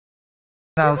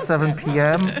Now 7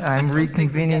 p.m. I'm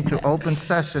reconvening to open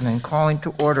session and calling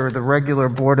to order the regular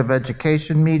Board of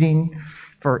Education meeting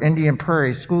for Indian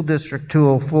Prairie School District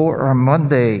 204 on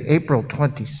Monday, April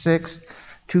 26,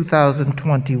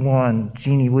 2021.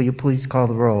 Jeannie, will you please call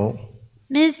the roll?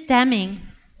 Ms. Deming.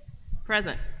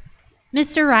 Present.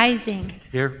 Mr. Rising.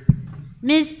 Here.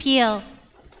 Ms. Peel.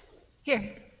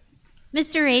 Here.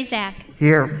 Mr. Razak.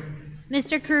 Here.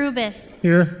 Mr. Karubis.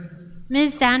 Here.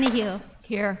 Ms. Donahue.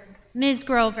 Here. Ms.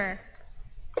 Grover.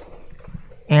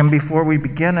 And before we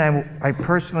begin, I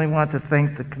personally want to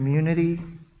thank the community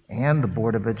and the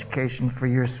Board of Education for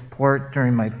your support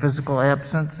during my physical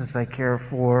absence as I care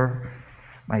for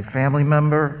my family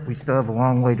member. We still have a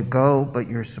long way to go, but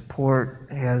your support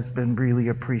has been really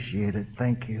appreciated.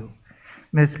 Thank you.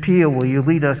 Ms. Peel, will you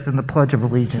lead us in the Pledge of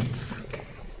Allegiance?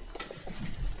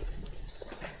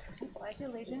 Pledge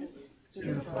allegiance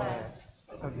To the flag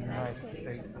of the United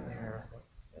States of America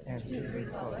and to the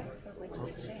republic for which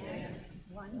it stands,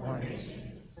 one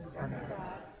nation, under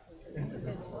God,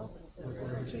 indivisible, with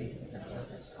liberty and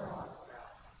justice for all.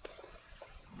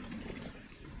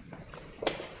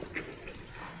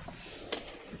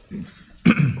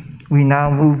 We now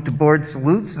move to board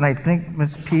salutes, and I think,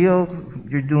 Ms. Peel,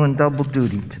 you're doing double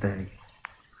duty today.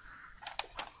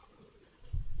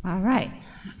 All right.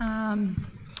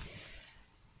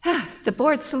 The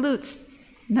board salutes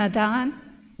Nadan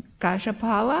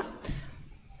Gajapala,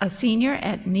 a senior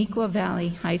at Neuqua Valley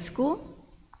High School,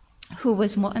 who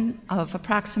was one of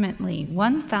approximately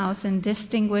 1,000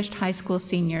 distinguished high school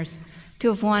seniors to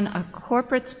have won a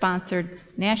corporate-sponsored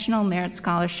National Merit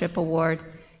Scholarship Award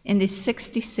in the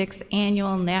 66th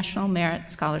Annual National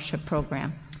Merit Scholarship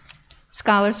Program.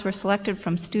 Scholars were selected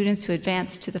from students who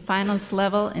advanced to the finalist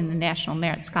level in the National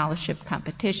Merit Scholarship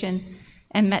competition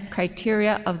and met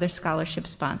criteria of their scholarship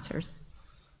sponsors.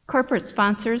 Corporate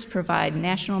sponsors provide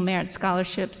National Merit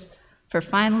Scholarships for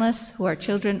finalists who are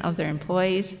children of their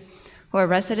employees, who are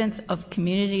residents of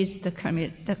communities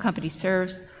the company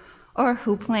serves, or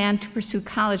who plan to pursue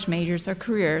college majors or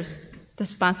careers the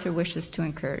sponsor wishes to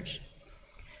encourage.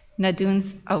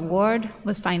 Nadun's award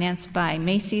was financed by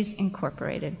Macy's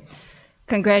Incorporated.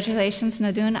 Congratulations,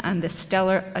 Nadun, on this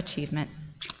stellar achievement.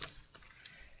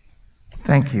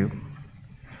 Thank you.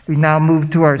 We now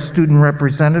move to our student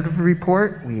representative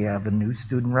report. We have a new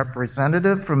student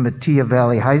representative from Metea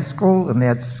Valley High School, and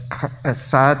that's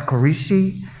Saad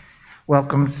Qureshi.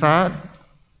 Welcome, Saad.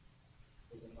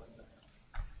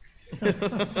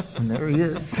 And there he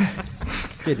is.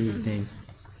 Good evening.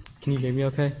 Can you hear me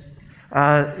okay?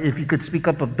 If you could speak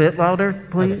up a bit louder,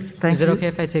 please. Okay. Thank you. Is it okay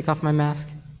if I take off my mask?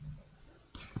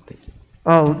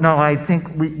 Oh, no, I think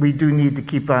we do need to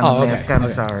keep on the mask.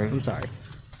 I'm sorry. I'm sorry.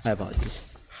 My apologies.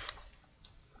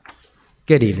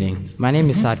 Good evening. My name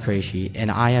is Saad Qureshi,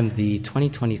 and I am the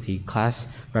 2023 class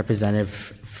representative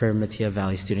for Metea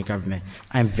Valley Student Government.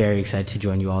 I am very excited to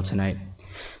join you all tonight.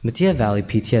 Metea Valley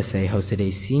PTSA hosted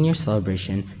a senior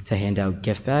celebration to hand out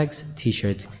gift bags,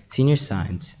 t-shirts, senior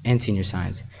signs.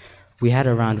 We had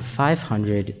around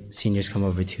 500 seniors come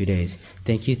over 2 days.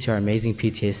 Thank you to our amazing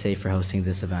PTSA for hosting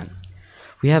this event.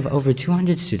 We have over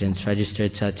 200 students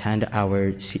registered to attend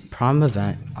our prom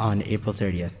event on April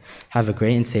 30th. Have a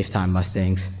great and safe time,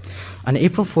 Mustangs. On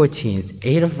April 14th,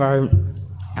 8 of our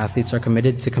athletes are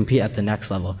committed to compete at the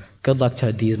next level. Good luck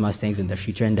to these Mustangs in their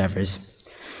future endeavors.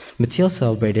 Metea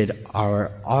celebrated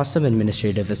our awesome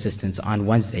administrative assistants on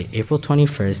Wednesday, April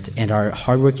 21st, and our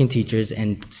hardworking teachers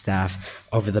and staff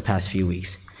over the past few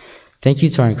weeks. Thank you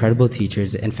to our incredible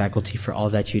teachers and faculty for all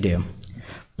that you do.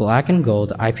 Black and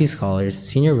Gold, IP Scholars,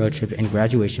 Senior Road Trip, and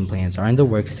graduation plans are in the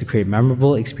works to create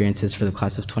memorable experiences for the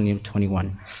class of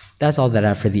 2021. That's all that I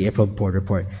have for the April Board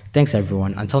Report. Thanks,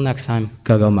 everyone. Until next time,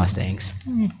 go Mustangs.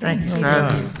 Thank you,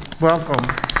 Saad. Welcome.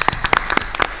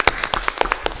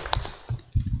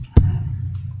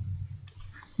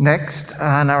 Next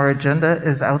on our agenda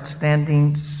is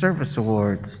Outstanding Service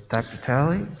Awards. Dr.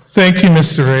 Talley? Thank you,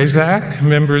 Mr. Razak,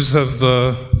 members of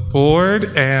the board,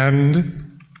 and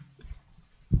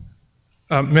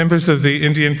members of the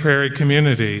Indian Prairie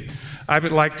community. I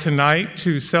would like tonight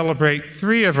to celebrate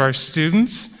 3 of our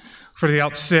students for the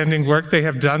outstanding work they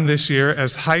have done this year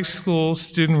as high school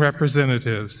student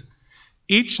representatives.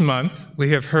 Each month,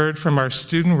 we have heard from our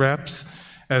student reps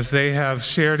as they have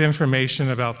shared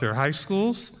information about their high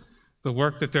schools, the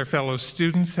work that their fellow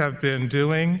students have been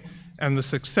doing, and the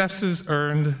successes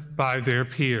earned by their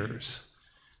peers.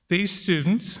 These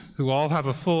students, who all have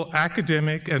a full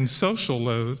academic and social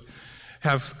load,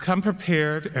 have come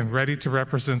prepared and ready to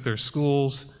represent their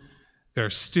schools, their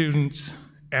students,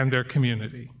 and their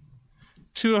community.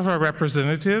 2 of our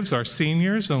representatives are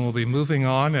seniors and will be moving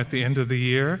on at the end of the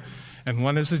year, and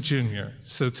one is a junior.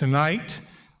 So tonight,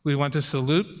 we want to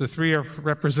salute the three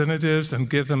representatives and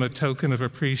give them a token of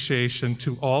appreciation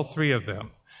to all three of them.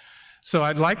 So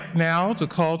I'd like now to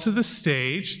call to the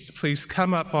stage, please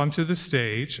come up onto the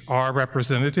stage, our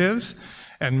representatives,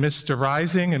 and Mr.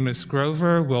 Rising and Ms.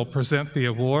 Grover will present the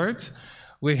awards.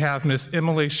 We have Ms.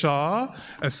 Emily Shaw,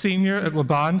 a senior at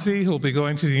Waubonsie who will be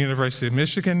going to the University of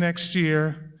Michigan next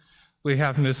year. We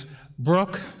have Ms.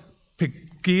 Brooke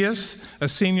Gias, a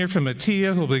senior from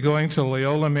Metea who will be going to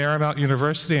Loyola Marymount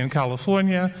University in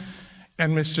California,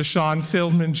 and Mr. Sean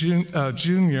Fieldman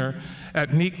Jr. at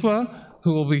NEQA,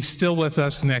 who will be still with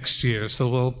us next year. So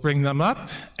we'll bring them up,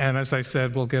 and as I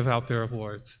said, we'll give out their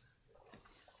awards.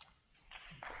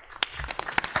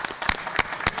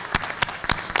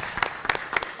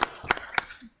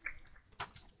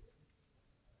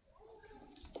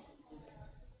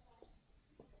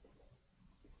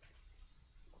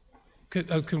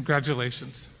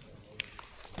 Congratulations.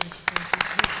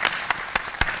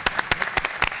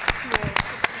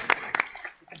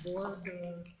 The board,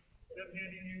 them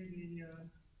handing you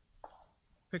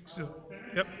the Picture.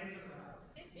 Yep.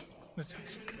 thank you, Mr.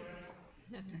 President.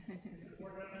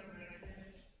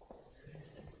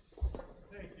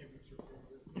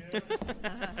 I'm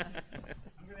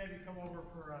going to have you come over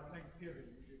for Thanksgiving.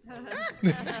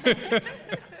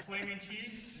 Flaming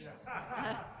cheese? Yeah.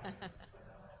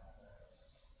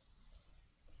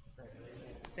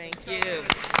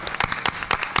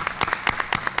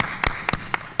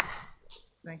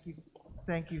 Thank you.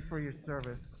 Thank you for your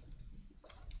service.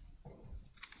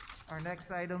 Our next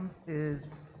item is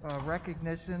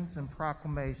recognitions and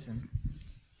proclamation.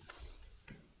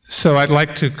 So I'd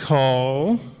like to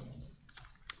call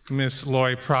Ms.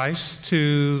 Lori Price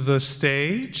to the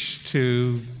stage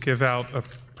to give out a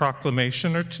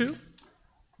proclamation or two.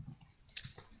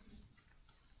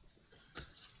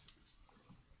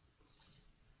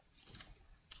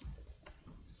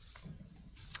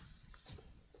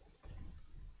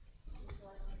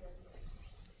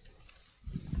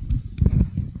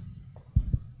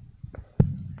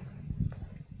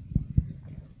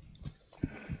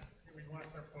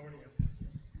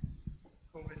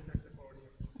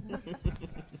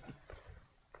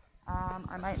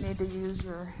 I might need to use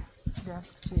your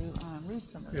desk to read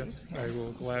some of Yes, these. I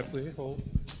will gladly hold.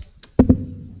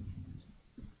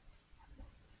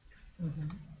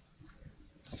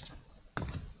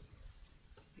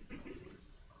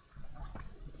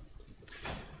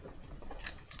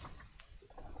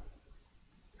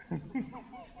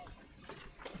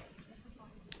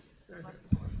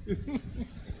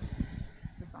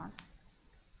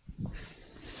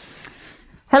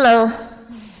 Hello.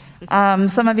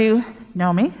 Some of you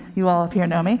know me. You all up here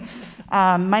know me.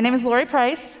 My name is Lori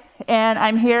Price, and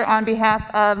I'm here on behalf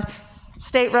of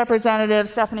State Representative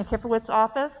Stephanie Kifowitz's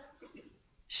office.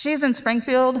 She's in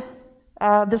Springfield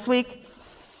this week,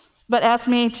 but asked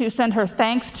me to send her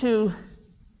thanks to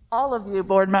all of you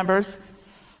board members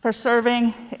for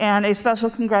serving, and a special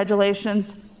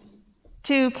congratulations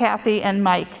to Kathy and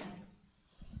Mike.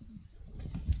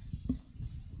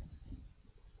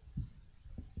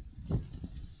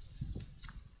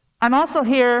 I'm also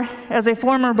here as a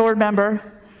former board member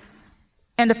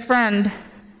and a friend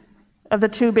of the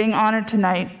two being honored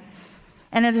tonight,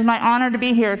 and it is my honor to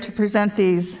be here to present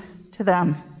these to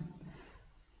them.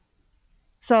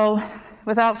 So,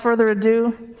 without further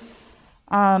ado,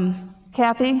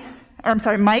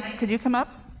 Mike, could you come up?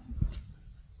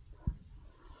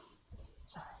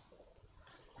 Sorry.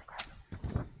 Okay.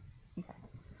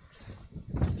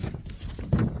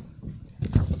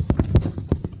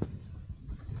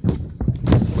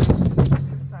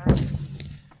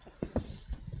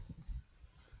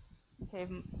 Okay,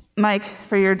 Mike,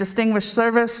 for your distinguished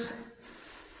service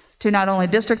to not only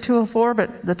District 204,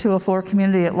 but the 204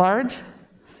 community at large,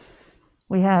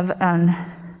 we have an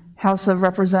House of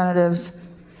Representatives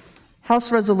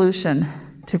House resolution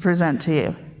to present to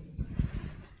you.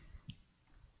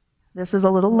 This is a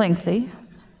little lengthy,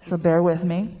 so bear with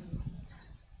me.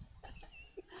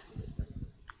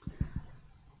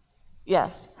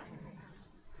 Yes.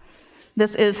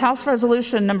 This is House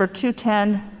Resolution number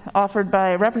 210, offered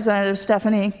by Representative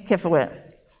Stephanie Kifowitz.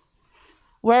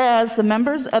 Whereas the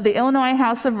members of the Illinois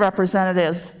House of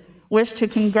Representatives wish to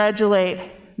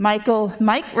congratulate Mike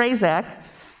Razak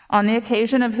on the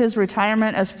occasion of his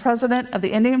retirement as president of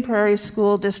the Indian Prairie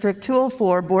School District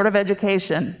 204 Board of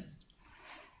Education.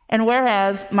 And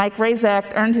whereas Mike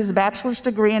Razak earned his bachelor's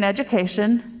degree in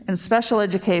education and special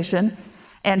education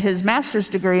and his master's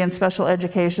degree in special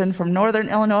education from Northern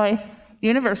Illinois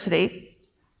University.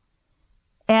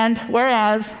 And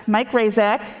whereas Mike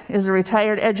Razak is a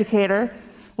retired educator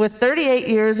with 38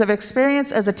 years of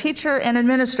experience as a teacher and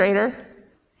administrator.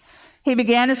 He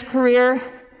began his career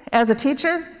as a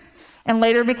teacher and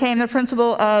later became the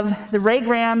principal of the Ray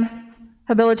Graham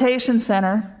Habilitation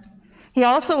Center. He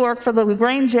also worked for the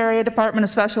LaGrange Area Department of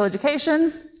Special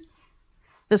Education,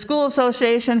 the School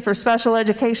Association for Special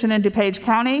Education in DuPage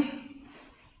County,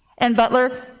 and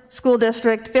Butler School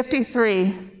District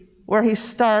 53, where he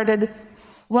started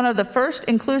one of the first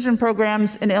inclusion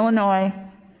programs in Illinois.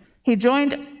 He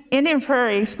joined Indian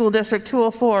Prairie School District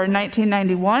 204 in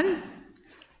 1991.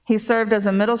 He served as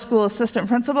a middle school assistant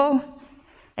principal,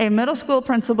 a middle school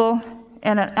principal,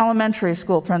 and an elementary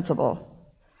school principal.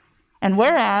 And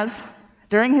whereas,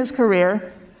 during his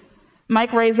career,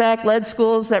 Mike Razak led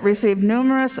schools that received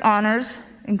numerous honors,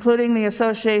 including the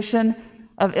Association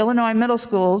of Illinois Middle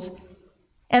Schools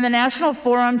and the National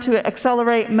Forum to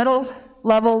Accelerate Middle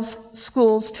Levels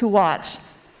Schools to Watch,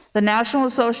 the National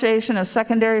Association of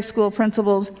Secondary School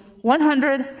Principals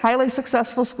 100 Highly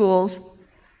Successful Schools,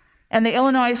 and the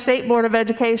Illinois State Board of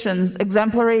Education's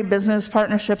Exemplary Business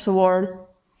Partnerships Award,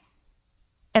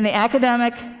 and the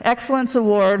Academic Excellence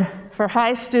Award for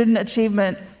High Student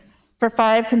Achievement for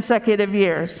 5 consecutive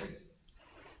years.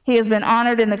 He has been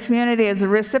honored in the community as a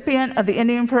recipient of the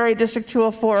Indian Prairie District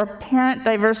 204 Parent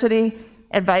Diversity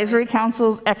Advisory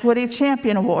Council's Equity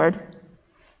Champion Award,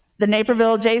 the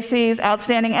Naperville JC's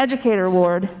Outstanding Educator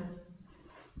Award,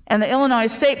 and the Illinois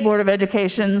State Board of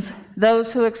Education's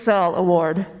Those Who Excel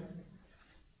Award.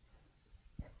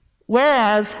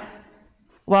 Whereas,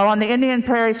 while on the Indian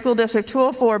Prairie School District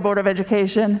 204 Board of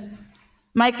Education,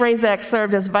 Mike Razak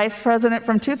served as vice president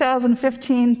from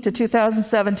 2015 to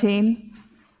 2017.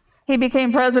 He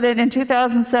became president in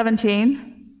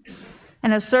 2017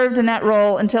 and has served in that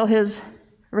role until his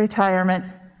retirement.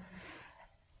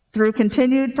 Through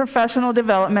continued professional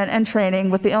development and training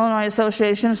with the Illinois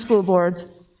Association of School Boards,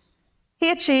 he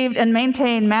achieved and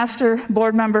maintained master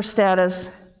board member status.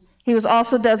 He was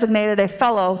also designated a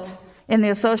fellow in the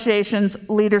association's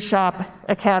Leadership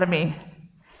Academy.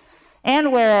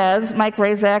 And whereas Mike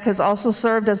Razak has also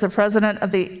served as the president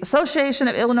of the Association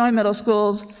of Illinois Middle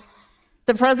Schools,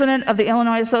 the president of the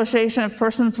Illinois Association of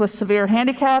Persons with Severe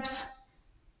Handicaps,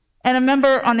 and a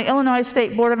member on the Illinois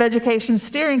State Board of Education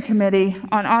Steering Committee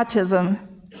on Autism.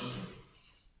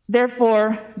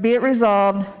 Therefore, be it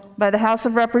resolved by the House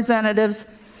of Representatives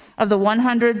of the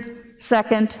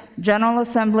 102nd General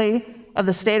Assembly of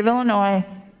the State of Illinois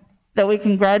that we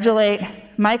congratulate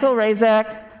Michael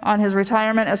Razak on his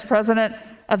retirement as president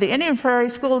of the Indian Prairie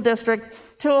School District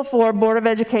 204 Board of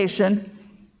Education,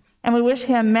 and we wish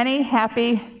him many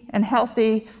happy and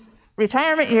healthy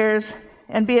retirement years,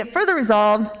 and be it further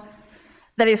resolved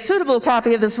that a suitable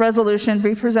copy of this resolution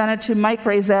be presented to Mike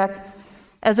Razak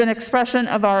as an expression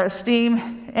of our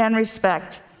esteem and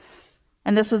respect.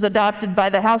 And this was adopted by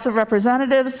the House of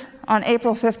Representatives on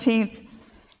April 15th,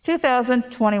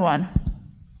 2021.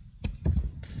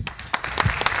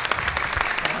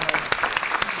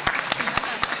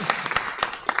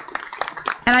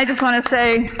 And I just want to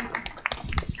say,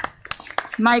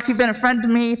 Mike, you've been a friend to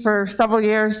me for several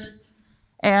years,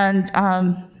 and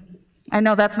I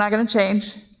know that's not going to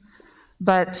change,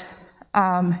 but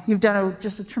you've done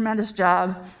just a tremendous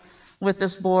job with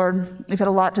this board. You've had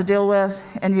a lot to deal with,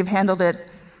 and you've handled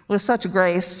it with such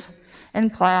grace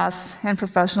and class and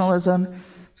professionalism.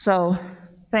 So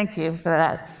thank you for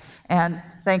that, and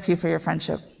thank you for your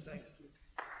friendship.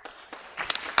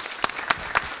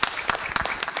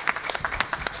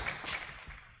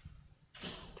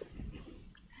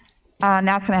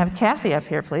 Now can I have Kathy up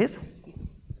here, please?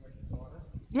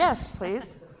 Yes,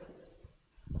 please.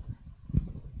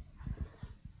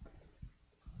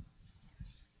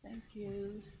 Thank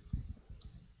you.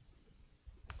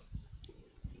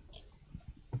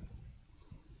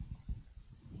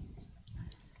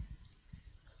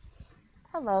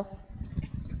 Hello.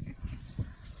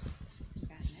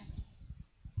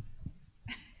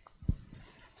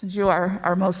 Since you are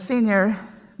our most senior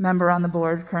member on the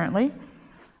board currently,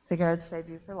 I figured I'd save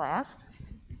you for last.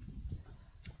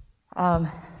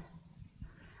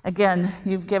 Again,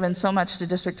 you've given so much to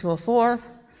District 204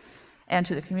 and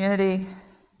to the community.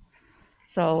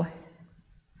 So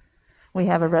we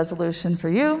have a resolution for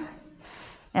you.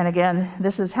 And again,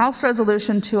 this is House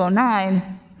Resolution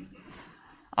 209,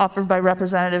 offered by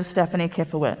Representative Stephanie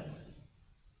Kifowit.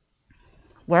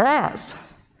 Whereas,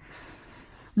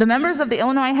 the members of the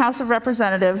Illinois House of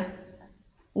Representatives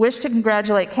wish to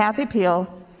congratulate Kathy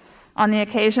Peel on the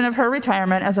occasion of her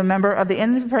retirement as a member of the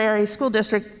Indian Prairie School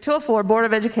District 204 Board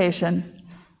of Education.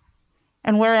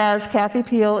 And whereas Kathy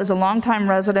Peel is a longtime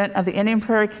resident of the Indian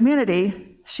Prairie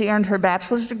community, she earned her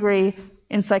bachelor's degree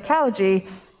in psychology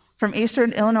from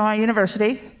Eastern Illinois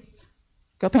University.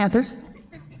 Go Panthers.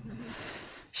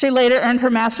 She later earned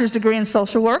her master's degree in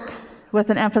social work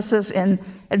with an emphasis in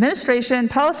administration,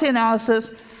 policy analysis,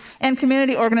 and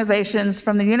community organizations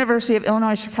from the University of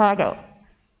Illinois, Chicago.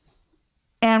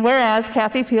 And whereas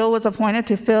Kathy Peel was appointed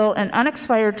to fill an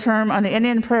unexpired term on the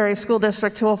Indian Prairie School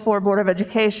District 204 Board of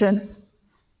Education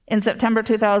in September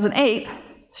 2008,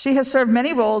 she has served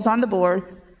many roles on the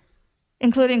board,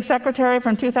 including secretary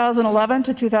from 2011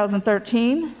 to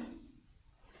 2013,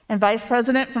 and vice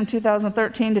president from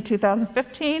 2013 to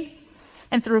 2015,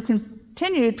 and through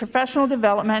continued professional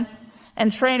development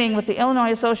and training with the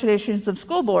Illinois Associations of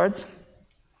School Boards,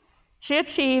 she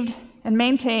achieved and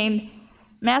maintained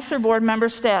Master Board member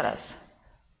status.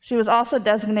 She was also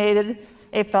designated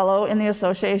a fellow in the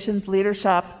association's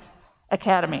Leadership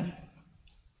Academy.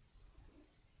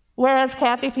 Whereas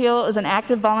Kathy Peel is an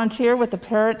active volunteer with the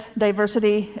Parent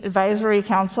Diversity Advisory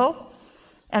Council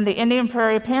and the Indian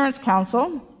Prairie Parents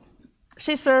Council,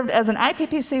 she served as an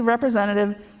IPPC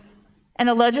representative and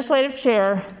a legislative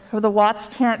chair of the Watts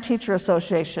Parent Teacher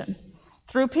Association.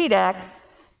 Through PDAC,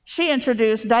 she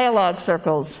introduced dialogue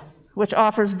circles, which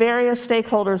offers various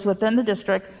stakeholders within the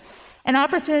district an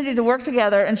opportunity to work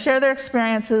together and share their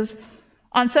experiences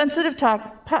on sensitive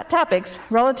topics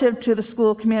relative to the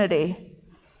school community.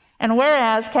 And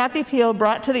whereas Kathy Peel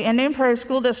brought to the Indian Prairie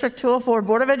School District 204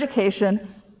 Board of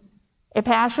Education a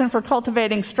passion for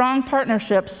cultivating strong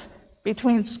partnerships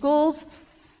between schools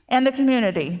and the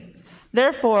community,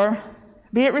 therefore,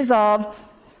 be it resolved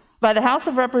by the House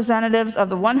of Representatives of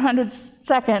the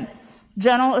 102nd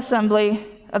General Assembly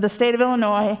of the State of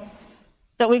Illinois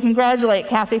that we congratulate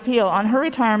Kathy Peel on her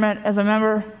retirement as a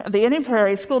member of the Indian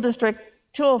Prairie School District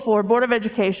 204 Board of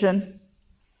Education,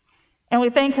 and we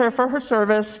thank her for her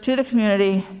service to the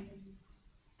community,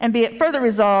 and be it further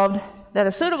resolved that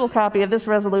a suitable copy of this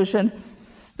resolution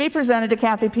be presented to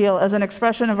Kathy Peel as an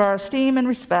expression of our esteem and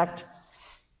respect.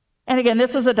 And again,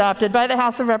 this was adopted by the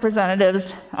House of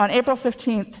Representatives on April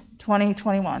 15th,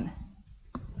 2021.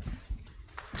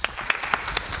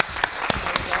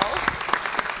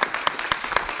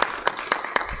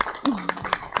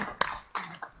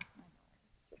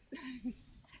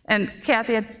 And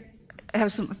Kathy, I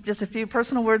have just a few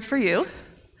personal words for you.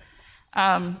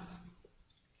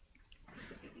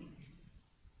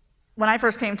 When I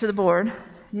first came to the board,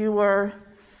 you were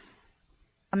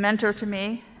a mentor to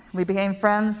me. We became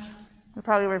friends. We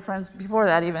probably were friends before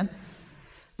that even.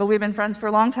 But we've been friends for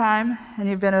a long time, and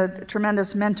you've been a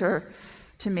tremendous mentor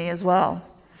to me as well.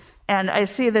 And I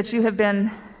see that you have been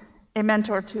a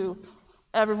mentor to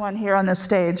everyone here on this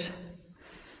stage.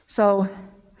 So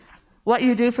what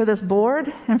you do for this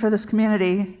board and for this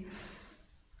community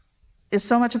is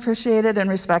so much appreciated and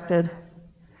respected.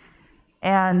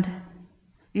 And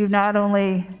you've not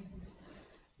only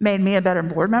made me a better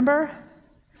board member,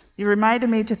 you reminded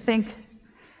me to think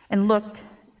and look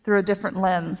through a different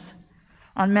lens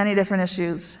on many different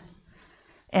issues.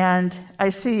 And I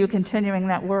see you continuing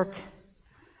that work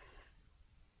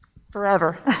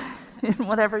forever in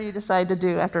whatever you decide to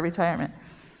do after retirement.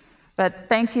 But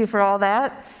thank you for all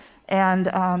that. And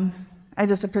I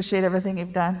just appreciate everything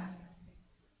you've done.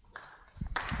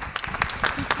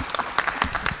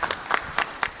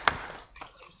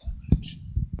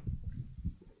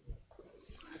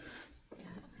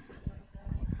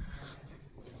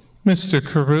 Mr.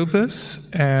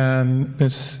 Karubas and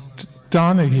Ms.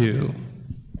 Donahue.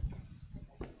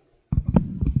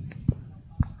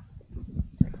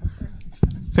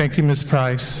 Thank you, Ms.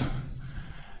 Price.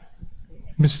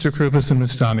 Mr. Karubas and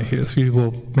Ms. Donahue, if you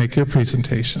will make your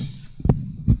presentations.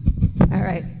 All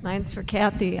right, mine's for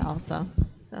Kathy also.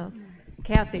 So,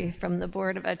 Kathy from the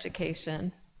Board of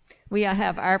Education. We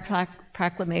have our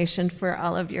proclamation for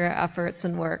all of your efforts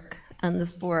and work on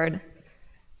this board.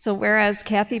 So whereas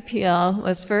Kathy Peel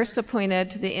was first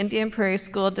appointed to the Indian Prairie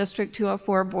School District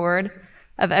 204 Board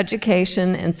of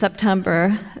Education in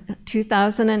September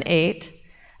 2008,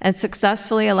 and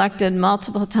successfully elected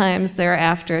multiple times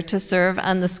thereafter to serve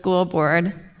on the school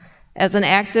board. As an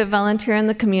active volunteer in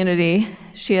the community,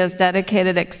 she has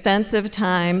dedicated extensive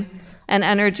time and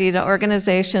energy to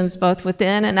organizations both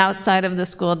within and outside of the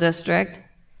school district.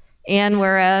 And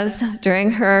whereas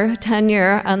during her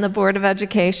tenure on the Board of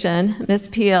Education, Ms.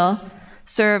 Peel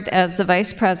served as the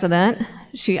vice president.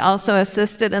 She also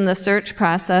assisted in the search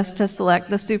process to select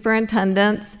the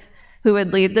superintendents who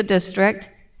would lead the district.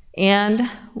 And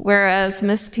whereas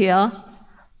Ms. Peel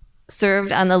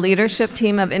served on the leadership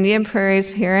team of Indian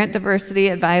Prairie's Parent Diversity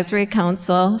Advisory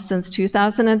Council since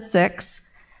 2006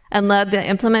 and led the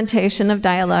implementation of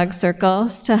dialogue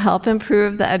circles to help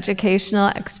improve the educational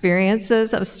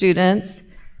experiences of students.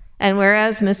 And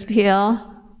whereas Ms. Peel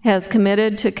has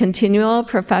committed to continual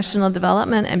professional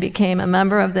development and became a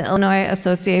member of the Illinois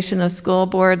Association of School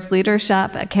Boards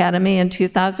Leadership Academy in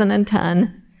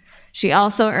 2010, she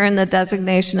also earned the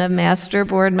designation of Master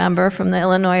Board Member from the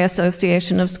Illinois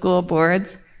Association of School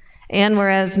Boards. And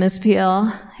whereas Ms. Peel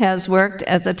has worked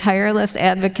as a tireless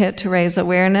advocate to raise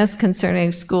awareness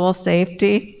concerning school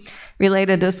safety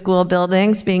related to school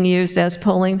buildings being used as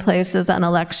polling places on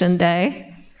Election Day,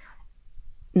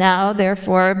 now,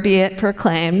 therefore, be it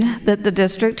proclaimed that the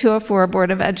District 204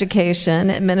 Board of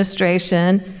Education,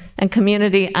 Administration, and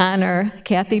Community honor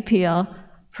Kathy Peel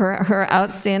for her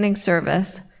outstanding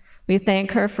service. We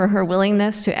thank her for her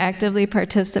willingness to actively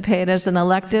participate as an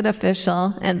elected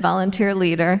official and volunteer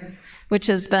leader, which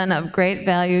has been of great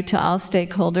value to all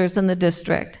stakeholders in the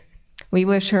district. We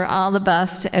wish her all the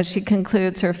best as she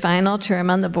concludes her final term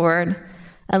on the board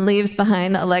and leaves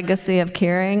behind a legacy of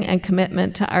caring and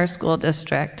commitment to our school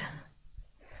district.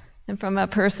 And from a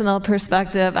personal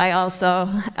perspective, I also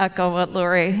echo what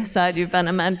Lori said. You've been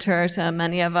a mentor to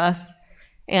many of us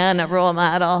and a role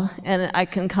model, and I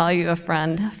can call you a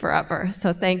friend forever.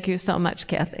 So thank you so much,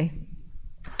 Kathy.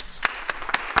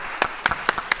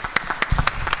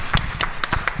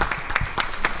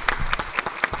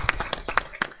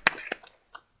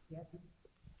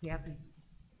 Kathy.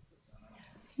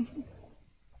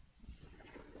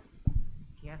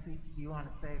 Kathy, do you want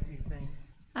to say a few things?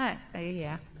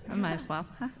 Yeah, I might as well.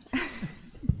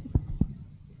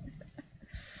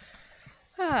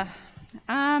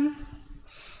 I'm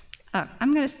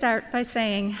going to start by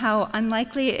saying how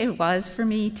unlikely it was for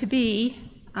me to be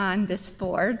on this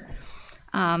board,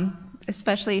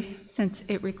 especially since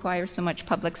it requires so much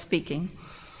public speaking.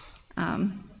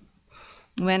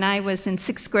 When I was in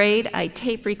 6th grade, I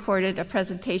tape recorded a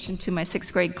presentation to my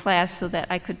 6th grade class so that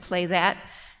I could play that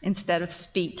instead of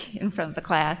speak in front of the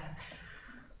class.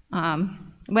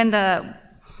 When the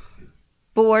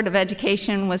Board of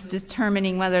Education was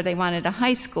determining whether they wanted a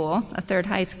high school, a third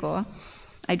high school,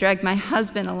 I dragged my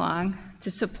husband along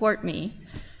to support me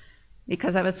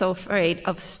because I was so afraid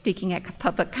of speaking at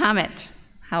public comment.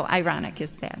 How ironic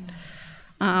is that?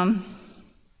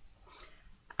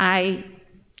 I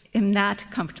am not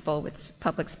comfortable with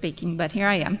public speaking, but here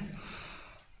I am.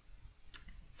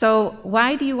 So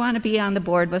why do you want to be on the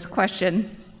board was a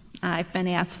question I've been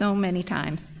asked so many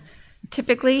times.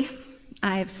 Typically,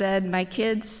 I have said my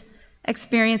kids'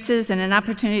 experiences and an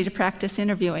opportunity to practice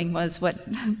interviewing was what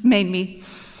made me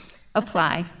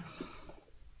apply.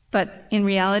 But in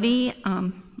reality,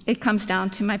 it comes down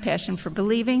to my passion for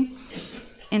believing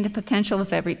in the potential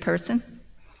of every person.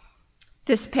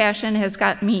 This passion has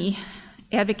got me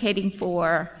advocating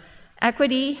for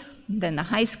equity, then the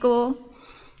high school,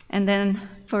 and then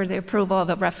for the approval of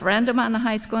a referendum on the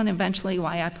high school, and eventually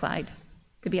why I applied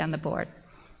to be on the board.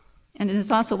 And it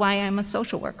is also why I'm a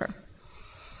social worker.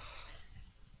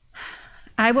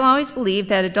 I will always believe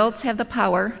that adults have the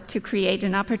power to create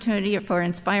an opportunity for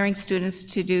inspiring students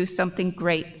to do something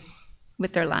great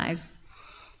with their lives.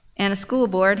 And a school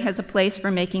board has a place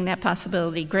for making that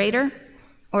possibility greater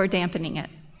or dampening it.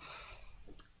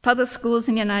 Public schools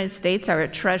in the United States are a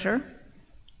treasure.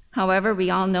 However, we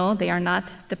all know they are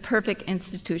not the perfect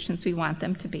institutions we want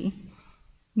them to be.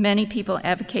 Many people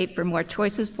advocate for more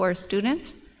choices for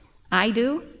students. I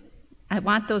do. I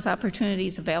want those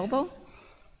opportunities available.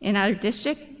 In our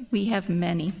district, we have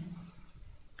many.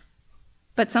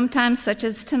 But sometimes, such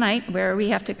as tonight, where we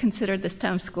have to consider this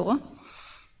time of school,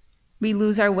 we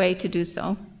lose our way to do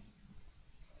so.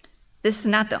 This is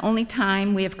not the only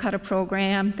time we have cut a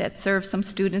program that serves some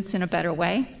students in a better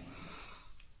way.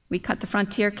 We cut the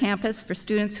Frontier campus for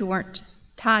students who weren't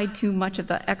tied to much of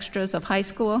the extras of high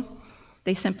school.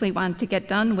 They simply wanted to get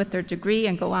done with their degree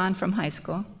and go on from high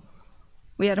school.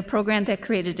 We had a program that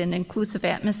created an inclusive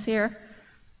atmosphere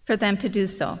for them to do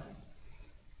so.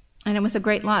 And it was a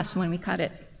great loss when we cut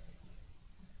it.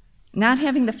 Not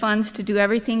having the funds to do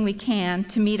everything we can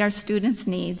to meet our students'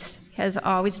 needs has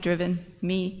always driven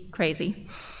me crazy.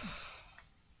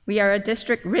 We are a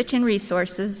district rich in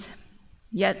resources,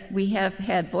 yet we have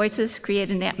had voices create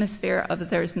an atmosphere of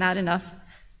there's not enough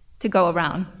to go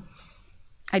around.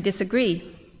 I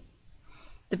disagree.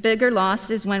 The bigger loss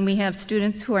is when we have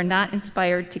students who are not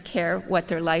inspired to care what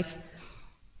their life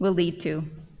will lead to.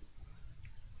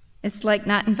 It's like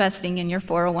not investing in your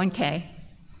 401k.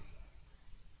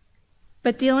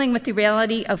 But dealing with the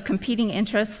reality of competing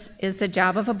interests is the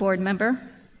job of a board member.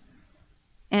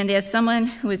 And as someone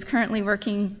who is currently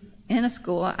working in a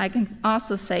school, I can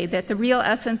also say that the real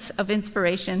essence of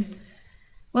inspiration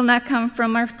will not come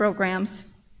from our programs,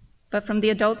 but from the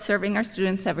adults serving our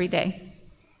students every day.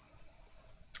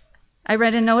 I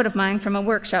read a note of mine from a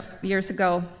workshop years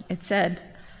ago. It said,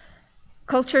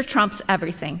 "Culture trumps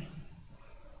everything."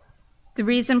 The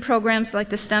reason programs like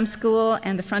the STEM School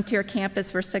and the Frontier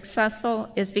Campus were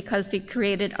successful is because they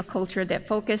created a culture that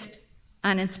focused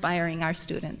on inspiring our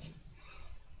students.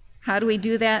 How do we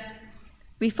do that?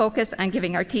 We focus on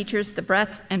giving our teachers the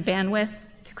breadth and bandwidth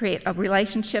to create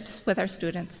relationships with our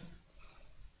students.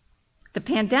 The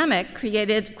pandemic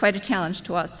created quite a challenge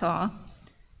to us all.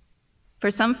 For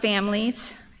some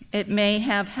families, it may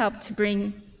have helped to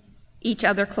bring each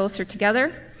other closer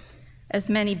together, as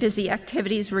many busy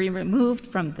activities were removed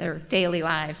from their daily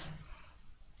lives.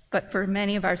 But for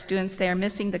many of our students, they are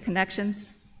missing the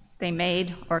connections they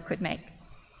made or could make.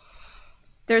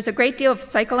 There's a great deal of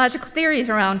psychological theories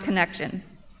around connection.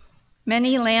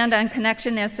 Many land on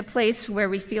connection as the place where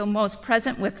we feel most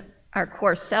present with our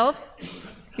core self,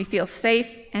 we feel safe,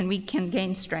 and we can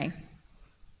gain strength.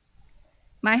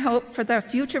 My hope for the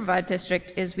future of our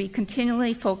district is we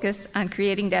continually focus on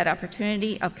creating that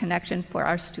opportunity of connection for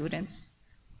our students.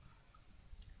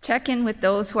 Check in with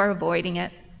those who are avoiding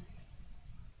it.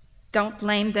 Don't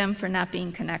blame them for not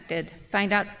being connected.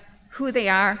 Find out who they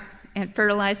are and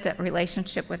fertilize that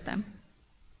relationship with them.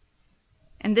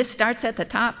 And this starts at the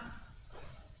top.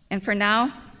 And for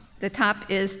now, the top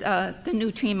is the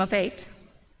new team of 8.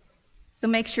 So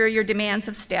make sure your demands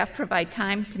of staff provide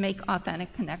time to make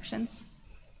authentic connections.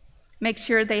 Make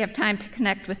sure they have time to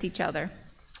connect with each other.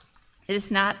 It is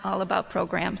not all about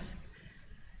programs.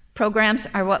 Programs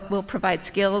are what will provide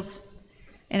skills,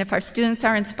 and if our students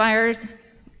aren't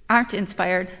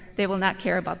inspired, they will not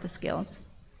care about the skills.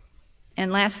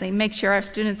 And lastly, make sure our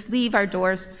students leave our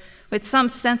doors with some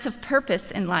sense of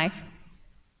purpose in life.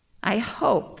 I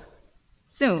hope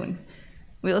soon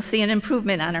we will see an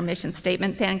improvement on our mission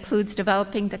statement that includes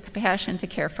developing the compassion to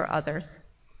care for others.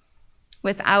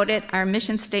 Without it, our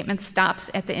mission statement stops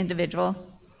at the individual.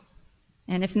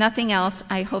 And if nothing else,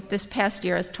 I hope this past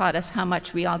year has taught us how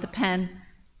much we all depend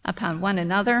upon one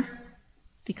another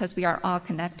because we are all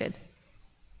connected.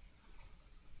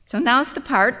 So now's the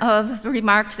part of the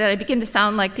remarks that I begin to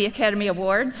sound like the Academy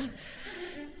Awards.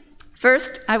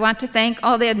 First, I want to thank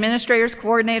all the administrators,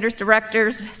 coordinators,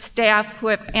 directors, staff who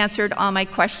have answered all my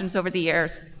questions over the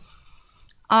years,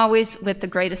 always with the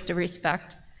greatest of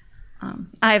respect.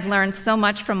 I have learned so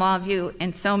much from all of you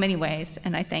in so many ways,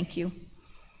 and I thank you.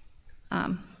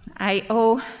 I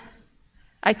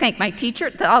thank my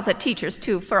teacher, all the teachers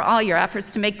too, for all your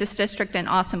efforts to make this district an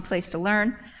awesome place to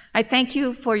learn. I thank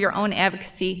you for your own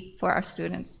advocacy for our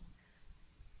students.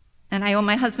 And I owe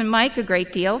my husband Mike a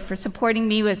great deal for supporting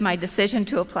me with my decision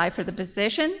to apply for the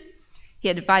position. He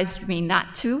had advised me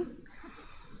not to.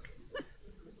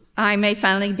 I may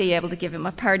finally be able to give him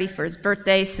a party for his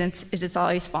birthday since it has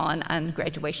always fallen on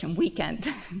graduation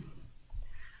weekend.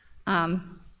 And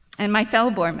my fellow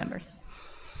board members.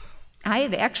 I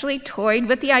had actually toyed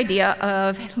with the idea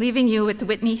of leaving you with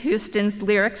Whitney Houston's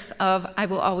lyrics of "I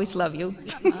Will Always Love You."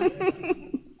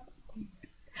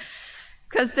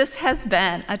 Because this has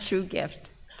been a true gift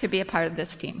to be a part of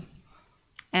this team,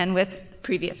 and with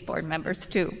previous board members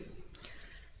too.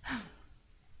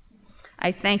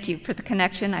 I thank you for the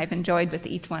connection I've enjoyed with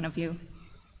each one of you.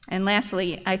 And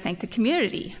lastly, I thank the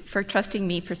community for trusting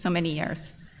me for so many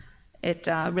years. It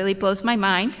really blows my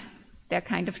mind, that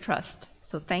kind of trust.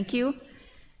 So thank you.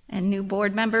 And new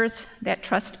board members, that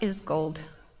trust is gold.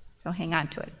 So hang on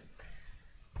to it.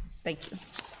 Thank you.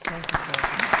 Thank you,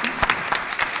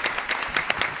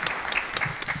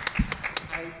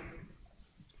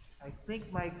 I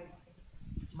think my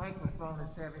microphone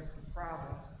is having some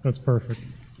problems. That's perfect.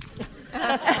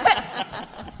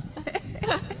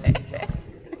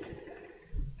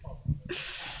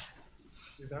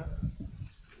 See that?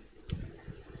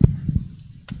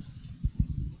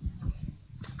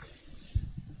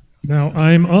 Now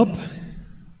I'm up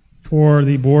for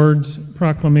the board's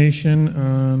proclamation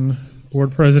on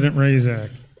Board President Razak.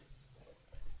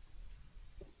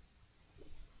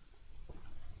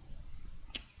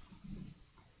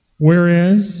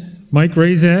 Whereas Mike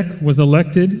Razak was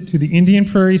elected to the Indian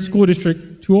Prairie School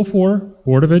District 204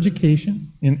 Board of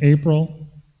Education in April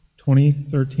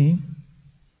 2013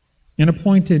 and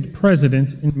appointed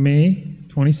president in May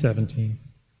 2017.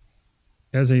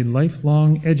 As a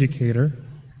lifelong educator,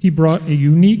 he brought a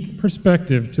unique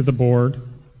perspective to the board,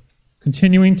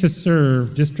 continuing to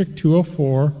serve District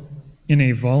 204 in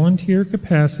a volunteer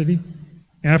capacity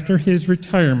after his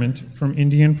retirement from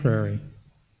Indian Prairie.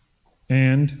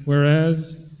 And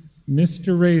whereas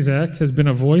Mr. Razak has been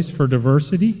a voice for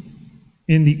diversity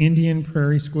in the Indian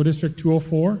Prairie School District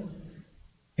 204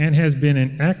 and has been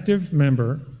an active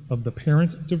member of the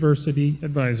Parent Diversity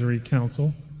Advisory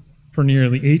Council for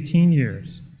nearly 18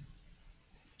 years.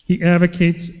 He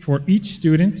advocates for each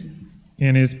student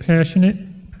and is passionate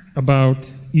about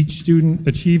each student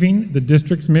achieving the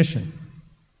district's mission.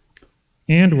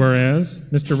 And whereas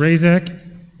Mr. Razak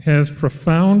has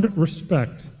profound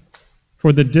respect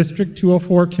for the District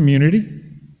 204 community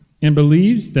and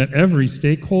believes that every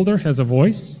stakeholder has a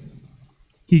voice,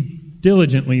 he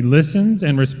diligently listens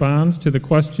and responds to the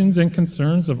questions and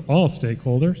concerns of all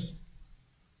stakeholders.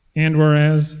 And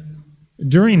whereas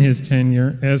during his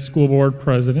tenure as school board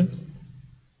president,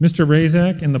 Mr.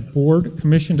 Razak and the board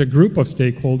commissioned a group of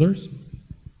stakeholders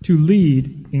to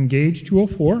lead Engage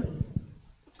 204,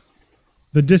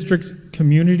 the district's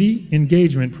community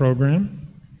engagement program,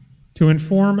 to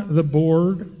inform the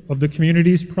board of the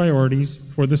community's priorities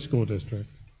for the school district.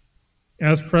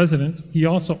 As president, he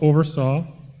also oversaw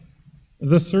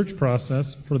the search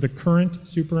process for the current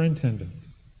superintendent.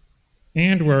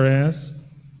 And whereas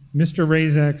Mr.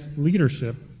 Razak's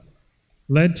leadership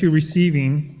led to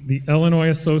receiving the Illinois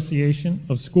Association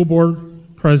of School Board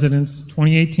Presidents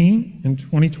 2018 and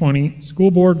 2020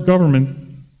 School Board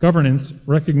Governance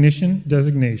Recognition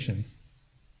Designation,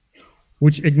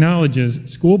 which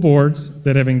acknowledges school boards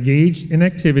that have engaged in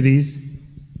activities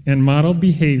and modeled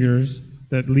behaviors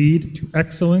that lead to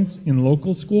excellence in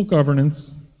local school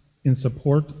governance in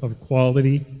support of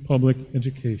quality public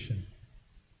education.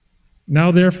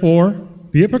 Now, therefore,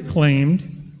 be it proclaimed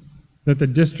that the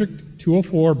District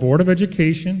 204 Board of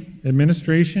Education,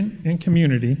 Administration, and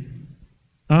Community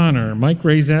honor Mike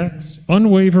Razak's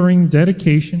unwavering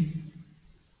dedication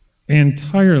and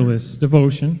tireless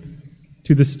devotion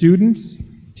to the students,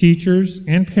 teachers,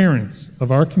 and parents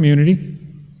of our community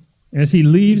as he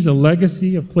leaves a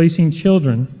legacy of placing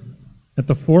children at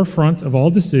the forefront of all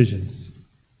decisions.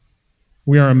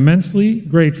 We are immensely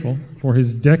grateful for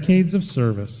his decades of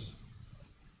service.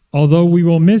 Although we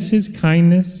will miss his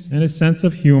kindness and his sense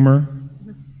of humor,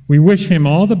 we wish him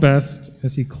all the best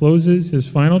as he closes his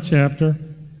final chapter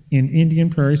in Indian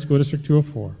Prairie School District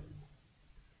 204.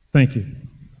 Thank you.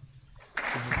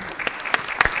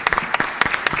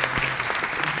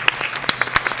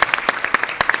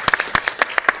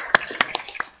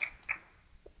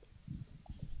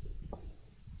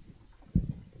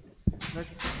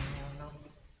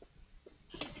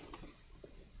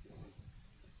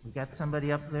 We got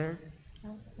somebody up there?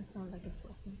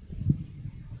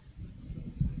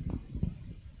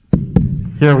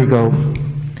 Here we go.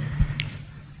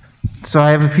 So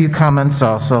I have a few comments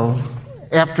also.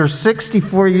 After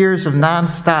 64 years of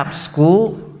nonstop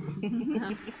school,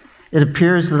 it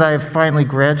appears that I have finally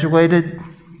graduated,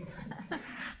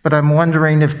 but I'm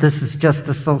wondering if this is just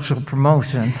a social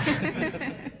promotion.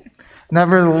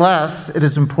 Nevertheless, it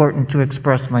is important to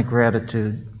express my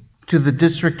gratitude to the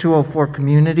District 204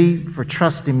 community for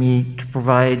trusting me to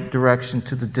provide direction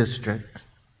to the district.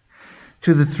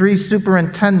 To the 3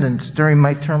 superintendents during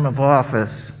my term of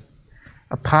office,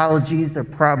 apologies are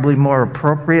probably more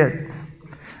appropriate,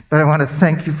 but I want to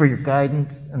thank you for your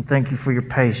guidance and thank you for your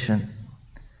patience.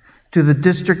 To the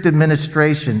district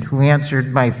administration who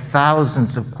answered my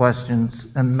thousands of questions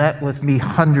and met with me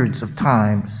hundreds of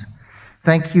times,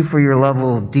 thank you for your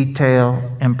level of detail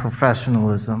and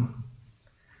professionalism.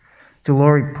 To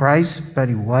Lori Price,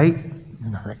 Betty White,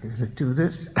 I'm not going to do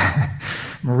this,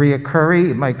 Maria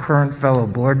Curry, my current fellow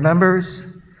board members,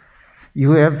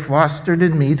 you have fostered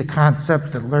in me the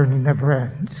concept that learning never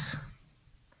ends.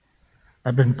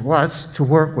 I've been blessed to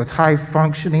work with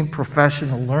high-functioning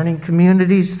professional learning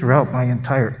communities throughout my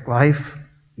entire life.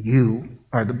 You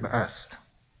are the best.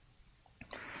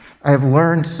 I have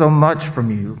learned so much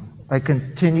from you. I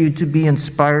continue to be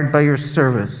inspired by your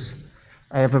service.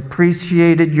 I have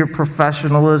appreciated your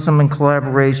professionalism and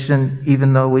collaboration,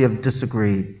 even though we have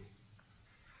disagreed.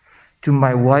 To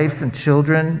my wife and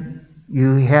children,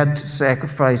 you had to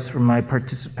sacrifice for my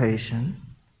participation.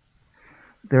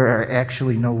 There are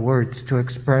actually no words to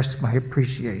express my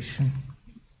appreciation.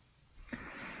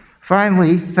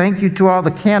 Finally, thank you to all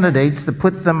the candidates that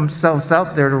put themselves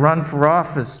out there to run for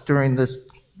office during this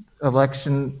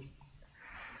election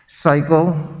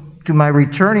cycle. To my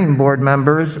returning board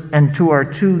members and to our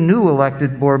 2 new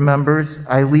elected board members,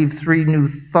 I leave 3 new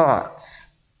thoughts.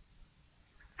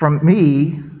 From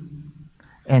me,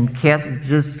 and Kathy,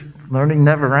 just learning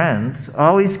never ends,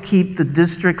 always keep the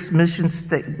district's mission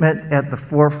statement at the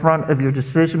forefront of your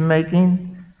decision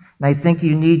making. And I think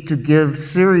you need to give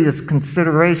serious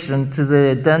consideration to the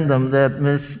addendum that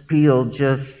Ms. Peel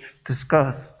just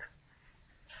discussed.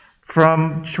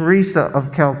 From Teresa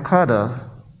of Calcutta,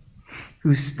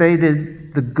 who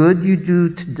stated, "The good you do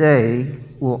today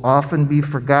will often be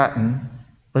forgotten,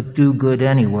 but do good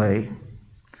anyway."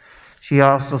 She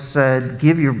also said,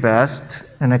 give your best,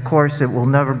 and of course it will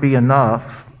never be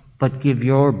enough, but give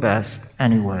your best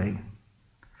anyway.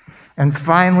 And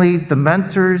finally, the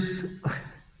mentors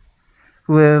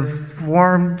who have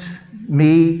formed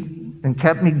me and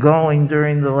kept me going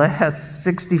during the last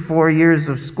 64 years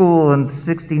of school and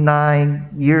 69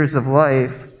 years of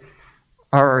life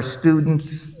are our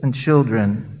students and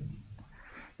children.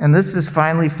 And this is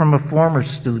finally from a former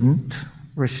student,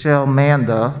 Rochelle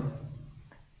Manda,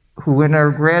 who in her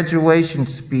graduation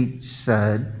speech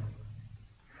said,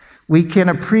 "We can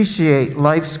appreciate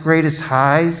life's greatest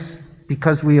highs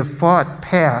because we have fought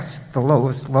past the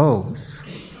lowest lows."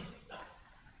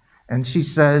 And she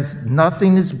says,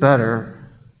 "Nothing is better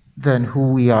than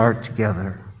who we are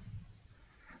together."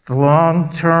 The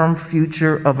long-term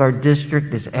future of our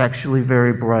district is actually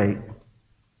very bright,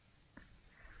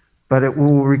 but it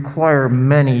will require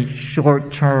many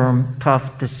short-term,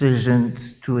 tough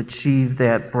decisions to achieve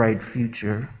that bright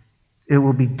future. It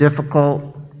will be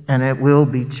difficult and it will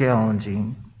be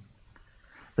challenging,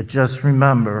 but just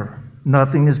remember,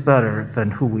 nothing is better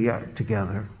than who we are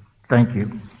together. Thank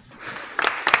you.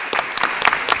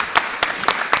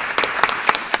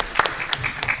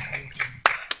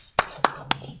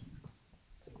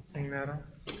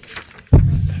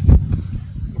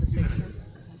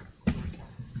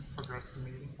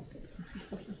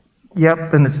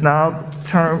 Yep, and it's now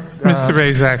term. Mr.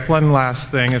 Razak, one last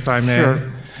thing, if I may. Sure.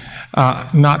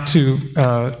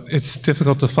 It's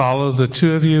difficult to follow the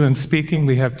two of you in speaking.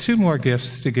 We have two more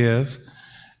gifts to give.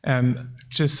 And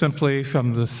just simply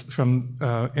from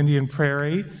Indian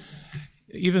Prairie,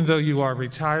 even though you are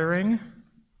retiring,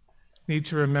 need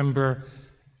to remember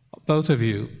both of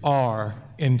you are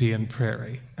Indian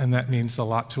Prairie. And that means a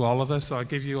lot to all of us. So I'll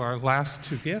give you our last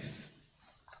two gifts.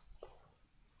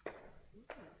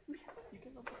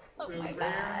 So rare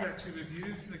that you would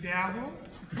use the gavel.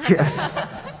 Yes.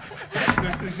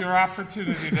 This is your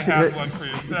opportunity to have one for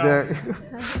yourself.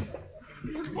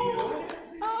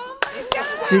 Oh my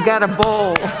God. She got a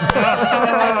bowl. I'm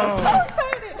so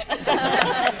excited.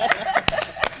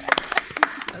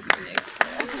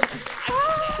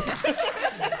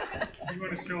 You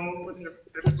want to show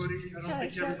everybody? I don't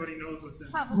think everybody knows what's in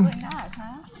it. Probably not,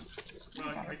 huh?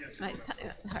 I guess. Might tell you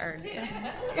hard.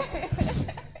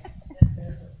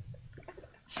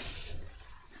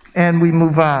 And we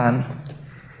move on.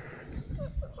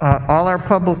 All our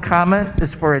public comment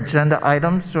is for agenda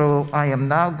items, so I am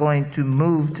now going to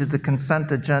move to the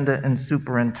consent agenda and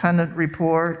superintendent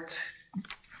report.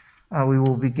 We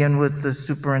will begin with the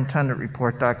superintendent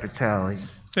report. Dr. Talley.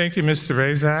 Thank you, Mr.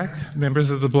 Razak, members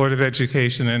of the Board of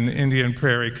Education and Indian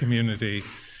Prairie community.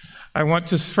 I want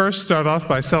to first start off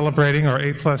by celebrating our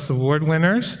A+ award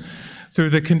winners.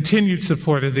 Through the continued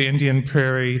support of the Indian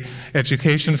Prairie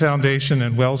Education Foundation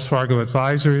and Wells Fargo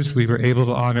Advisors, we were able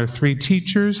to honor 3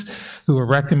 teachers who were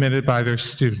recommended by their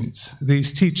students.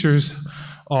 These teachers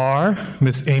are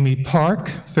Miss Amy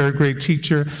Park, 3rd grade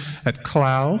teacher at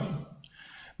Clow,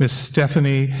 Miss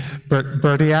Stephanie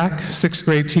Berdiak, 6th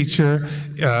grade teacher,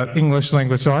 English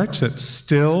Language Arts at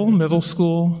Still Middle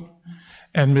School,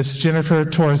 and Miss Jennifer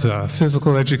Torza,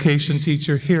 physical education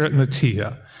teacher here at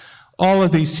Metea. All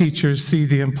of these teachers see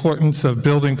the importance of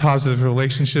building positive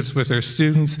relationships with their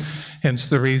students, hence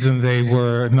the reason they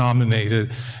were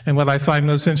nominated. And what I find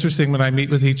most interesting when I meet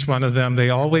with each one of them,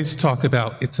 they always talk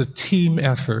about it's a team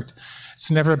effort. It's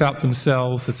never about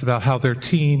themselves, it's about how their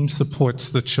team supports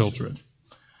the children.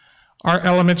 Our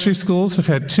elementary schools have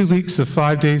had 2 weeks of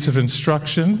 5 days of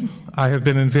instruction. I have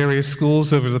been in various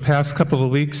schools over the past couple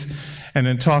of weeks, and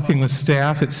in talking with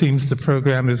staff, it seems the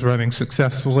program is running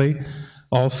successfully.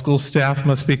 All school staff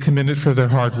must be commended for their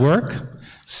hard work.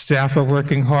 Staff are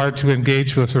working hard to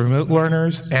engage with remote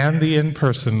learners and the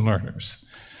in-person learners.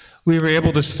 We were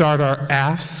able to start our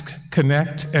Ask,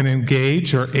 Connect, and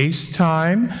Engage, or ACE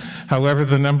time. However,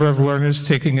 the number of learners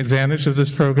taking advantage of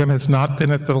this program has not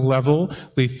been at the level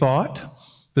we thought.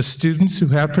 The students who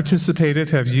have participated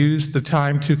have used the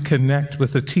time to connect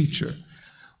with a teacher.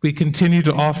 We continue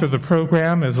to offer the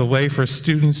program as a way for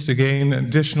students to gain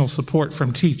additional support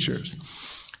from teachers.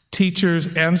 Teachers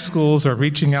and schools are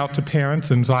reaching out to parents,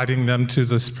 inviting them to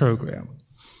this program.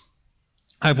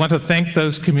 I want to thank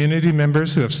those community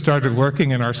members who have started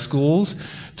working in our schools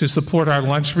to support our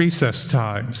lunch recess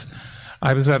times.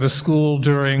 I was at a school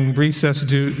during recess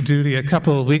duty a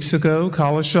couple of weeks ago,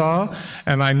 Collishaw,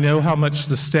 and I know how much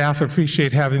the staff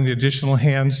appreciate having the additional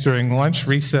hands during lunch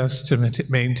recess to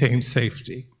maintain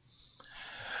safety.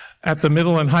 At the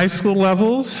middle and high school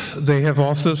levels, they have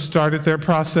also started their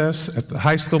process. At the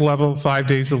high school level, 5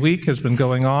 days a week has been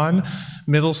going on.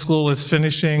 Middle school is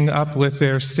finishing up with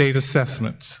their state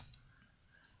assessments.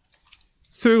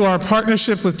 Through our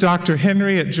partnership with Dr.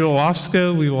 Henry at Jewel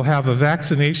Osco, we will have a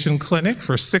vaccination clinic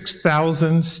for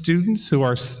 6,000 students who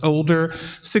are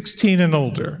 16 and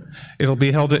older. It'll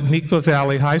be held at Neuqua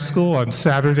Valley High School on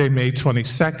Saturday, May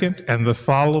 22nd, and the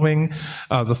follow-up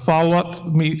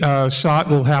shot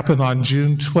will happen on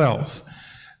June 12th.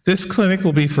 This clinic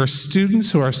will be for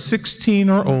students who are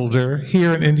 16 or older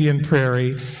here in Indian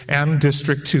Prairie and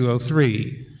District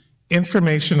 203.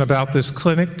 Information about this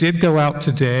clinic did go out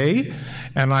today,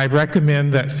 and I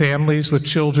recommend that families with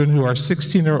children who are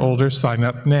 16 or older sign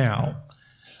up now.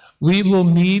 We will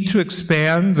need to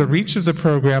expand the reach of the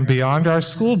program beyond our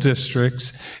school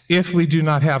districts if we do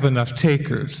not have enough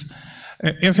takers.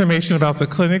 Information about the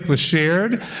clinic was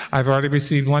shared. I've already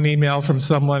received one email from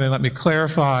someone, and let me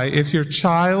clarify. If your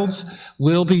child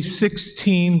will be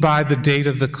 16 by the date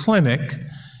of the clinic,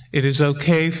 it is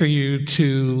okay for you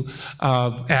to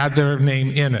add their name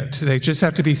in it. They just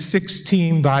have to be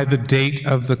 16 by the date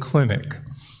of the clinic.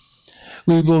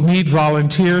 We will need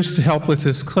volunteers to help with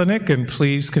this clinic, and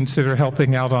please consider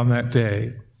helping out on that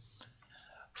day.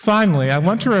 Finally, I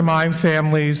want to remind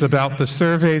families about the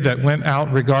survey that went out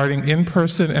regarding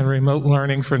in-person and remote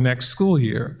learning for next school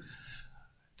year.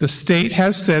 The state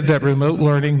has said that remote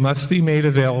learning must be made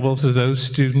available to those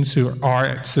students who are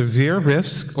at severe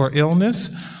risk or illness,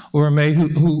 or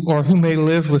who may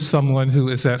live with someone who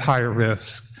is at higher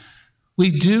risk. We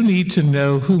do need to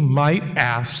know who might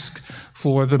ask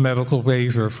for the medical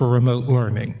waiver for remote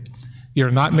learning. You're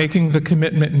not making the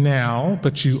commitment now,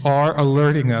 but you are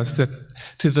alerting us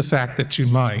to the fact that you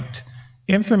might.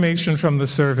 Information from the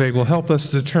survey will help us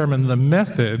determine the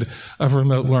method of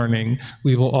remote learning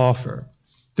we will offer.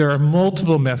 There are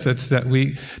multiple methods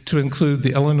to include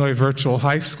the Illinois Virtual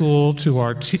High School, to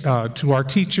our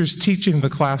teachers teaching the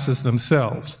classes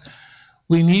themselves.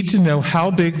 We need to know how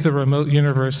big the remote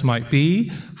universe might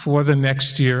be for the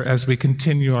next year as we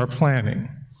continue our planning.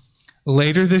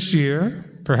 Later this year,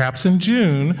 perhaps in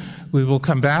June, we will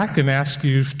come back and ask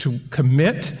you to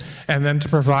commit and then to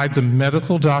provide the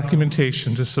medical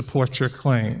documentation to support your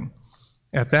claim.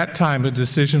 At that time, a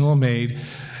decision will be made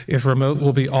if remote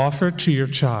will be offered to your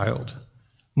child.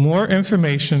 More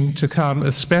information to come,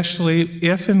 especially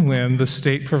if and when the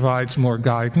state provides more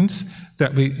guidance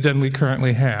than we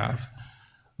currently have.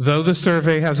 Though the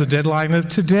survey has a deadline of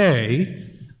today,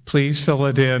 please fill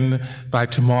it in by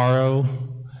tomorrow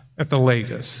at the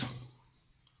latest.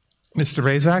 Mr.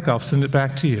 Razak, I'll send it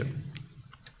back to you.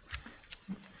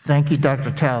 Thank you,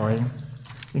 Dr. Talley.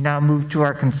 We now move to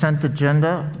our consent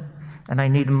agenda, and I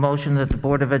need a motion that the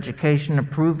Board of Education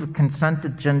approve the consent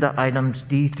agenda items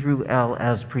D through L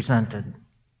as presented.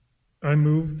 I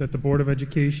move that the Board of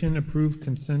Education approve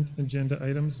consent agenda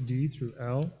items D through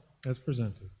L as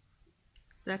presented.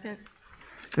 Second.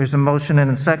 There's a motion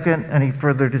and a second. Any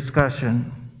further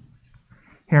discussion?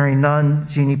 Hearing none,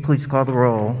 Jeannie, please call the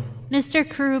roll. Mr.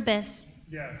 Karubis.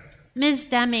 Yes. Ms.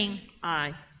 Deming.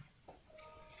 Aye.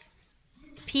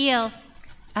 Peel.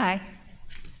 Aye.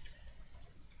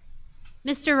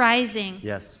 Mr. Rising.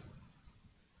 Yes.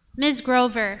 Ms.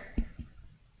 Grover.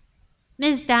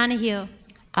 Ms. Donahue.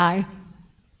 Aye.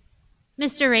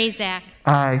 Mr. Razak.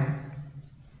 Aye.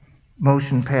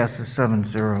 Motion passes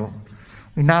 7-0.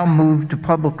 We now move to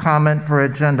public comment for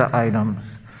agenda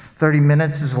items. 30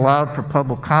 minutes is allowed for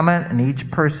public comment, and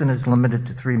each person is limited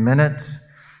to 3 minutes.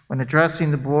 When addressing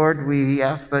the board, we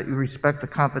ask that you respect the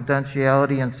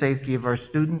confidentiality and safety of our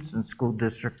students and school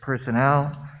district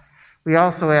personnel. We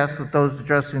also ask that those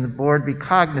addressing the board be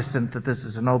cognizant that this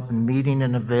is an open meeting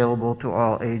and available to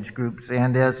all age groups,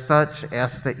 and as such,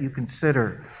 ask that you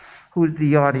consider who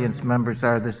the audience members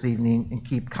are this evening and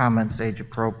keep comments age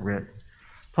appropriate.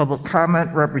 Public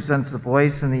comment represents the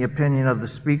voice and the opinion of the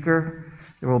speaker.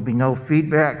 There will be no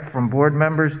feedback from board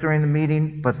members during the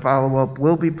meeting, but follow-up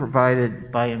will be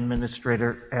provided by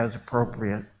administrator as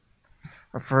appropriate.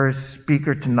 Our first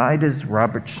speaker tonight is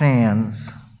Robert Shands.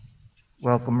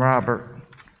 Welcome, Robert.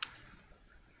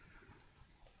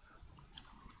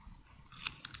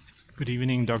 Good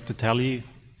evening, Dr. Talley,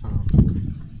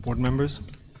 board members.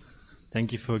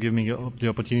 Thank you for giving me the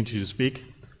opportunity to speak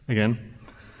again.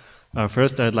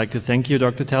 First, I'd like to thank you,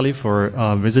 Dr. Talley, for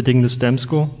visiting the STEM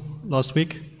school last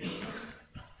week.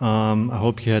 I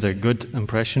hope you had a good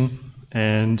impression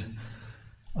and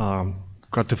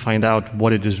got to find out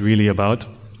what it is really about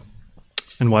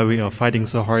and why we are fighting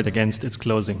so hard against its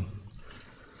closing.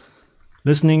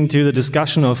 Listening to the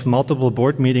discussion of multiple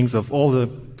board meetings of all the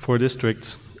 4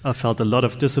 districts, I felt a lot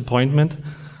of disappointment,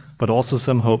 but also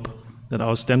some hope that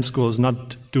our STEM school is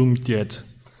not doomed yet.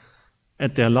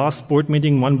 At their last board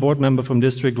meeting, one board member from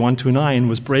District 129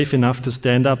 was brave enough to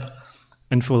stand up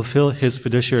and fulfill his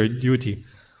fiduciary duty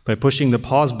by pushing the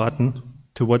pause button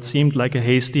to what seemed like a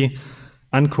hasty,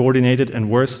 uncoordinated, and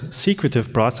worse,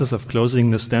 secretive process of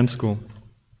closing the STEM school.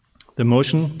 The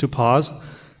motion to pause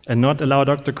and not allow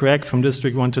Dr. Craig from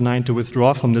District 129 to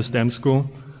withdraw from the STEM school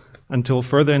until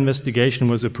further investigation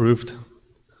was approved,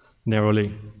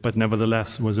 narrowly, but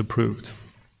nevertheless was approved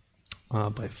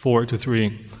by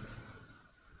 4-3.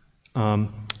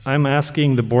 I'm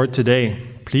asking the board today,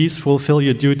 please fulfill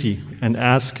your duty and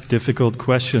ask difficult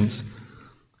questions.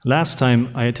 Last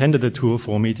time I attended a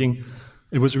 204 meeting,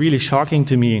 it was really shocking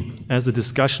to me as the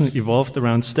discussion evolved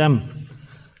around STEM,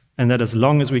 and that as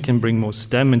long as we can bring more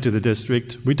STEM into the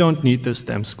district, we don't need this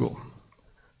STEM school.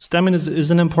 STEM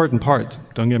is an important part,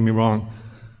 don't get me wrong,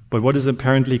 but what is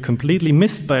apparently completely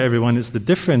missed by everyone is the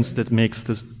difference that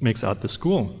makes out the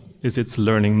school, is its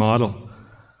learning model.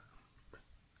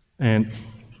 And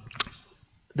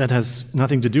that has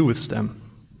nothing to do with STEM,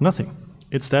 nothing.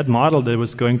 It's that model that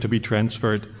was going to be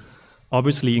transferred,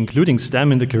 obviously including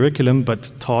STEM in the curriculum,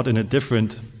 but taught in a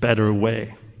different, better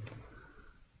way.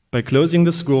 By closing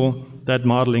the school, that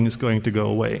modeling is going to go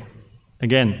away.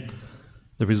 Again,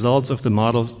 the results of the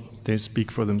model, they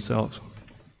speak for themselves.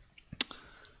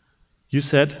 You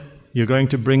said you're going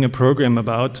to bring a program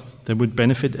about that would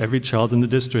benefit every child in the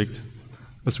district.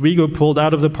 Oswego pulled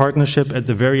out of the partnership at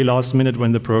the very last minute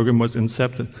when the program was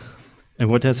incepted. And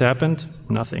what has happened?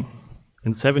 Nothing.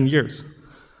 In 7 years.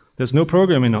 There's no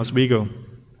program in Oswego.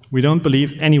 We don't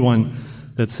believe anyone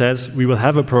that says we will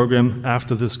have a program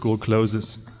after the school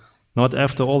closes. Not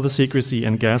after all the secrecy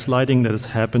and gaslighting that has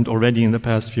happened already in the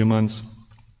past few months.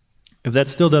 If that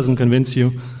still doesn't convince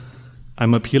you,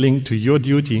 I'm appealing to your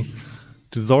duty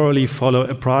to thoroughly follow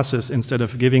a process instead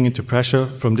of giving into pressure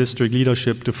from district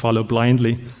leadership to follow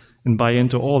blindly and buy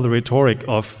into all the rhetoric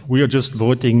of we are just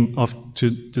voting to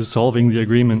dissolving the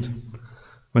agreement,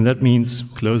 when that means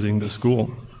closing the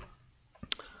school.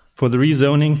 For the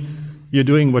rezoning, you're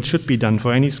doing what should be done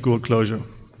for any school closure.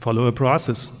 Follow a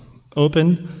process,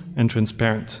 open and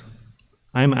transparent.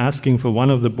 I'm asking for one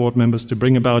of the board members to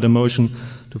bring about a motion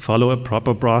to follow a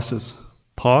proper process.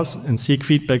 Pause and seek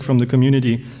feedback from the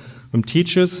community, from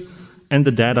teachers and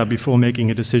the data before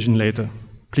making a decision later.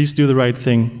 Please do the right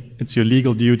thing. It's your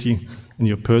legal duty and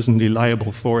you're personally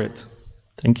liable for it.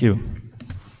 Thank you.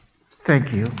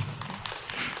 Thank you.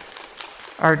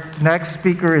 Our next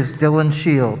speaker is Dylan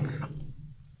Shields.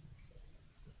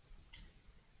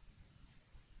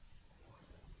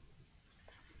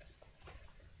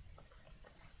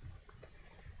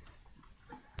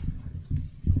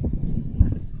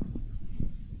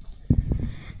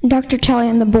 Dr. Talley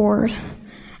and the board,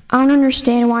 I don't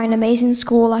understand why an amazing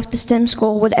school like the STEM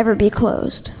school would ever be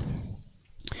closed.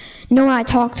 No one I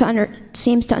talk to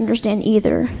seems to understand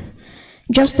either.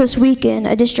 Just this weekend,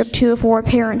 a District 204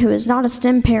 parent who is not a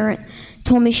STEM parent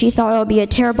told me she thought it would be a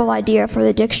terrible idea for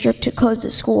the district to close the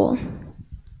school.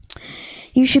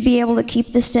 You should be able to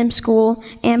keep the STEM school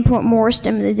and put more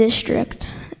STEM in the district.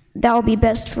 That will be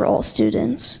best for all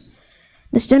students.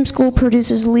 The STEM school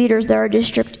produces leaders that our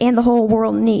district and the whole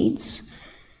world needs.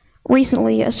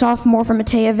 Recently, a sophomore from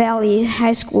Metea Valley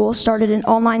High School started an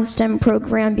online STEM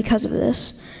program because of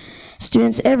this.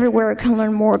 Students everywhere can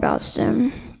learn more about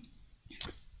STEM.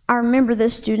 I remember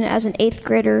this student as an 8th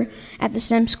grader at the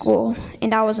STEM school,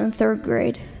 and I was in 3rd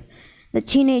grade. The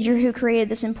teenager who created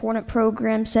this important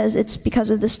program says it's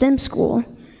because of the STEM school.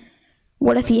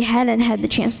 What if he hadn't had the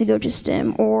chance to go to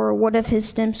STEM, or what if his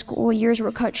STEM school years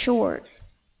were cut short?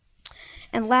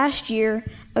 And last year,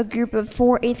 a group of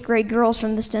 4 8th grade girls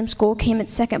from the STEM school came in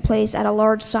 2nd place at a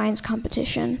large science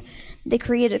competition. They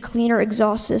created a cleaner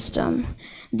exhaust system.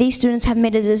 These students have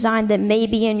made a design that may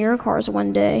be in your cars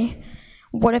one day.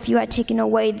 What if you had taken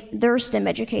away their STEM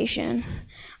education?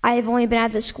 I have only been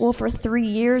at this school for 3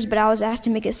 years, but I was asked to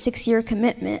make a 6-year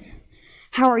commitment.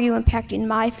 How are you impacting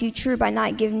my future by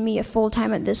not giving me a full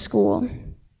time at this school?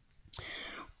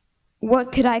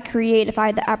 What could I create if I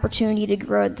had the opportunity to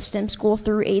grow at the STEM school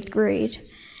through 8th grade?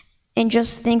 And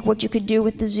just think what you could do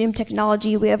with the Zoom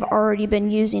technology we have already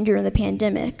been using during the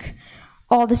pandemic.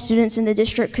 All the students in the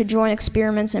district could join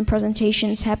experiments and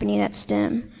presentations happening at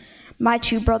STEM. My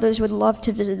 2 brothers would love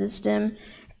to visit the STEM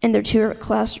in their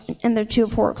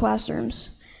 204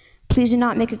 classrooms. Please do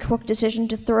not make a quick decision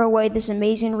to throw away this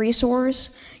amazing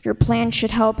resource. Your plan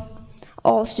should help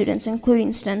all students,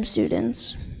 including STEM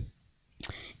students.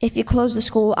 If you close the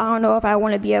school, I don't know if I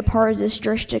want to be a part of this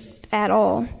district at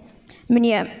all.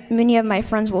 Many of my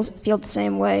friends will feel the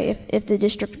same way if the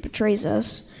district betrays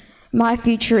us. My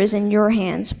future is in your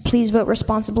hands. Please vote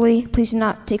responsibly. Please do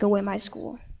not take away my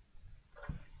school.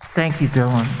 Thank you,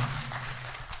 Dylan.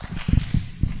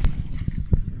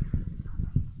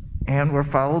 And we're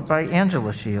followed by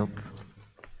Angela Shields.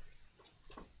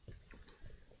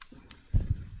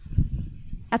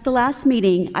 At the last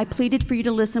meeting, I pleaded for you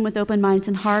to listen with open minds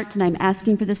and hearts, and I'm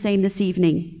asking for the same this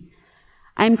evening.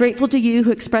 I am grateful to you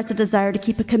who expressed a desire to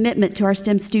keep a commitment to our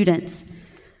STEM students.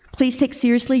 Please take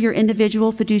seriously your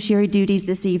individual fiduciary duties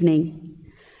this evening.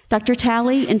 Dr.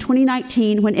 Talley, in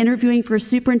 2019, when interviewing for a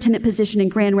superintendent position in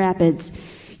Grand Rapids,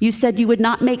 you said you would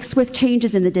not make swift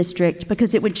changes in the district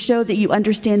because it would show that you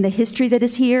understand the history that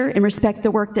is here and respect the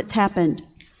work that's happened.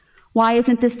 Why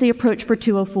isn't this the approach for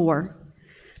 204?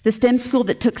 The STEM school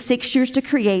that took 6 years to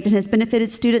create and has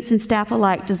benefited students and staff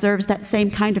alike deserves that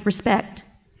same kind of respect.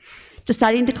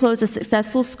 Deciding to close a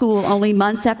successful school only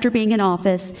months after being in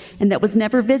office and that was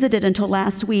never visited until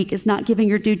last week is not giving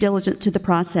your due diligence to the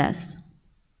process.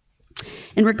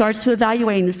 In regards to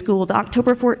evaluating the school, the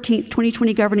October 14th,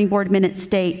 2020 Governing Board minutes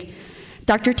state,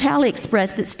 Dr. Talley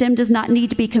expressed that STEM does not need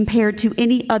to be compared to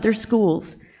any other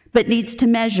schools, but needs to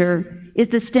measure, is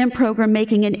the STEM program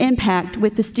making an impact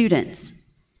with the students?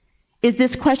 Is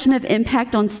this question of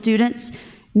impact on students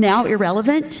now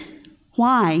irrelevant?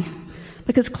 Why?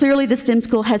 Because clearly the STEM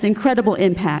school has incredible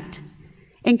impact.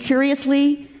 And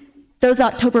curiously, those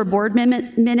October board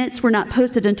minutes were not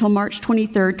posted until March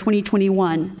 23rd,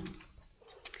 2021.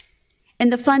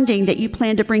 And the funding that you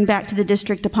plan to bring back to the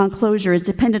district upon closure is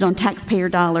dependent on taxpayer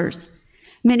dollars.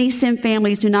 Many STEM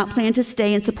families do not plan to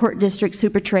stay and support districts who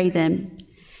betray them.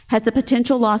 Has the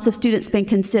potential loss of students been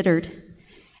considered?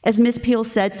 As Ms. Peel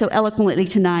said so eloquently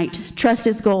tonight, trust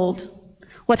is gold.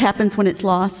 What happens when it's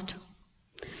lost?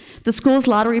 The school's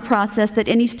lottery process that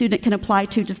any student can apply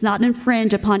to does not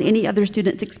infringe upon any other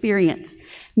student's experience.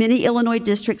 Many Illinois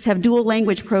districts have dual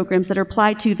language programs that are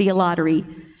applied to via lottery.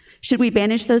 Should we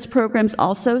banish those programs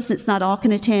also, since not all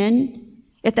can attend?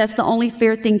 If that's the only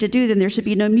fair thing to do, then there should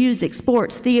be no music,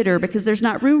 sports, theater, because there's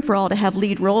not room for all to have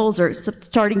lead roles or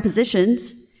starting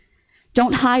positions.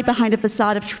 Don't hide behind a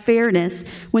facade of fairness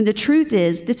when the truth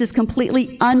is this is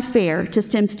completely unfair to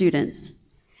STEM students.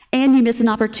 And you miss an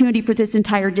opportunity for this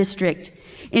entire district.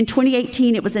 In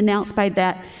 2018, it was announced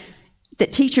that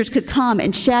teachers could come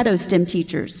and shadow STEM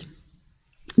teachers.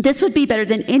 This would be better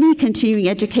than any continuing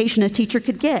education a teacher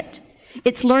could get.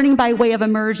 It's learning by way of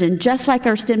immersion, just like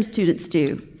our STEM students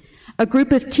do. A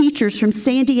group of teachers from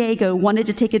San Diego wanted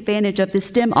to take advantage of the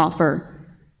STEM offer.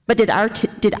 But did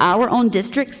our own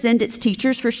district send its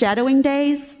teachers for shadowing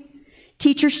days?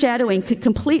 Teacher shadowing could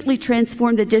completely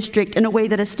transform the district in a way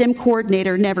that a STEM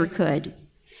coordinator never could.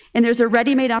 And there's a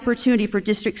ready-made opportunity for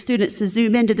district students to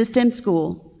zoom into the STEM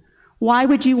school. Why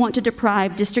would you want to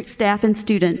deprive district staff and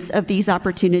students of these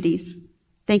opportunities?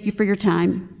 Thank you for your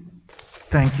time.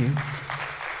 Thank you.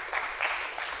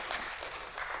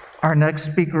 Our next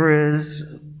speaker is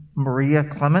Maria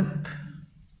Clement.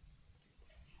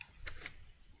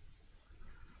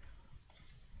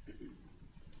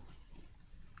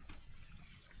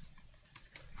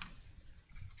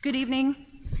 Good evening.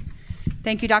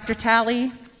 Thank you, Dr.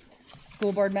 Talley,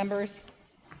 school board members,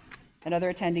 and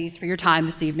other attendees for your time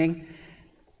this evening.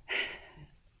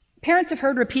 Parents have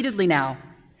heard repeatedly now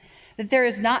that there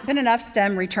has not been enough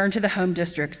STEM returned to the home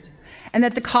districts and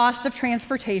that the cost of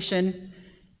transportation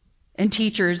and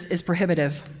teachers is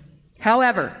prohibitive.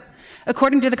 However,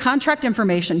 according to the contract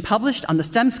information published on the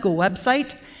STEM school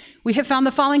website, we have found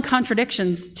the following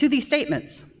contradictions to these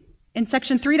statements. In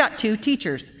section 3.2,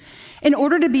 teachers. In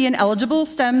order to be an eligible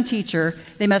STEM teacher,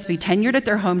 they must be tenured at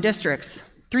their home districts.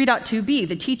 3.2b,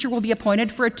 the teacher will be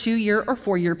appointed for a 2-year or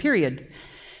 4-year period.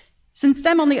 Since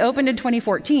STEM only opened in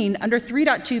 2014, under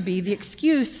 3.2b, the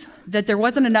excuse that there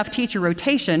wasn't enough teacher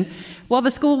rotation, while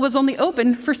the school was only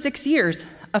open for 6 years.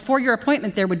 A 4-year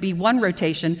appointment, there would be 1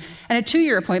 rotation, and a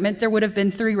 2-year appointment, there would have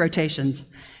been 3 rotations.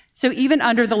 So even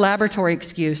under the laboratory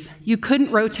excuse, you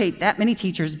couldn't rotate that many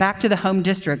teachers back to the home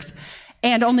districts,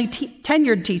 and only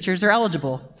tenured teachers are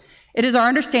eligible. It is our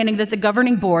understanding that the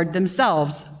governing board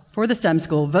themselves for the STEM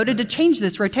school voted to change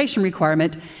this rotation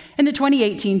requirement in the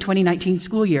 2018-2019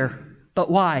 school year.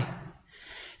 But why?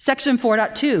 Section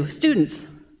 4.2, students.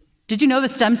 Did you know the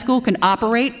STEM school can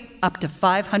operate up to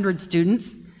 500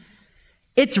 students?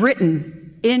 It's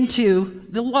written into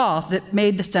the law that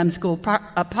made the STEM school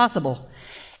possible.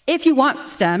 If you want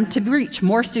STEM to reach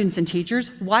more students and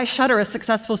teachers, why shutter a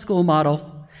successful school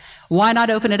model? Why not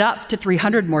open it up to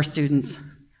 300 more students?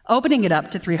 Opening it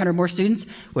up to 300 more students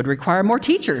would require more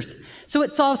teachers, so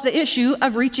it solves the issue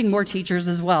of reaching more teachers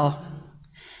as well.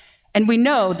 And we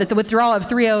know that the withdrawal of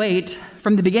 308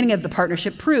 from the beginning of the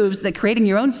partnership proves that creating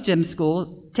your own STEM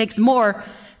school takes more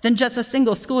than just a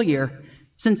single school year,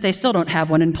 since they still don't have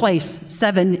one in place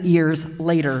 7 years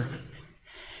later.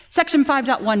 Section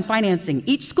 5.1 financing.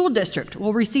 Each school district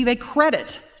will receive a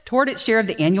credit toward its share of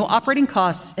the annual operating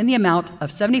costs in the amount of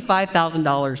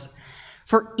 $75,000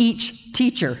 for each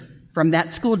teacher from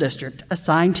that school district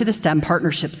assigned to the STEM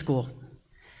partnership school.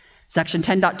 Section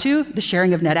 10.2, the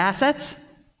sharing of net assets.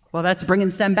 Well, that's bringing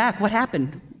STEM back. What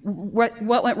happened? What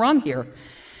went wrong here?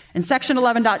 And Section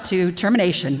 11.2,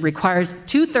 termination, requires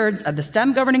 2/3 of the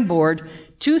STEM governing board,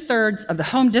 2/3 of the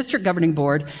home district governing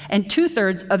board, and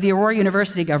 2/3 of the Aurora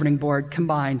University governing board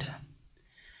combined.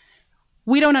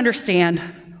 We don't understand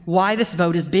why this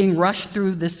vote is being rushed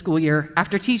through this school year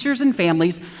after teachers and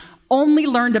families only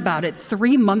learned about it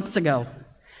 3 months ago.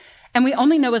 And we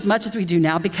only know as much as we do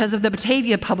now because of the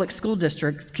Batavia Public School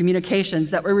District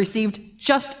communications that were received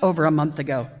just over a month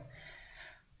ago.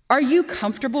 Are you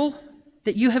comfortable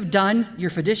that you have done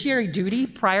your fiduciary duty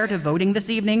prior to voting this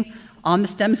evening on the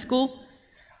STEM school?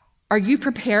 Are you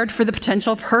prepared for the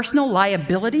potential personal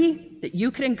liability that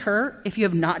you could incur if you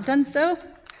have not done so?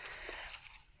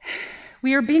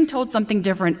 We are being told something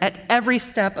different at every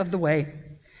step of the way.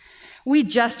 We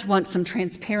just want some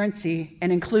transparency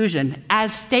and inclusion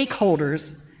as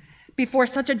stakeholders before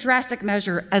such a drastic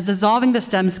measure as dissolving the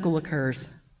STEM school occurs.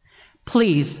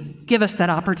 Please give us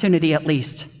that opportunity at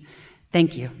least.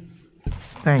 Thank you.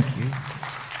 Thank you.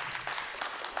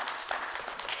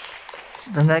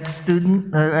 The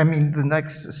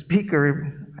next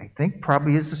speaker, I think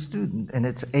probably is a student, and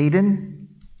it's Aiden.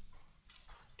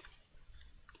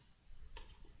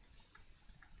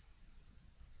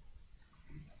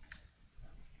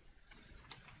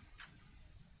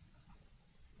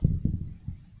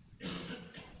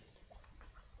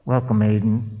 Welcome,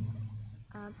 Aiden.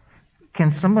 Can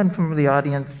someone from the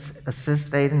audience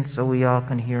assist Aiden so we all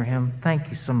can hear him? Thank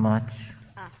you so much.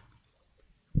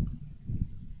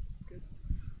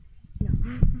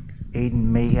 Aiden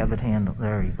may have it handled.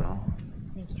 There you go.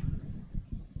 Thank you.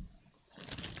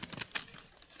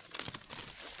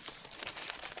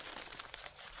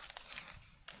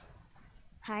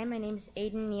 Hi, my name is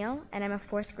Aiden Neal, and I'm a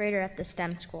 4th grader at the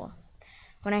STEM school.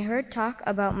 When I heard talk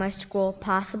about my school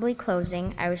possibly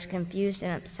closing, I was confused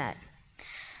and upset.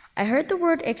 I heard the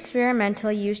word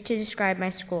experimental used to describe my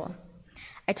school.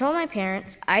 I told my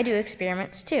parents I do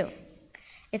experiments too.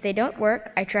 If they don't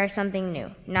work, I try something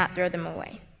new, not throw them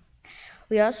away.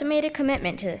 We also made a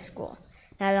commitment to the school,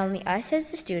 not only us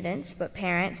as the students, but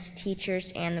parents,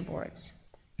 teachers, and the boards.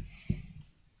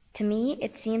 To me,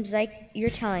 it seems like you're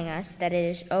telling us that it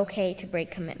is okay to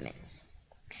break commitments.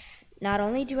 Not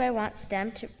only do I want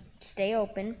STEM to stay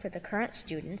open for the current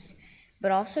students,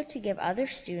 but also to give other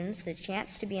students the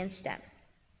chance to be in STEM,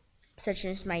 such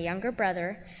as my younger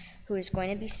brother, who is going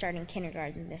to be starting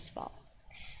kindergarten this fall.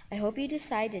 I hope you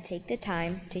decide to take the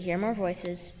time to hear more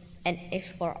voices and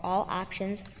explore all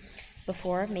options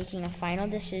before making a final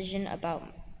decision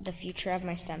about the future of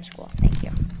my STEM school. Thank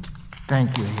you.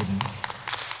 Thank you, Hayden.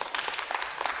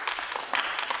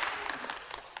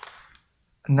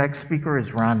 Next speaker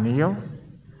is Ron Neal.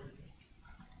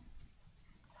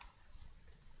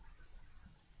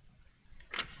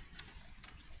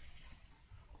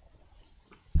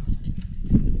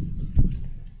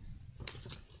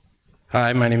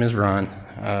 Hi, my name is Ron.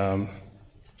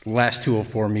 Last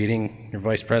 204 meeting, your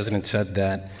vice president said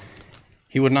that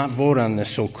he would not vote on this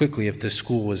so quickly if this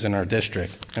school was in our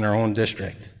district, in our own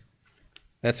district.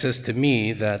 That says to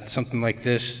me that something like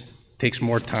this takes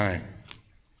more time.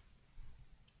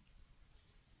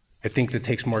 I think that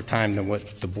takes more time than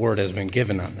what the board has been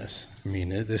given on this. I mean,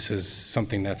 this is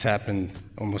something that's happened,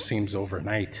 almost seems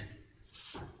overnight.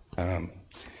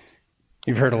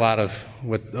 You've heard a lot of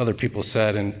what other people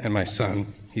said, and my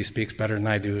son, he speaks better than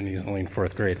I do, and he's only in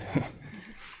 4th grade.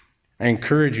 I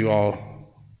encourage you all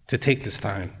to take this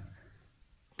time.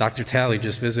 Dr. Talley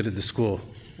just visited the school.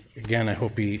 Again, I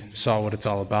hope he saw what it's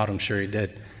all about. I'm sure he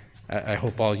did. I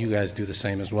hope all you guys do the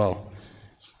same as well.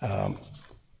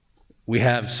 We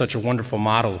have such a wonderful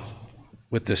model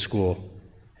with this school.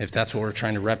 If that's what we're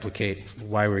trying to replicate,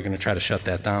 why we're going to try to shut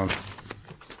that down?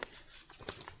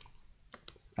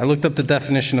 I looked up the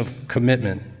definition of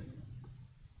commitment,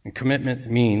 and commitment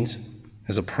means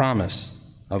is a promise,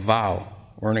 a vow,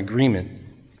 or an agreement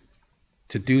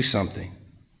to do something,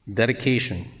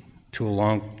 dedication to a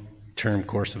long-term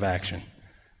course of action.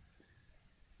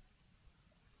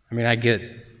 I mean, I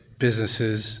get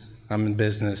businesses, I'm in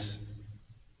business,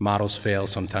 models fail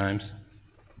sometimes.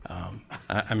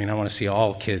 I mean, I want to see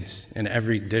all kids in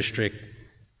every district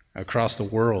across the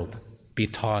world be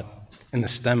taught in the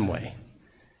STEM way.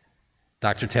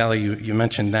 Dr. Talley, you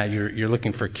mentioned that you're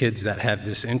looking for kids that have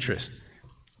this interest.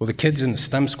 Well, the kids in the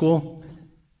STEM school,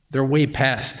 they're way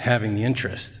past having the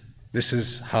interest. This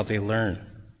is how they learn.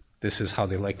 This is how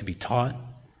they like to be taught.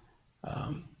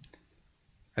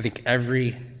 I think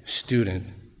every student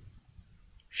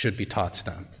should be taught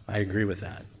STEM. I agree with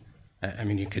that. I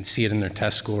mean, you can see it in their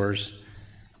test scores.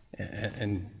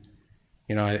 And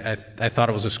you know, I thought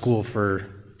it was a school for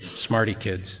smarty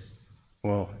kids.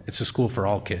 Well, it's a school for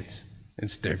all kids.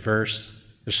 It's diverse.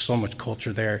 There's so much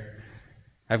culture there.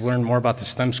 I've learned more about the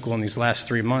STEM school in these last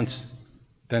 3 months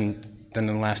than in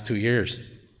the last 2 years.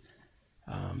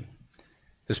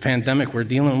 This pandemic we're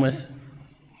dealing with,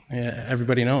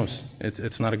 everybody knows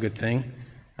it's not a good thing.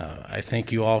 I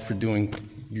thank you all for doing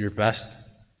your best.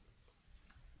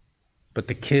 But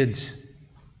the kids,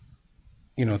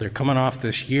 you know, they're coming off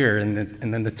this year,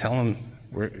 and then to tell them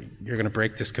you're going to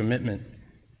break this commitment,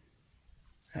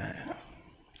 I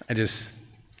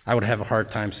would have a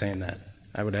hard time saying that.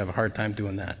 I would have a hard time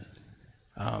doing that.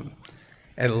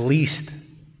 At least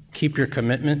keep your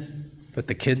commitment, but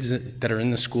the kids that are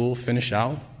in the school finish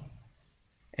out.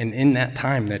 And in that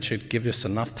time, that should give us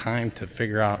enough time to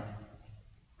figure out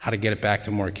how to get it back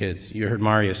to more kids. You heard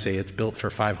Maria say it's built for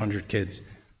 500 kids.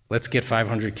 Let's get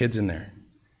 500 kids in there.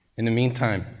 In the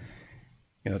meantime,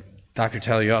 you know, Dr.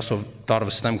 Talley, you also thought of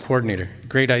a STEM coordinator.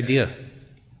 Great idea.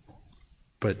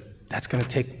 But that's going to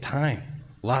take time,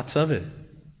 lots of it.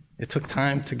 It took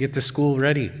time to get the school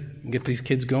ready and get these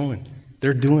kids going.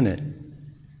 They're doing it.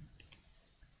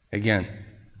 Again,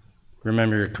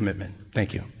 remember your commitment.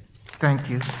 Thank you. Thank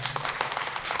you.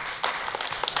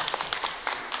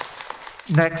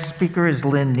 Next speaker is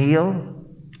Lynn Neal.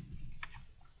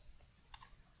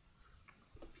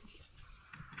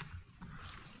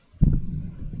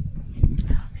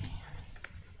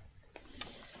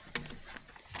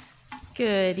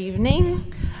 Good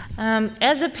evening.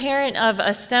 As a parent of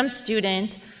a STEM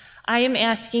student, I am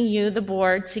asking you, the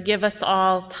board, to give us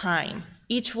all time.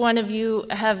 Each one of you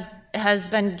has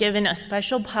been given a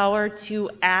special power to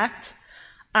act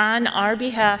on our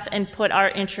behalf and put our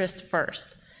interests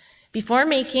first. Before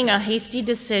making a hasty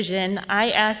decision,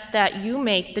 I ask that you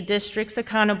make the districts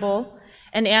accountable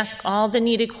and ask all the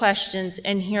needed questions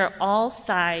and hear all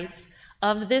sides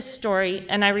of this story,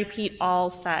 and I repeat, all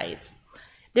sides.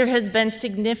 There has been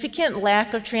significant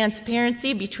lack of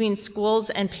transparency between schools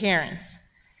and parents.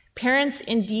 Parents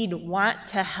indeed want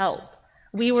to help.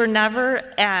 We were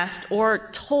never asked or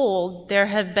told there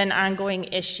have been ongoing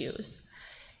issues.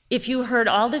 If you heard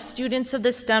all the students of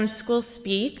the STEM school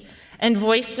speak and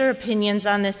voice their opinions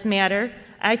on this matter,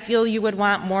 I feel you would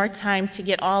want more time to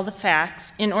get all the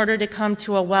facts in order to come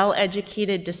to a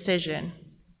well-educated decision.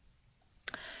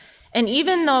 And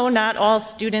even though not all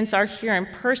students are here in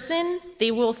person, they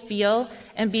will feel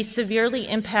and be severely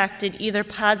impacted either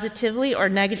positively or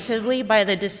negatively by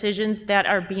the decisions that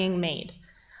are being made.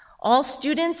 All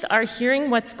students are hearing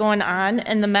what's going on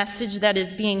and the message that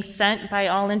is being sent by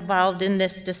all involved in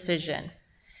this decision.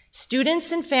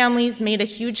 Students and families made a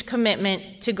huge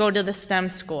commitment to go to the STEM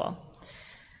school.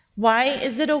 Why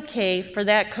is it okay for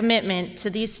that commitment to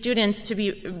these students to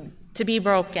be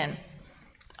broken?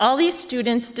 All these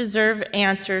students deserve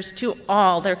answers to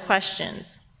all their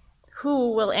questions.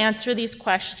 Who will answer these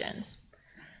questions?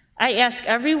 I ask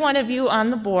every one of you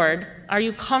on the board, are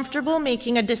you comfortable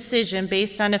making a decision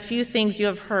based on a few things you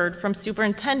have heard from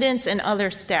superintendents and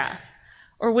other staff?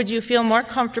 Or would you feel more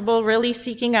comfortable really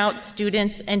seeking out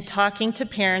students and talking to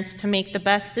parents to make the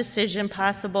best decision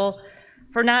possible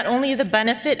for not only the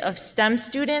benefit of STEM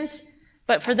students,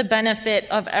 but for the benefit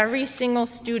of every single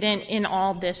student in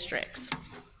all districts?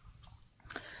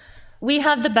 We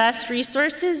have the best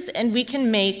resources, and we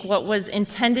can make what was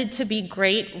intended to be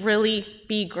great really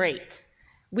be great.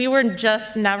 We were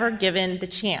just never given the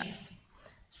chance.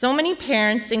 So many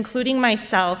parents, including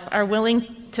myself, are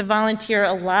willing to volunteer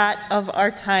a lot of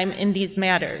our time in these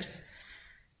matters.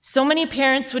 So many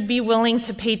parents would be willing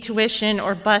to pay tuition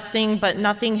or busing, but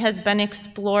nothing has been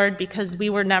explored because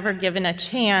we were never given a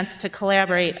chance to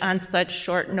collaborate on such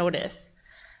short notice.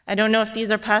 I don't know if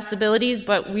these are possibilities,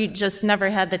 but we just never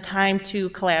had the time to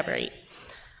collaborate.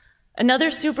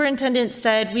 Another superintendent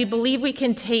said, we believe we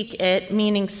can take it,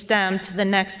 meaning STEM, to the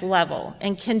next level,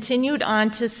 and continued on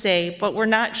to say, but we're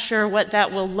not sure what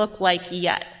that will look like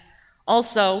yet.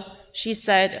 Also, she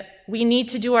said, we need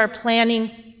to do our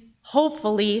planning.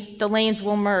 Hopefully, the lanes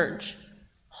will merge.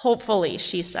 Hopefully,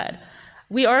 she said.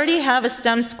 We already have a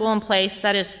STEM school in place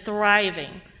that is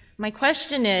thriving. My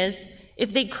question is,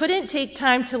 if they couldn't take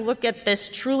time to look at this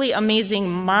truly amazing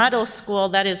model school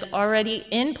that is already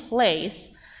in place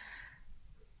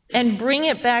and bring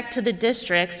it back to the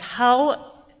districts,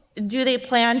 how do they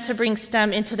plan to bring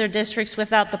STEM into their districts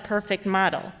without the perfect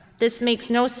model? This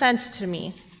makes no sense to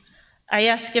me. I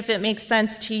ask if it makes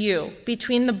sense to you.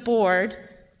 Between the board,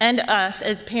 and us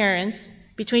as parents,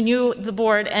 between you, the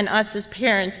board, and us as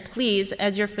parents, please,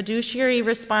 as your fiduciary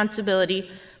responsibility,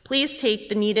 please take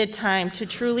the needed time to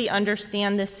truly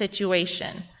understand this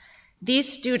situation.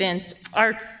 These students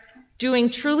are doing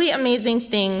truly amazing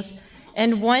things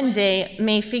and one day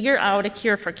may figure out a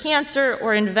cure for cancer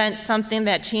or invent something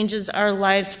that changes our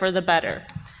lives for the better.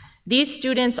 These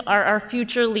students are our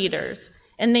future leaders,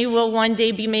 and they will one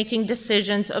day be making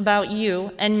decisions about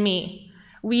you and me.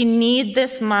 We need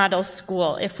this model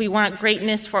school if we want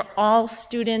greatness for all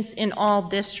students in all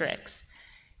districts.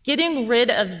 Getting rid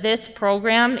of this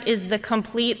program is the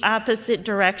complete opposite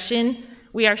direction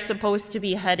we are supposed to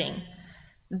be heading.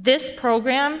 This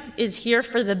program is here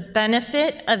for the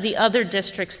benefit of the other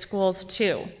district schools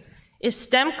too. If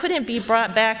STEM couldn't be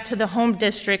brought back to the home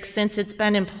district since it's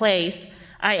been in place,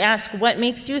 I ask, what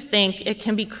makes you think it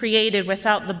can be created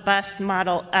without the best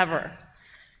model ever?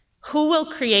 Who will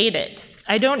create it?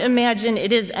 I don't imagine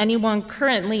it is anyone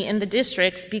currently in the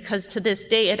districts because to this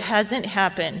day it hasn't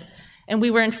happened, and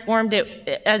we were informed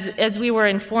as we were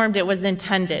informed it was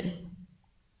intended.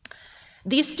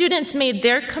 These students made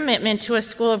their commitment to a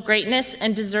school of greatness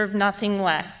and deserve nothing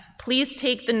less. Please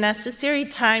take the necessary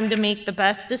time to make the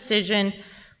best decision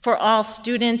for all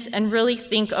students and really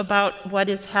think about what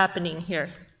is happening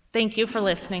here. Thank you for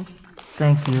listening.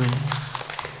 Thank you.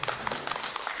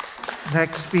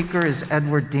 Next speaker is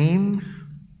Edward Deems.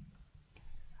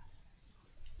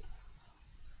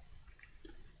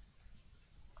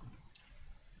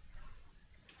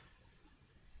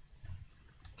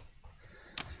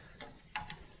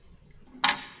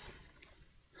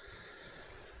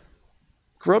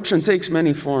 Corruption takes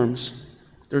many forms.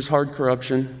 There's hard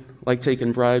corruption, like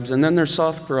taking bribes, and then there's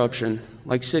soft corruption,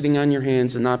 like sitting on your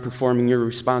hands and not performing your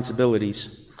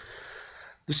responsibilities.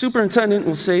 The superintendent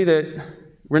will say that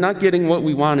we're not getting what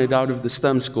we wanted out of the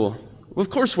STEM school. Well, of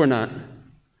course we're not.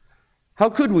 How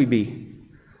could we be?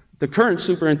 The current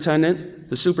superintendent,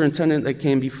 the superintendent that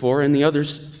came before, and the other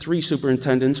 3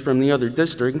 superintendents from the other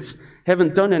districts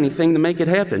haven't done anything to make it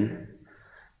happen.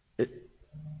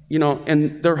 You know,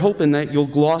 and they're hoping that you'll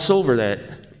gloss over that.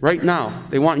 Right now,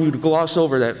 they want you to gloss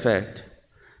over that fact.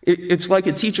 It's like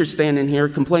a teacher standing here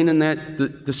complaining that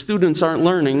the students aren't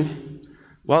learning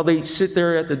while they sit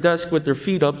there at the desk with their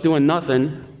feet up doing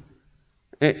nothing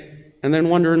and then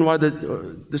wondering why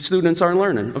the students aren't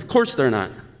learning. Of course they're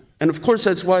not. And of course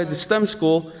that's why the STEM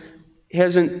school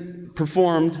hasn't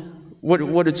performed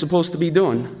what it's supposed to be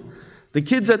doing. The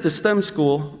kids at the STEM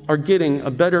school are getting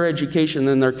a better education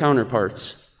than their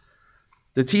counterparts.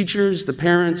 The teachers, the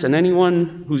parents, and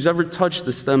anyone who's ever touched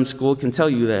the STEM school can tell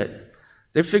you that.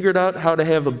 They figured out how to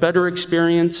have a better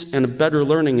experience and a better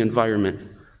learning environment.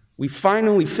 We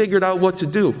finally figured out what to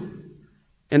do.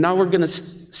 And now we're going to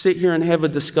sit here and have a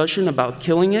discussion about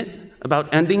killing it,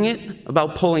 about ending it,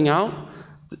 about pulling out.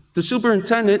 The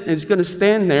superintendent is going to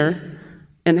stand there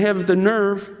and have the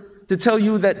nerve to tell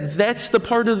you that that's the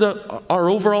part of our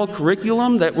overall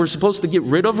curriculum that we're supposed to get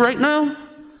rid of right now?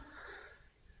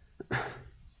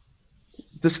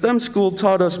 The STEM school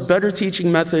taught us better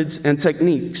teaching methods and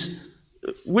techniques.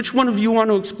 Which one of you want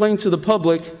to explain to the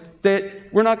public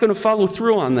that we're not going to follow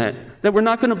through on that we're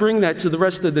not going to bring that to the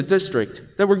rest of the district,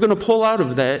 that we're going to pull out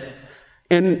of that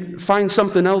and find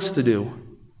something else to do?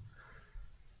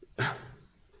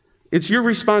 It's your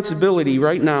responsibility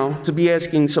right now to be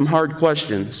asking some hard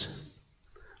questions.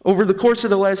 Over the course of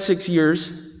the last 6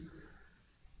 years,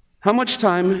 how much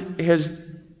time has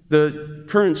the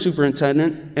current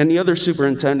superintendent and the other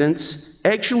superintendents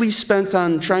actually spent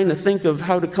on trying to think of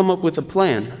how to come up with a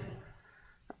plan?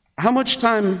 How much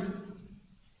time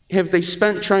have they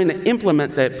spent trying to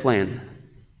implement that plan?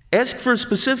 Ask for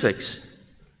specifics.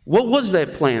 What was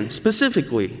that plan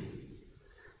specifically?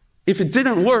 If it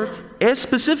didn't work, ask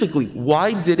specifically,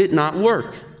 why did it not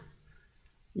work?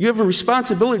 You have a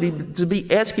responsibility to be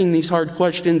asking these hard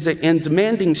questions and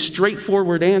demanding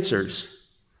straightforward answers.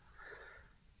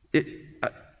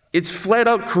 It's flat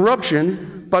out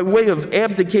corruption by way of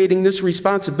abdicating this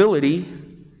responsibility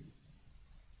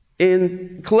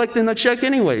and collecting a check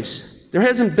anyways. There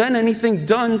hasn't been anything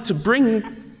done to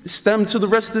bring STEM to the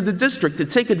rest of the district, to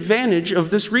take advantage of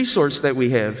this resource that we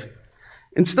have.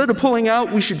 Instead of pulling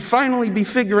out, we should finally be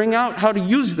figuring out how to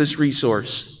use this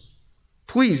resource.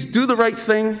 Please do the right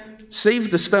thing, save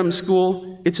the STEM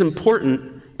school. It's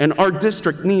important, and our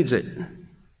district needs it.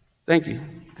 Thank you.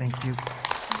 Thank you.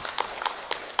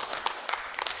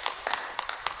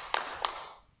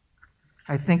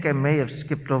 I think I may have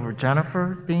skipped over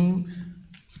Jennifer Deems.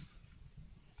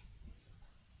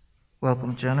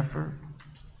 Welcome, Jennifer.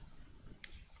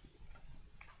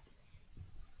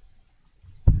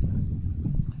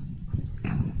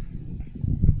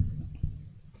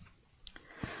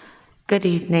 Good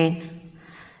evening.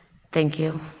 Thank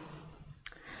you.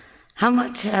 How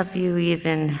much have you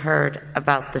even heard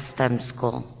about the STEM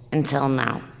school until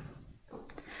now?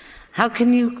 How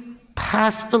can you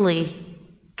possibly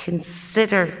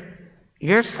consider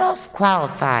yourself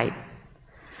qualified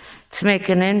to make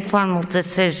an informal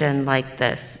decision like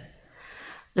this?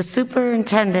 The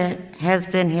superintendent has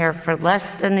been here for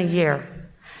less than a year,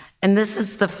 and this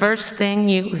is the first thing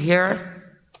you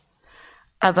hear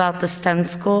about the STEM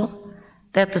school,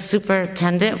 that the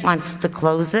superintendent wants to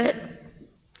close it.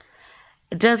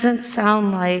 It doesn't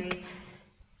sound like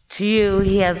to you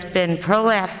he has been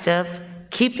proactive,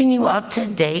 keeping you up to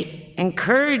date,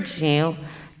 encouraging you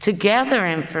to gather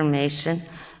information.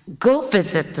 Go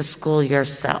visit the school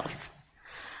yourself.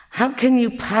 How can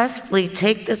you possibly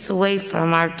take this away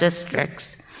from our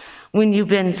districts when you've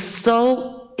been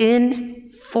so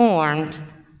informed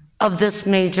of this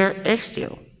major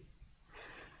issue?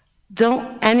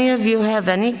 Don't any of you have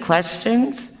any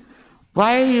questions?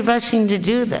 Why are you rushing to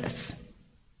do this?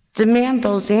 Demand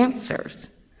those answers.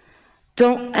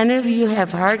 Don't any of you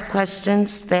have hard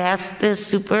questions to ask this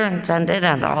superintendent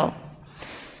at all?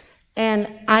 And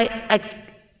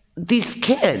these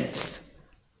kids,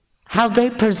 how they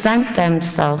present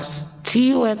themselves to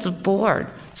you as a board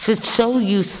should show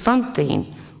you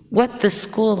something, what the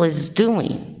school is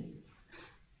doing.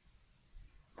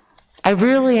 I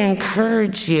really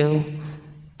encourage you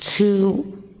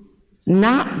to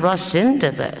not rush into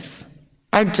this.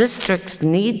 Our districts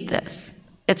need this.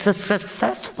 It's a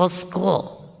successful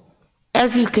school.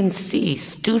 As you can see,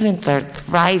 students are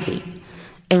thriving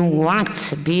and want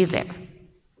to be there.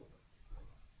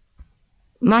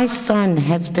 My son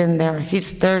has been there. He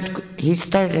started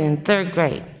in 3rd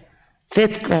grade,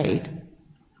 5th grade.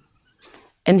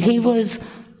 And he was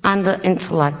on the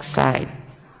intellect side.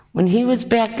 When he was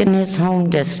back in his home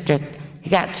district, he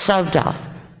got shoved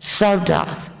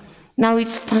off. Now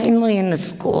he's finally in a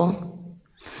school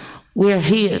where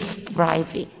he is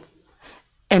thriving.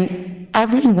 And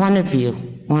every one of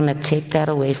you want to take that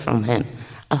away from him.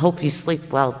 I hope you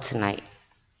sleep well tonight.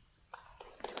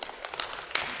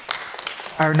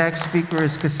 Our next speaker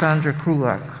is Cassandra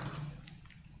Kulak.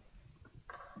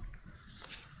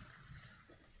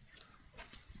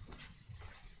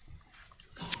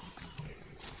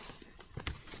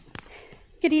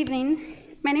 Good evening.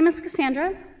 My name is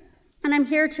Cassandra, and I'm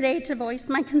here today to voice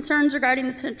my concerns regarding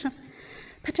the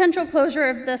potential closure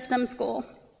of the STEM school.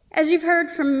 As you've heard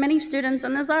from many students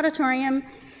in this auditorium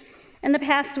in the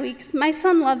past weeks, my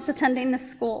son loves attending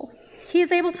this school. He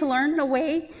is able to learn in a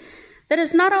way that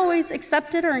is not always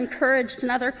accepted or encouraged in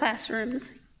other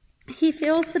classrooms. He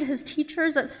feels that his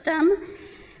teachers at STEM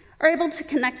are able to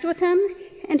connect with him,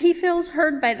 and he feels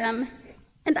heard by them.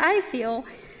 And I feel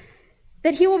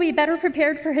that he will be better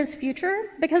prepared for his future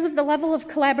because of the level of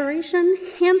collaboration,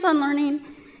 hands-on learning,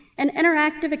 and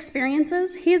interactive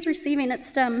experiences he is receiving at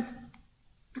STEM.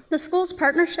 The school's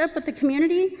partnership with the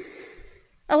community,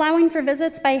 allowing for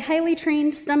visits by highly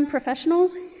trained STEM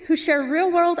professionals who share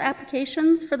real-world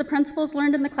applications for the principles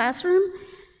learned in the classroom,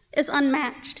 is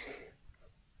unmatched.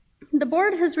 The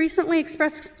board has recently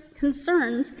expressed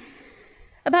concerns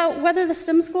about whether the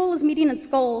STEM school is meeting its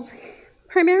goals,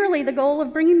 primarily the goal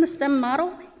of bringing the STEM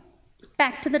model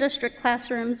back to the district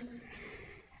classrooms.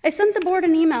 I sent the board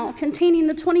an email containing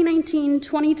the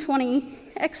 2019-2020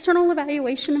 external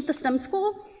evaluation of the STEM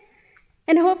school,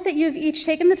 and hope that you've each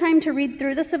taken the time to read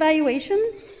through this evaluation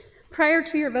prior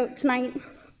to your vote tonight.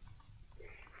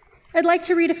 I'd like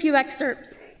to read a few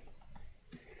excerpts.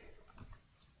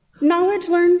 Knowledge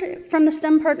learned from the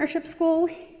STEM Partnership School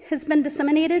has been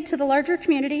disseminated to the larger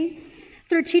community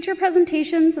through teacher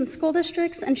presentations in school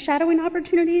districts and shadowing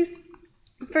opportunities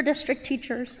for district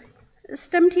teachers.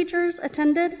 STEM teachers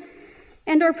attended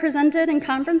and/or presented in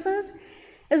conferences,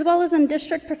 as well as in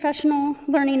district professional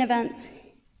learning events.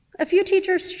 A few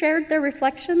teachers shared their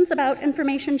reflections about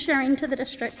information sharing to the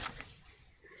districts.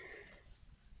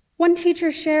 One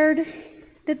teacher shared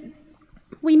that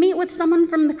we meet with someone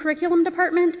from the curriculum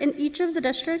department in each of the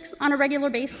districts on a regular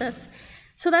basis,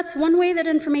 so that's one way that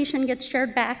information gets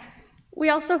shared back. We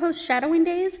also host shadowing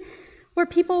days where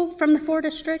people from the 4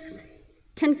 districts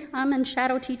can come and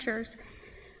shadow teachers.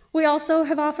 We also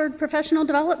have offered professional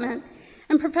development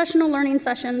and professional learning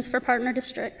sessions for partner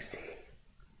districts.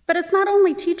 But it's not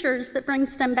only teachers that bring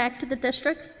STEM back to the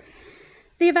districts.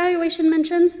 The evaluation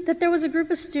mentions that there was a group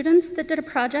of students that did a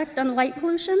project on light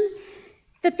pollution,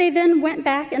 that they then went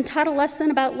back and taught a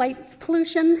lesson about light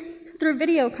pollution through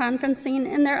video conferencing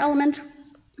in their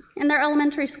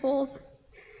elementary schools.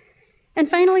 And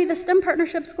finally, the STEM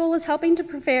Partnership School is helping to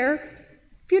prepare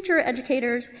future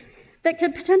educators that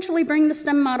could potentially bring the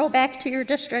STEM model back to your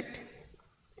district.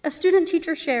 A student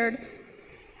teacher shared,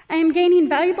 "I am gaining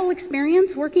valuable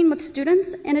experience working with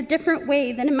students in a different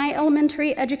way than in my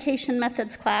elementary education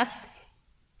methods class.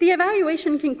 The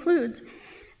evaluation concludes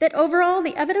that overall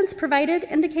the evidence provided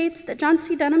indicates that John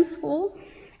C. Denham School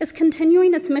is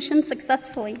continuing its mission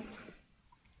successfully.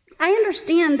 I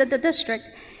understand that the district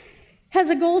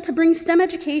has a goal to bring STEM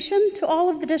education to all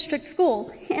of the district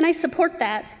schools, and I support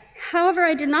that. However,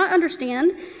 I do not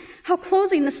understand how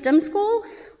closing the STEM school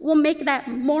will make that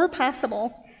more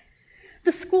possible.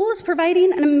 The school is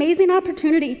providing an amazing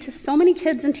opportunity to so many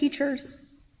kids and teachers.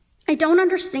 I don't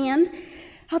understand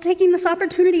how taking this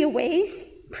opportunity away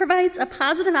provides a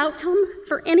positive outcome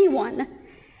for anyone.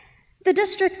 The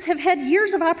districts have had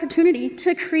years of opportunity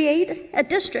to create a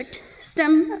district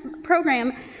STEM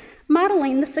program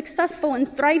modeling the successful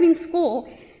and thriving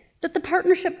school that the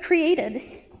partnership created.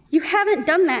 You haven't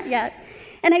done that yet,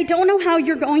 and I don't know how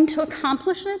you're going to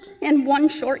accomplish it in one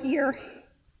short year.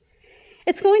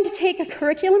 It's going to take a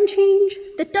curriculum change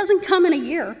that doesn't come in a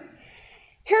year.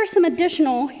 Here are some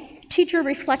additional teacher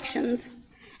reflections,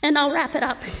 and I'll wrap it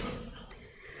up.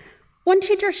 One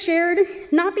teacher shared,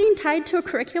 "Not being tied to a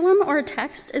curriculum or a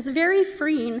text is very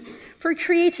freeing for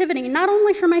creativity, not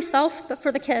only for myself, but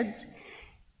for the kids.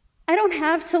 I don't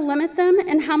have to limit them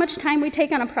in how much time we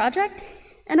take on a project,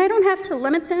 and I don't have to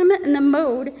limit them in the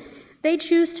mode they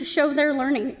choose to show their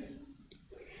learning."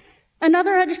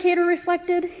 Another educator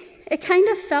reflected, "It kind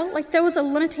of felt like there was a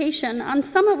limitation on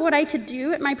some of what I could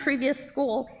do at my previous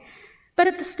school, but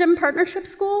at the STEM Partnership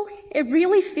School, it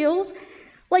really feels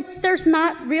like there's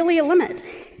not really a limit.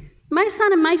 My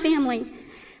son and my family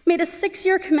made a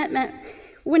 6-year commitment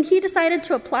when he decided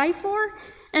to apply for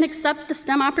and accept the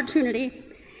STEM opportunity.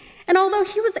 And although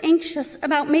he was anxious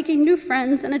about making new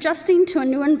friends and adjusting to a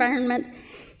new environment,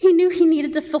 he knew he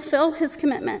needed to fulfill his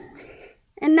commitment.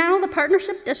 And now the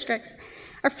partnership districts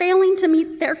are failing to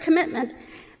meet their commitment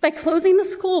by closing the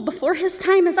school before his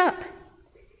time is up.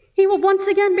 He will once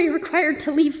again be required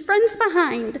to leave friends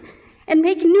behind and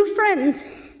make new friends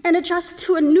and adjust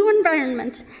to a new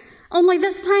environment, only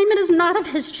this time it is not of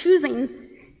his choosing.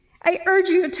 I urge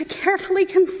you to carefully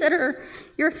consider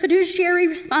your fiduciary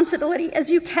responsibility as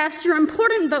you cast your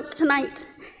important vote tonight.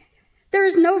 There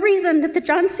is no reason that the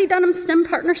John C. Denham STEM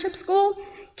Partnership School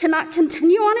cannot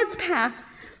continue on its path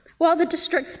while the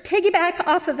districts piggyback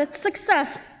off of its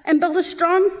success and build a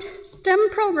strong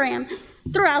STEM program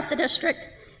throughout the district.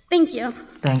 Thank you."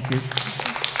 Thank you.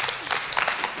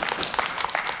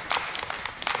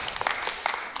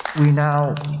 We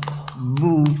now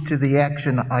move to the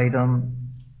action item.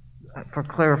 For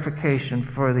clarification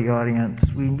for the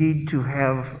audience, we need to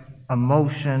have a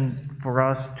motion for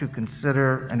us to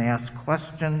consider and ask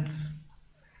questions.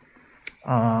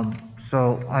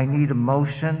 So I need a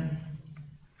motion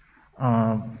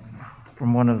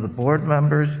from one of the board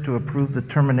members to approve the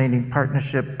terminating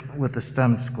partnership with the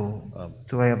STEM school.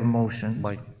 Do I have a motion?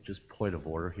 Mike, just point of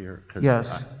order here. 'Cause yes.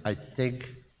 I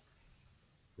think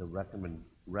the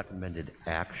recommended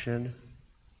action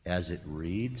as it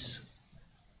reads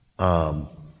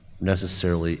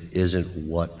necessarily isn't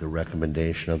what the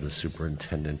recommendation of the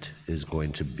superintendent is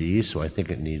going to be, so I think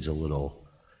it needs a little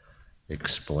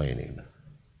explaining.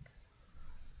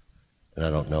 And I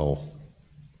don't know.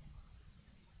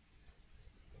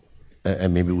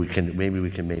 And maybe we can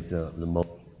make the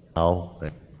motion now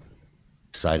and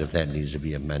decide if that needs to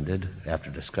be amended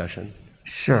after discussion.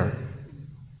 Sure.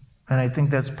 And I think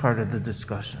that's part of the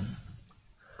discussion.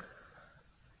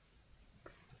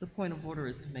 The point of order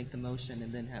is to make the motion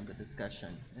and then have the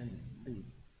discussion, and the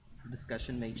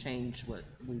discussion may change what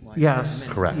we want. Yes,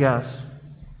 correct. Yes.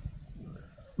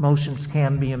 Motions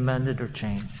can be amended or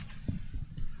changed.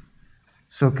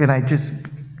 So can I just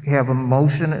have a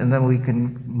motion and then we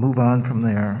can move on from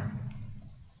there?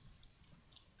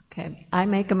 Okay, I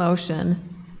make a motion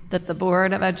that the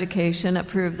Board of Education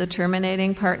approve the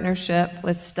terminating partnership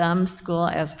with STEM School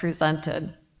as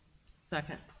presented.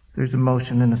 Second. There's a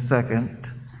motion and a second.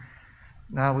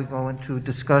 Now we go into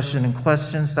discussion and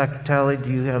questions. Dr. Talley, do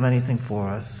you have anything for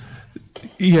us?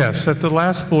 Yes, at the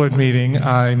last board meeting,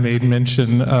 I made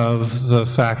mention of the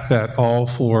fact that all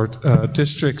 4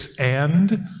 districts,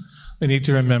 and we need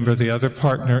to remember the other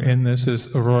partner in this is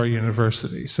Aurora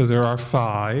University. So there are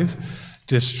 5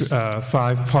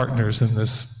 partners in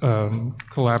this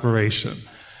collaboration.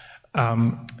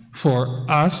 For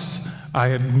us, I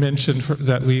had mentioned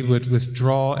that we would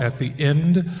withdraw at the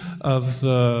end of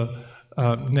the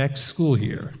next school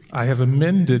year. I have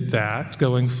amended that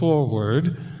going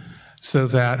forward so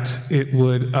that it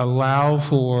would allow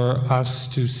for us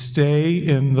to stay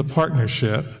in the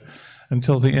partnership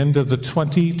until the end of the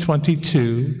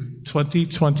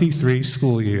 2022-2023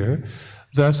 school year.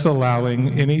 thus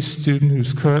allowing any student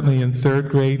who's currently in 3rd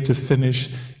grade to finish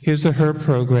his or her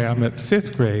program at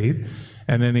 5th grade,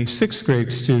 and any 6th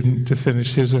grade student to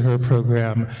finish his or her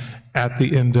program at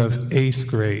the end of 8th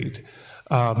grade.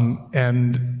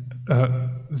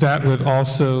 That would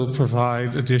also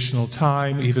provide additional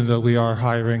time, even though we are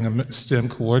hiring a STEM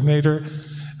coordinator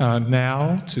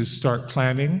now to start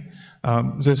planning.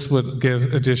 This would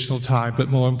give additional time, but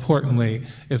more importantly,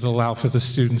 it would allow for the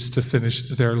students to finish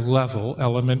their level,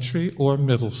 elementary or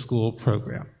middle school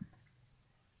program.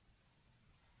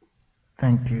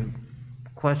 Thank you.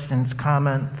 Questions,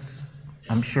 comments?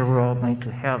 I'm sure we're all going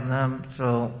to have them,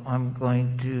 so I'm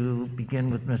going to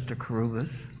begin with Mr. Karubas.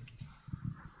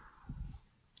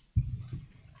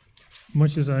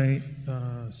 Much as I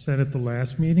said at the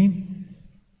last meeting,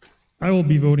 I will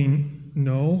be voting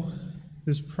no.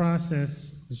 This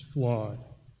process is flawed.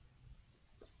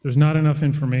 There's not enough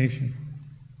information.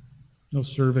 No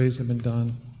surveys have been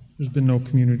done. There's been no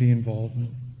community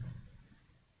involvement.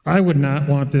 I would not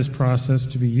want this process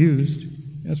to be used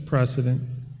as precedent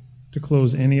to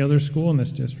close any other school in this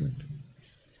district.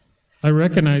 I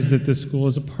recognize that this school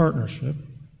is a partnership,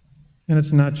 and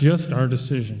it's not just our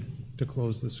decision to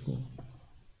close this school.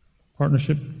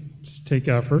 Partnerships take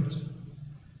efforts.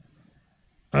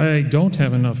 I don't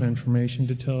have enough information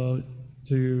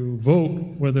to vote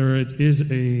whether it is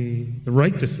the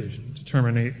right decision to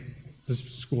terminate this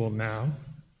school now,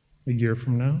 a year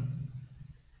from now,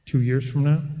 2 years from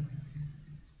now.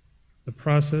 The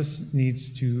process needs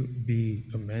to be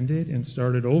amended and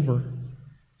started over.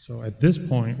 So at this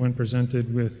point, when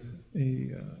presented with a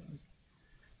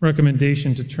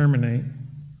recommendation to terminate,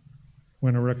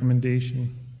 when a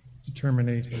recommendation to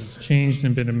terminate has changed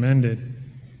and been amended,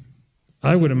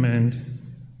 I would amend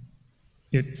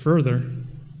it further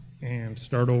and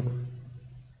start over.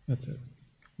 That's it.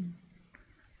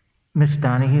 Ms.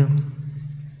 Donahue?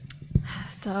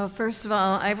 So first of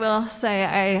all, I will say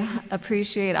I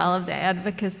appreciate all of the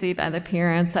advocacy by the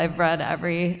parents. I've read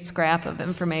every scrap of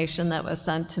information that was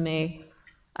sent to me.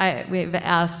 We've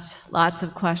asked lots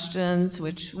of questions,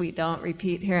 which we don't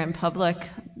repeat here in public,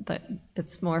 but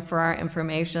it's more for our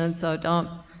information, so don't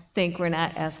think we're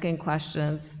not asking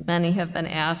questions. Many have been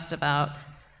asked about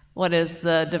what is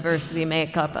the diversity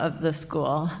makeup of the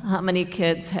school, how many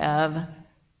kids have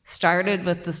started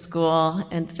with the school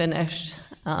and finished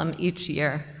each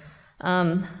year.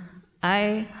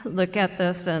 I look at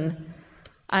this and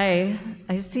I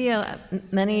see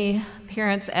many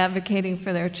parents advocating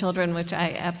for their children, which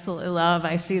I absolutely love.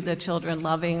 I see the children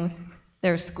loving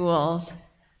their schools.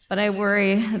 But I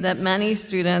worry that many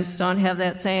students don't have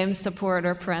that same support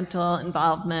or parental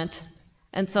involvement.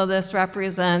 And so this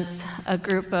represents a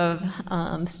group of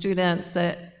students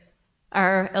that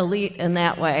are elite in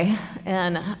that way.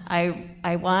 And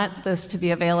I want this to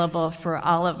be available for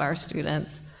all of our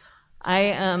students. I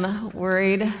am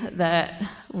worried that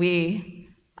we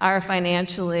are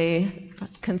financially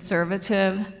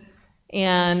conservative.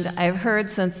 And I've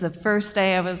heard since the first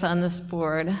day I was on this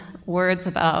board words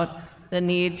about the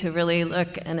need to really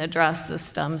look and address the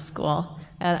STEM school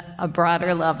at a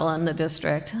broader level in the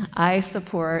district. I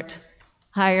support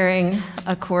hiring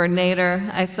a coordinator.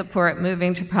 I support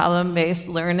moving to problem-based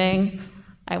learning.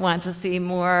 I want to see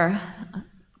more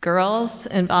girls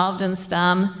involved in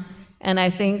STEM, and I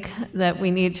think that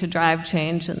we need to drive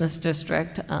change in this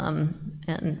district,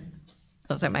 and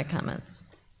those are my comments.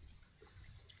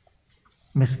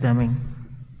 Ms. Deming.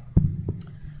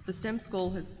 The STEM school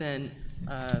has been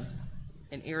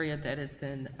an area that has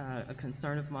been a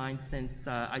concern of mine since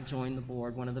I joined the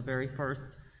board. One of the very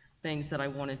first things that I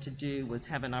wanted to do was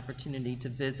have an opportunity to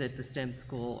visit the STEM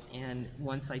school, and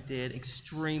once I did,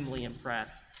 extremely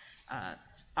impressed.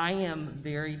 I am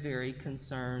very, very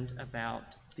concerned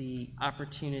about the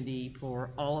opportunity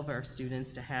for all of our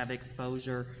students to have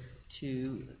exposure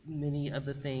to many of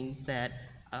the things that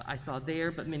I saw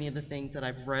there, but many of the things that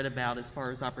I've read about as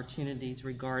far as opportunities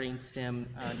regarding STEM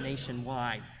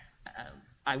nationwide.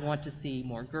 I want to see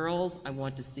more girls. I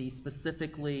want to see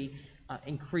specifically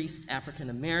increased African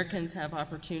Americans have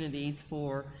opportunities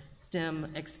for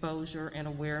STEM exposure and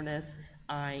awareness.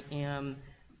 I am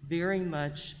very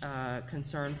much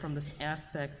concerned from this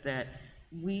aspect that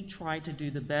we try to do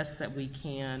the best that we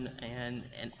can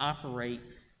and operate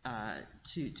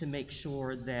to make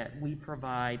sure that we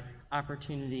provide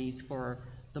opportunities for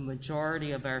the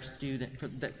majority of our students,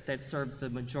 that serve the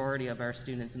majority of our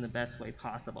students in the best way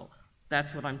possible.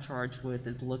 That's what I'm charged with,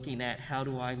 is looking at how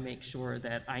do I make sure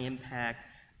that I impact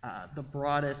the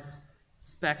broadest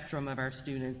spectrum of our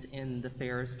students in the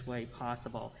fairest way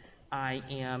possible. I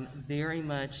am very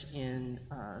much in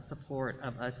support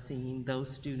of us seeing those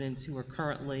students who are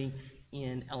currently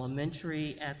in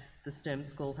elementary at the STEM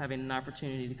school having an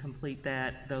opportunity to complete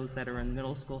that, those that are in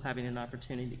middle school having an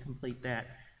opportunity to complete that.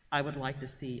 I would like to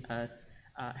see us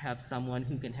have someone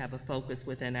who can have a focus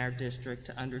within our district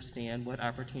to understand what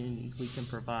opportunities we can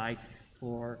provide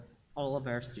for all of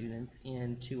our students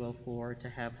in 204 to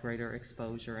have greater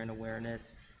exposure and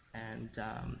awareness and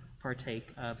partake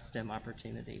of STEM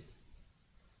opportunities.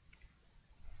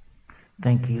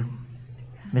 Thank you.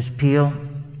 Ms. Peel?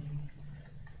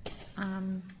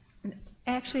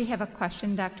 I actually have a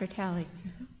question, Dr. Talley.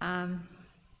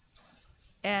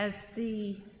 As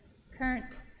the current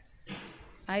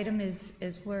item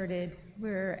is worded,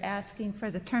 we're asking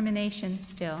for the termination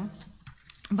still,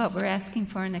 but we're asking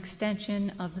for an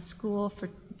extension of the school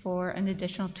for an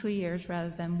additional 2 years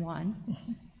rather than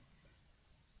 1.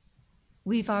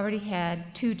 We've already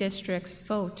had 2 districts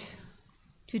vote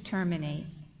to terminate.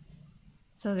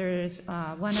 So there's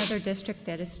one other district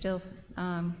that is still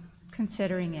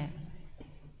considering it.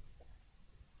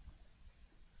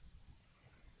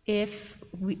 If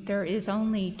there is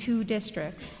only 2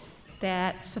 districts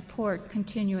that support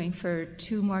continuing for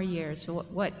 2 more years,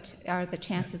 what are the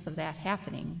chances of that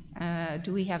happening?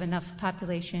 Do we have enough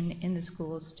population in the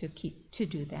schools to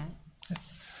do that?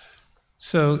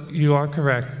 So you are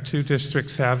correct. 2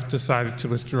 districts have decided to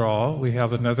withdraw. We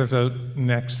have another vote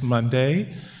next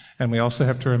Monday. And we also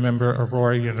have to remember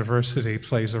Aurora University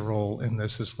plays a role in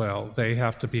this as well. They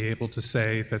have to be able to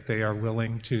say that they are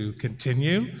willing to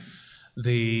continue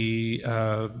the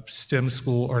STEM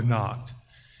school or not.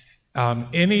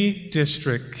 Any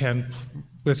district can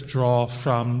withdraw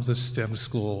from the STEM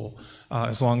school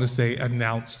as long as they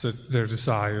announce their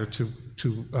desire to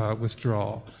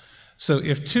withdraw. So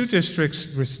if 2 districts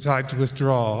decide to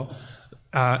withdraw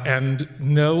and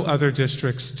no other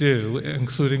districts do,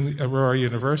 including Aurora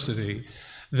University,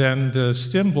 then the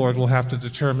STEM board will have to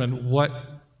determine what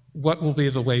will be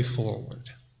the way forward.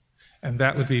 And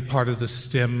that would be part of the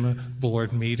STEM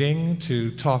board meeting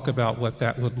to talk about what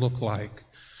that would look like.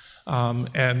 And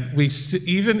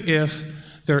even if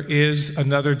there is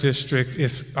another district,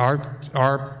 if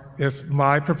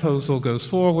my proposal goes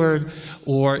forward,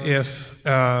 or if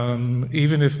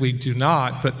even if we do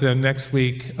not, but then next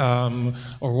week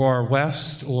Aurora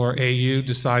West or AU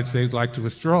decides they'd like to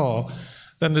withdraw,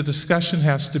 then the discussion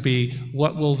has to be,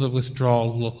 what will the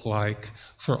withdrawal look like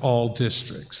for all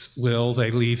districts? Will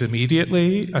they leave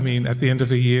immediately, I mean at the end of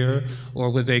the year, or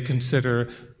would they consider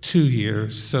 2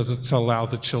 years so that to allow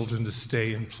the children to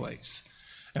stay in place?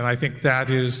 And I think that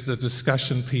is the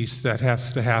discussion piece that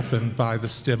has to happen by the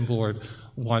STEM board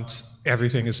once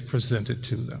everything is presented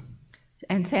to them.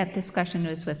 And that discussion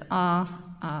is with all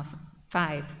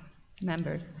 5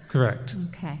 members? Correct.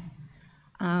 Okay.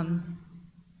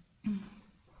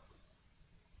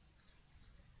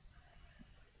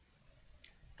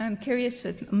 I'm curious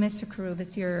with Mr.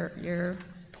 Karubis, your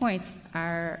points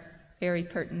are very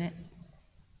pertinent.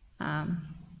 And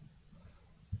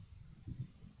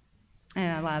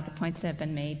a lot of the points that have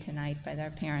been made tonight by their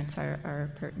parents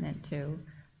are pertinent too.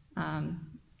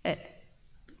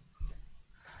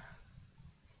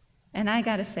 And I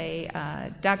gotta say,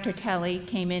 Dr. Telly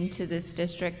came into this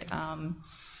district, I'm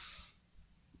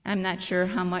not sure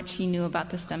how much he knew about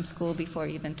the STEM school before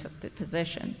he even took the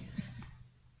position.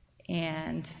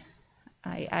 And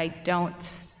I've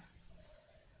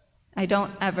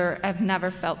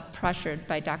never felt pressured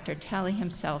by Dr. Telly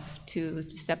himself to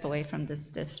step away from this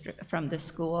district, from this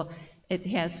school. It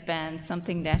has been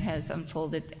something that has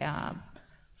unfolded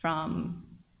from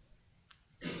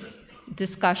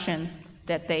discussions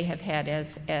that they have had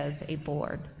as a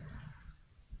board.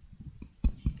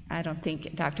 I don't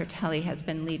think Dr. Telly has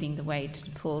been leading the way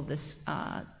to pull this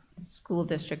school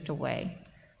district away.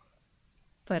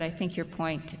 But I think your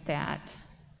point that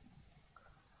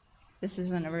this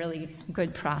isn't a really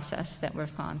good process that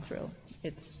we've gone through.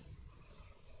 It's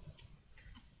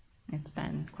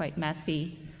been quite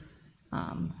messy.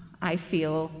 I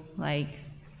feel like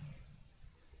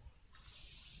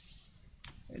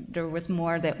there was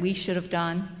more that we should have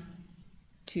done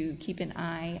to keep an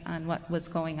eye on what was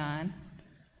going on,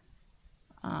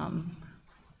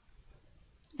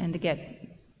 and to get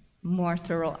more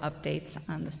thorough updates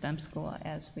on the STEM school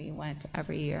as we went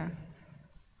every year.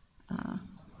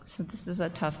 So this is a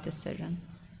tough decision.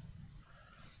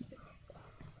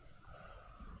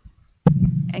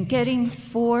 And getting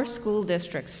 4 school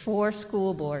districts, 4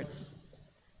 school boards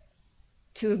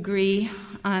to agree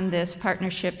on this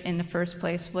partnership in the first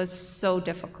place was so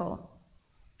difficult.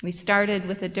 We started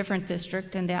with a different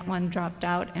district and that one dropped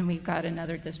out and we've got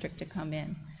another district to come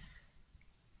in.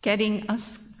 Getting a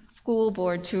school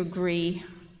board to agree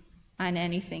on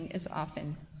anything is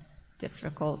often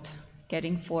difficult.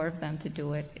 getting 4 of them to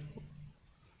do it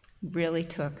really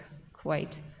took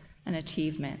quite an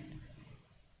achievement.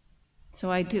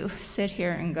 So I do sit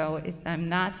here and go, I'm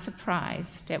not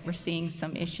surprised that we're seeing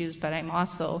some issues, but I'm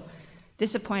also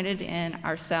disappointed in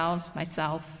ourselves,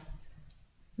 myself,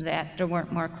 that there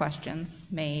weren't more questions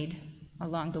made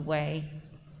along the way.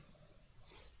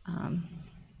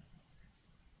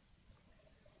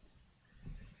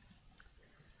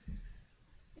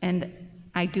 And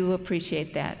I do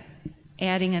appreciate that.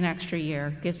 Adding an extra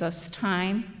year gives us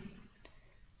time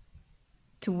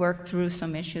to work through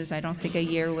some issues. I don't think a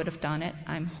year would have done it.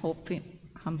 I'm hoping,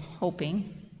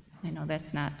 I know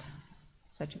that's not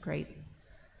such a great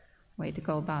way to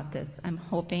go about this. I'm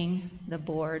hoping the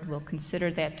board will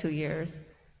consider that 2 years.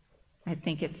 I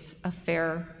think it's a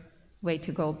fair way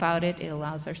to go about it. It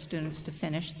allows our students to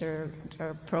finish their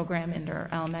program in their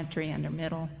elementary and their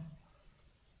middle.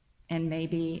 And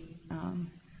maybe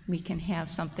we can have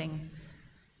something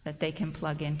that they can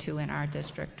plug into in our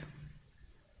district.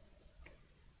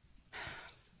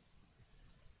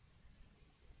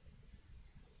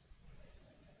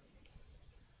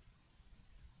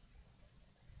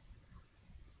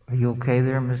 Are you okay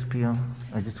there, Ms. Peel?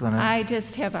 I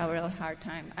just have a real hard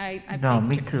time. I No,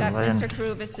 me take too. Mr.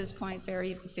 Krubis's point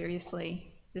very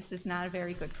seriously. This is not a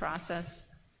very good process,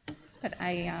 but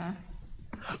I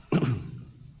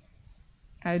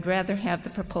would rather have the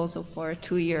proposal for a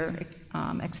 2-year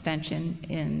extension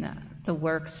in the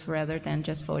works rather than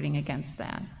just voting against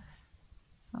that.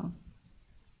 So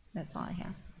that's all I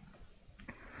have.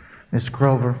 Ms.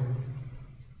 Grover?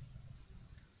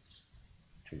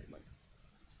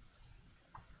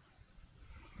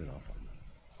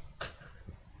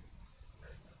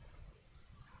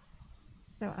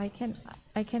 So I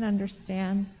can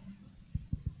understand.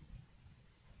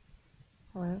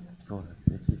 Hello? Go ahead.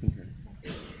 Yes, we can hear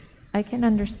you. I can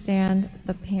understand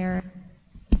the parent.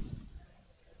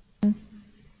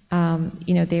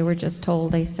 They were just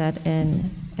told, they said in,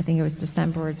 I think it was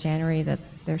December or January, that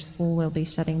their school will be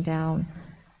shutting down.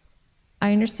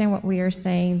 I understand what we are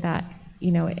saying, that,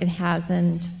 it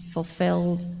hasn't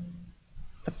fulfilled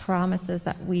the promises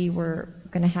that we were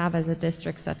going to have as a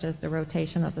district, such as the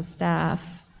rotation of the staff,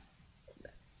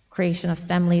 creation of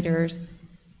STEM leaders,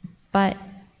 but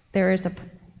there is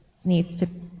needs to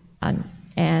be done.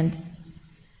 And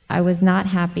I was not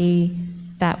happy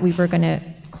that we were going to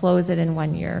close it in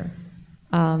 1 year.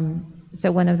 So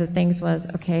one of the things was,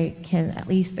 okay, can at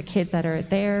least the kids that are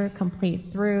there complete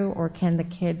through, or can the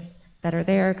kids that are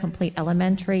there complete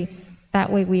elementary? That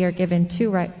way we are given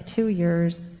 2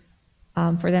 years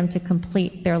for them to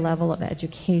complete their level of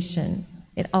education.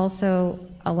 It also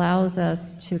allows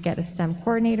us to get a STEM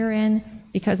coordinator in,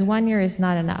 because 1 year is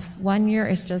not enough. 1 year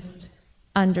is just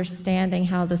understanding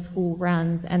how the school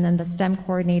runs, and then the STEM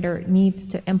coordinator needs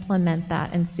to implement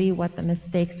that and see what the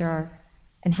mistakes are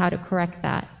and how to correct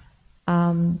that.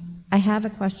 I have a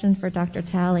question for Dr.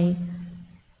 Talley.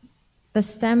 The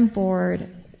STEM board,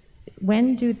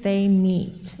 when do they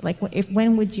meet?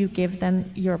 When would you give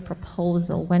them your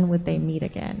proposal? When would they meet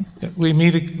again? We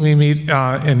meet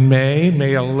in May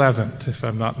 11th, if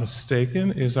I'm not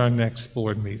mistaken, is our next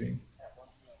board meeting.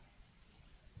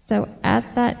 So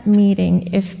at that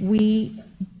meeting, if we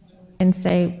can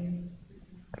say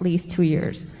at least 2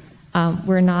 years,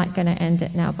 we're not going to end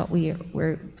it now, but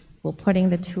we're putting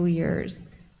the 2 years,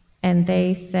 and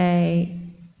they say,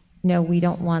 no, we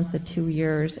don't want the 2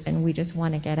 years and we just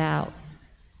want to get out,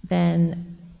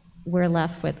 then we're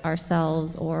left with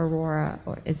ourselves or Aurora,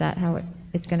 or is that how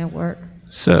it's going to work?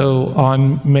 So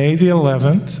on May the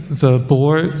 11th, the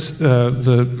boards,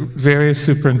 the various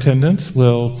superintendents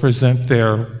will present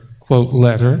their, quote,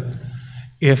 letter.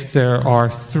 If there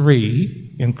are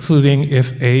 3, including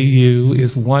if AU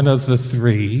is one of the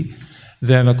 3,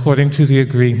 then according to the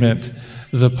agreement,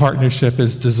 the partnership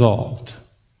is dissolved.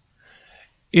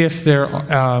 If there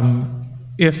are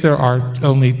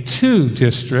only 2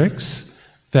 districts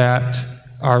that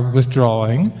are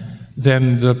withdrawing,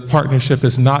 then the partnership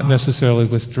is not necessarily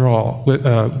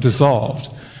dissolved.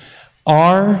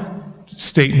 Our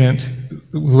statement,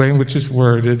 the way in which it's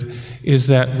worded, is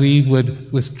that we would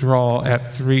withdraw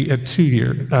at the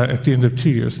end of 2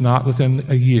 years, not within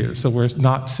a year. So we're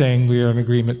not saying we are in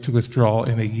agreement to withdraw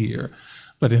in a year,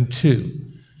 but in 2.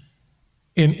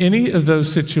 In any of those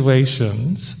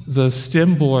situations, the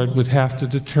STEM board would have to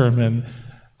determine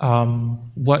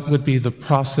what would be the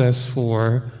process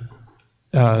for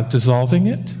dissolving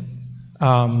it,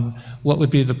 what would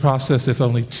be the process if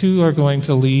only 2 are going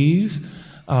to leave.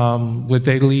 Would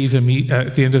they leave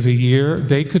at the end of a year?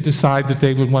 They could decide that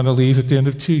they would want to leave at the end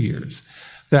of 2 years.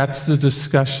 That's the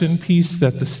discussion piece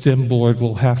that the STEM board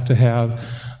will have to have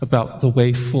about the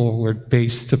way forward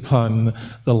based upon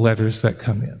the letters that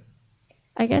come in.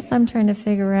 I guess I'm trying to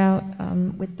figure out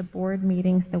with the board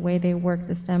meetings, the way they work,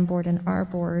 the STEM board and our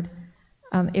board,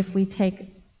 if we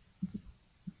take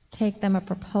them a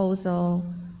proposal,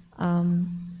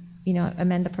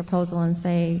 amend the proposal and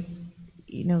say,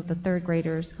 the third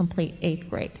graders complete 8th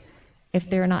grade. If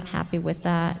they're not happy with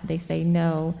that, they say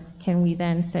no, can we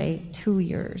then say 2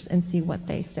 years and see what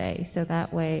they say? So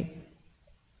that way,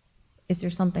 is there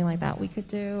something like that we could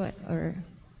do, or?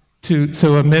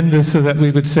 So amend this so that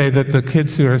we would say that the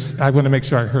kids who are, I want to make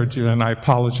sure I heard you, and I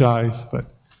apologize, but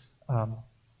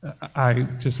I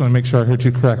just want to make sure I heard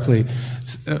you correctly.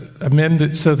 Amend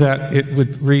it so that it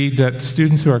would read that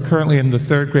students who are currently in the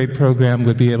 3rd grade program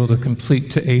would be able to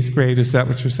complete to 8th grade. Is that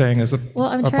what you're saying is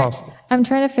possible? I'm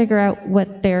trying to figure out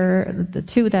what the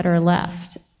 2 that are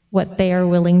left, what they are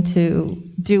willing to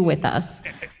do with us.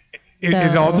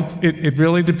 It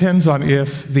really depends on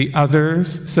if the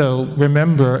others, so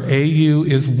remember, AU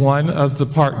is one of the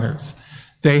partners.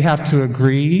 They have to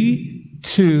agree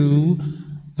to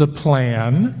the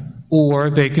plan,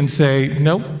 or they can say,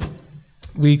 nope,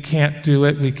 we can't do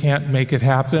it, we can't make it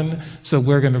happen, so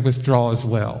we're going to withdraw as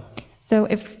well. So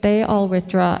if they all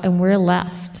withdraw and we're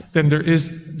left, then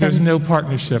there's no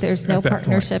partnership. There's no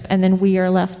partnership, and then we are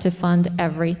left to fund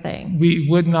everything. We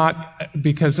would not,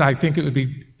 because I think it would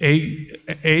be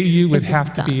AU would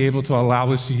have to be able to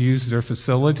allow us to use their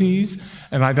facilities,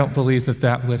 and I don't believe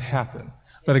that would happen.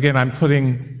 But again,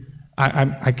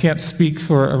 I can't speak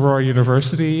for Aurora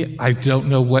University. I don't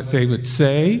know what they would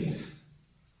say,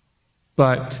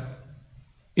 but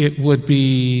it would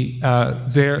be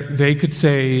they could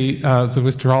say the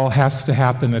withdrawal has to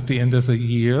happen at the end of the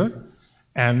year,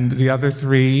 and the other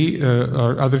 3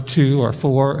 or other 2 or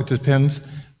 4, it depends,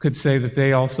 could say that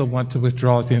they also want to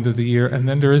withdraw at the end of the year, and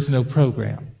then there is no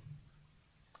program.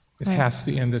 It has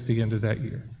to end at the end of that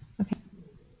year. Okay.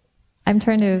 I'm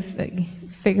trying to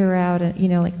figure out,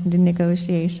 like the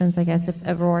negotiations, I guess, if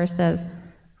Aurora says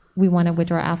we want to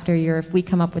withdraw after a year, if we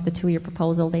come up with a 2-year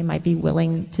proposal, they might be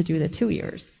willing to do the 2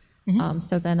 years. Mm-hmm.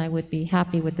 So then I would be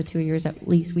happy with the 2 years, at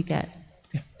least we get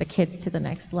the kids to the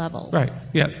next level. Right,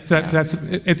 yeah,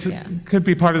 could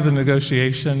be part of the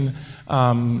negotiation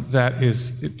that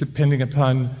is depending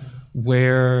upon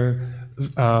where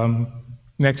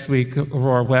next week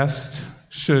Aurora West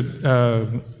should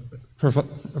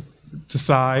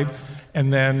decide,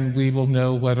 and then we will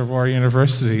know what Aurora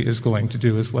University is going to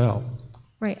do as well.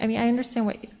 Right, I understand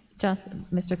what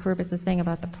Mr. Kurbis is saying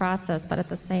about the process, but at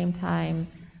the same time,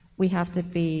 we have to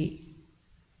be,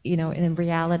 in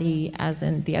reality, as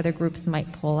in the other groups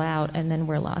might pull out, and then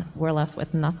we're left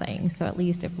with nothing. So at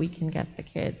least if we can get the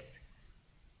kids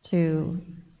to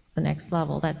the next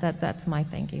level, that's my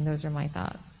thinking. Those are my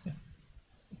thoughts. Yeah.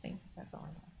 I think that's all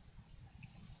I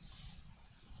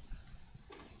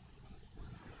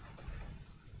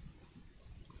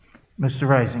know. Mr.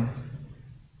 Rising.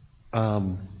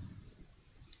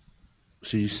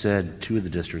 So you said 2 of the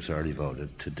districts already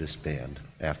voted to disband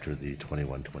after the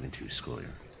 21-22 school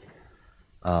year.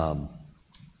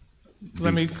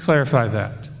 Let me clarify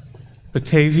that.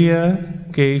 Batavia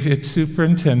gave its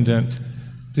superintendent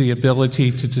the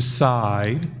ability to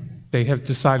decide. They have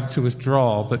decided to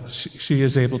withdraw, but she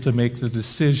is able to make the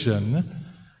decision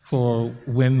for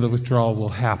when the withdrawal will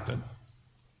happen.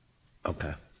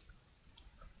 Okay.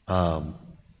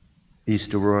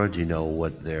 East Aurora, do you know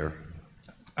what their...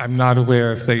 I'm not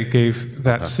aware if they gave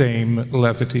that same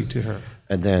levity to her.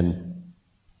 And then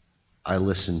I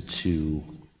listened to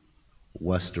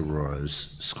West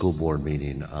Aurora's school board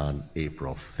meeting on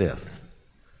April 5th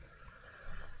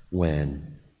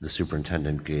when the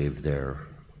superintendent gave their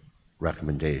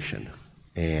recommendation,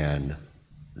 and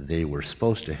they were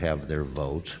supposed to have their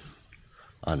vote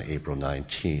on April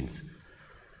 19th.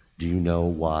 Do you know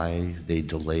why they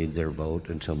delayed their vote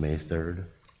until May 3rd?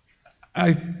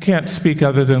 I can't speak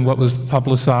other than what was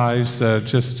publicized,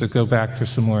 just to go back for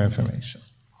some more information.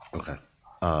 Okay.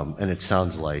 And it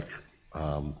sounds like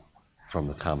from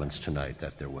the comments tonight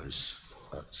that there was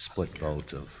a split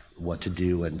vote of what to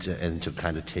do and to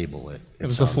kind of table it. It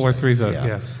was a 4-3 vote,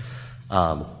 yes.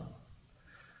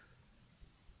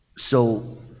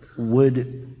 So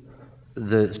would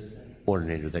the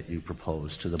coordinator that you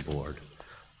proposed to the board,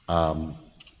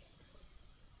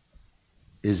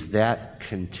 is that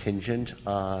contingent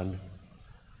on,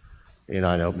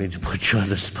 I don't mean to put you on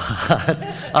the spot,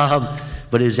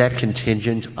 but is that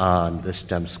contingent on the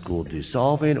STEM school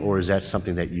dissolving, or is that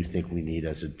something that you think we need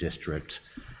as a district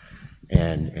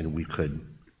and we could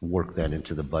work that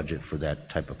into the budget for that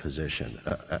type of position?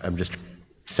 I'm just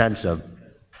sense of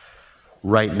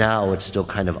right now it's still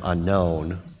kind of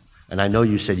unknown. And I know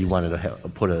you said you wanted to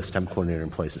put a STEM coordinator in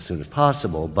place as soon as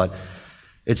possible, but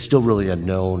it's still really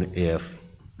unknown if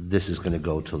this is going to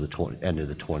go till the end of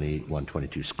the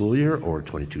 21-22 school year or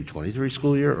 22-23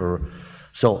 school year, or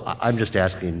so I'm just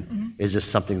asking, is this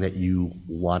something that you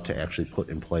want to actually put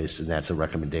in place, and that's a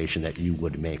recommendation that you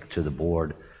would make to the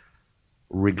board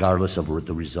regardless of what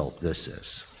the result this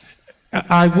is?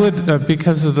 I would,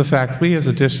 because of the fact we as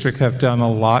a district have done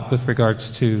a lot with regards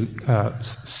to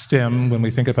STEM, when we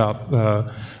think about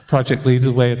Project Lead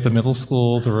the Way at the middle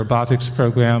school, the robotics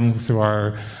program through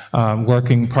our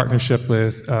working partnership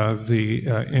with the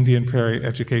Indian Prairie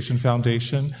Education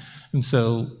Foundation. And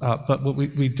so, but what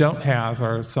we don't have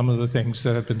are some of the things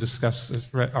that have been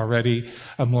discussed already,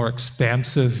 a more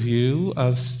expansive view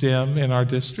of STEM in our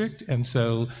district. And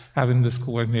so having this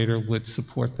coordinator would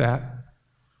support that.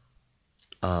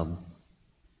 I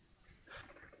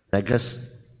guess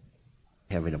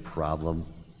having a problem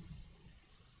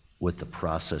with the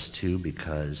process too,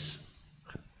 because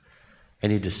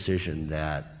any decision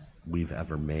that we've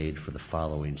ever made for the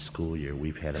following school year,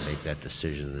 we've had to make that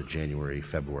decision in the January,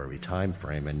 February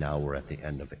timeframe, and now we're at the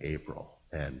end of April.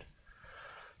 And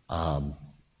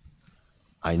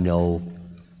I know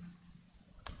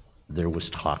there was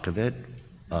talk of it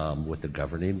with the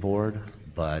governing board,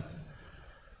 but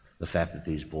the fact that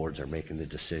these boards are making the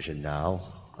decision now,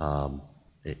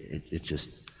 it just,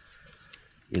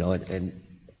 you know, and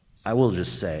I will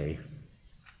just say,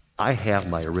 I have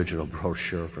my original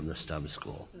brochure from the STEM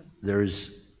school.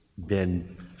 There's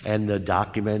been, and the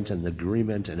document and the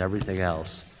agreement and everything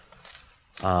else,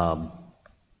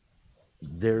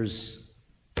 there's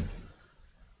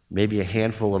maybe a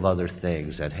handful of other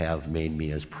things that have made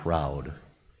me as proud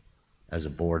as a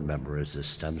board member as this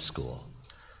STEM school.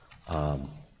 In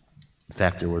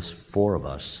fact, there was 4 of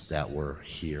us that were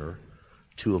here,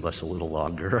 2 of us a little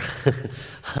longer,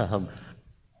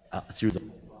 through the,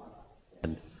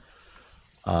 and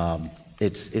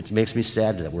it makes me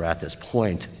sad that we're at this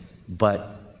point,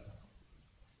 but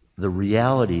the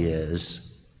reality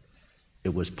is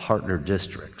it was partner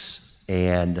districts,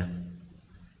 and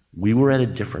we were at a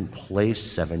different place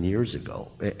 7 years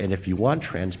ago. And if you want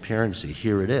transparency,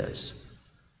 here it is.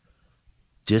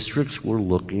 Districts were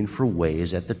looking for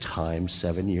ways at the time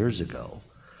 7 years ago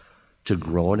to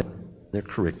grow in their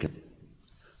curriculum,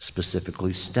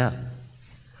 specifically STEM.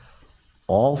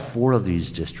 All 4 of these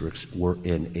districts were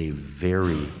in a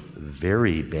very,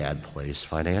 very bad place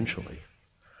financially.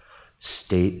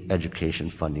 State education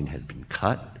funding had been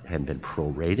cut, had been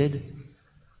prorated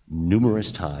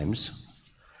numerous times,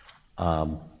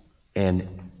 and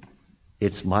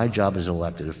it's my job as an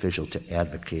elected official to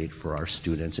advocate for our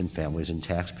students and families and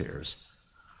taxpayers.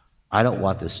 I don't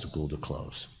want this school to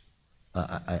close.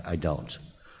 I don't.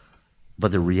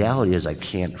 But the reality is I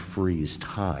can't freeze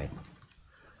time.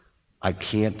 I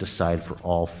can't decide for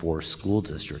all 4 school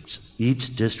districts.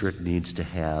 Each district needs to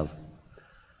have,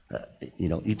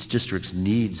 each district's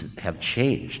needs have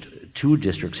changed. 2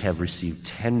 districts have received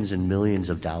tens and millions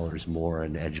of dollars more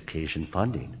in education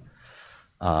funding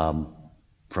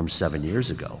from 7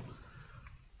 years ago.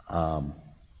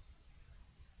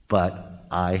 But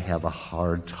I have a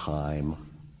hard time.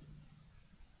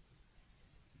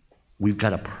 We've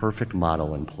got a perfect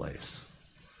model in place.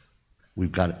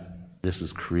 This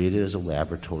was created as a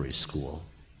laboratory school.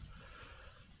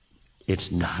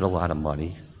 It's not a lot of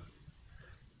money,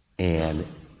 and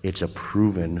it's a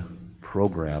proven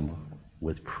program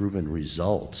with proven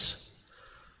results.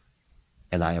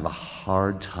 And I have a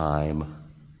hard time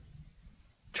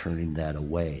turning that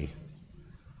away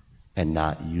and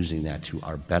not using that to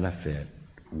our benefit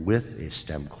with a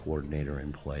STEM coordinator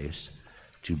in place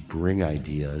to bring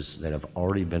ideas that have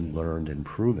already been learned and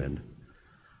proven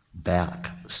back.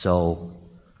 So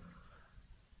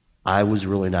I was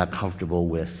really not comfortable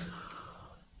with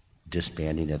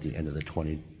disbanding at the end of the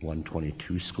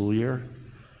 21-22 school year.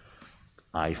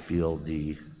 I feel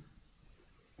the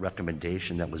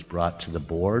recommendation that was brought to the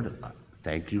board,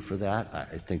 thank you for that.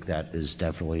 I think that is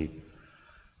definitely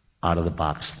out of the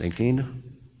box thinking.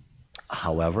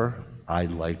 However,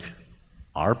 I'd like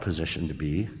our position to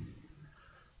be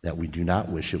that we do not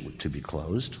wish it to be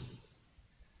closed,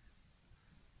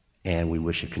 and we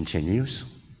wish it continues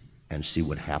and see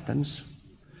what happens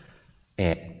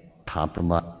and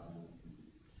compromise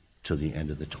to the end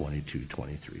of the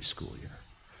 22-23 school year.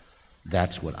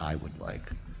 That's what I would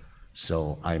like.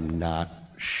 So I'm not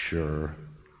sure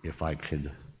if I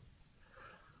could,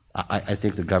 I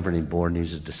think the governing board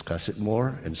needs to discuss it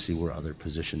more and see where other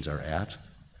positions are at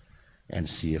and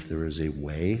see if there is a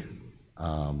way.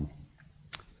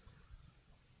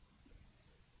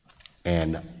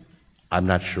 And I'm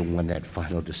not sure when that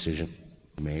final decision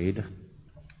made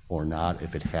or not,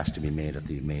 if it has to be made at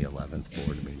the May 11th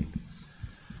board meeting?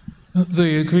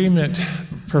 The agreement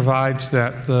provides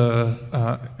that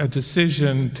a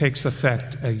decision takes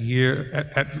effect a year,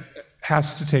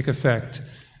 has to take effect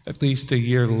at least a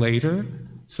year later.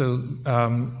 So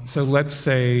let's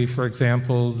say, for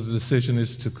example, the decision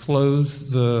is to close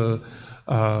to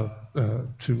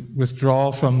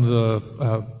withdraw from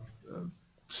the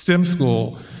STEM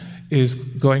school is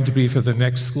going to be for the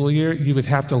next school year. You would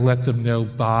have to let them know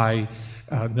by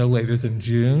no later than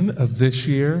June of this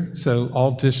year. So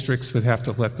all districts would have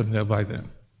to let them know by then.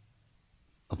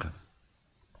 Okay.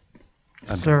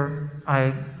 Sir,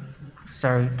 I'm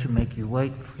sorry to make you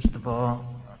wait. First of all,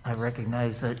 I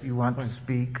recognize that you want to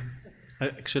speak.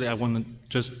 Actually, I want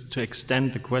just to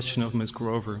extend the question of Ms.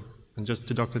 Grover and just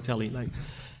to Dr. Telly. Like,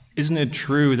 isn't it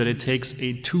true that it takes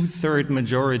a 2/3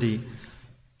 majority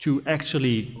to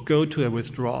actually go to a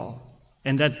withdrawal?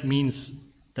 And that means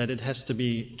that it has to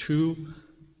be 2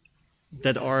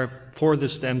 that are for the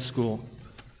STEM school.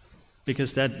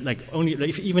 Because that, like, only,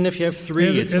 like, even if you have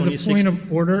 3, it's only 6. As a point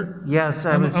of order, yes,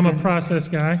 I'm a process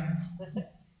guy.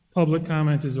 Public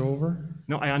comment is over.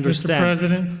 No, I understand. Mr.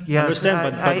 President? Yes, understand,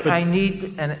 but I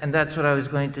need, and that's what I was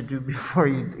going to do before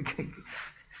you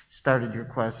started your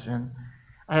question.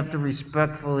 I have to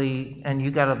respectfully, and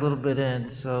you got a little bit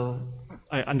in, so.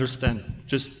 I understand.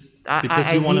 Just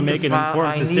because you want to make an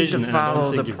informed decision, and I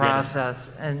don't think you get it. I need to follow the process,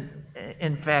 and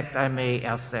in fact, I may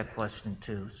ask that question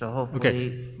too. So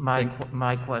hopefully,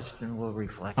 my question will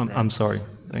reflect that. I'm sorry.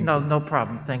 Thank you. No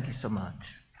problem. Thank you so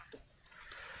much.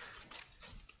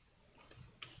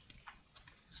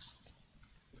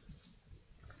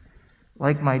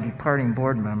 Like my departing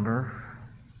board member,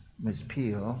 Ms.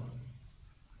 Peel,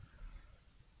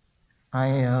 I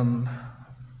am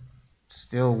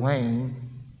still weighing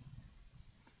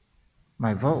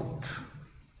my vote.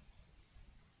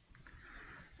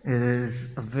 It is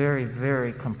a very,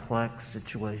 very complex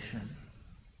situation,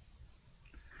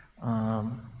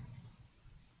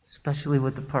 especially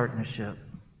with the partnership.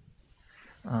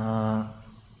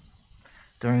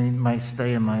 During my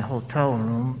stay in my hotel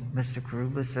room, Mr.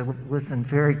 Karubas, I listened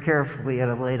very carefully at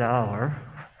a late hour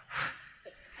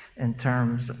in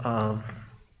terms of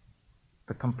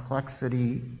the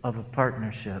complexity of a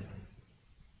partnership.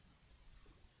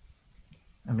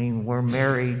 I mean, we're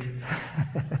married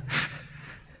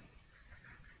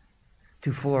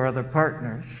to 4 other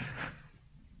partners.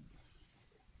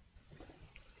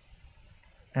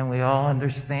 And we all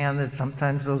understand that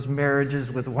sometimes those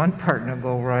marriages with one partner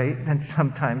go right, and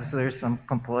sometimes there's some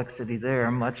complexity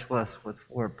there, much less with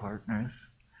 4 partners.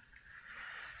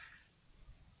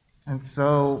 And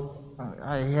so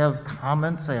I have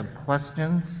comments, I have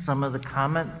questions. Some of the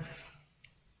comments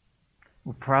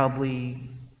will probably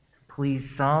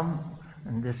please some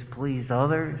and displease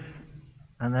others.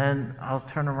 And then I'll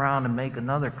turn around and make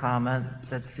another comment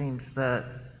that seems that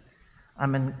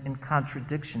I'm in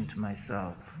contradiction to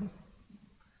myself,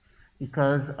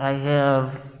 because I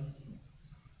have,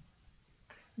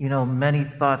 many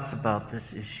thoughts about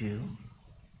this issue.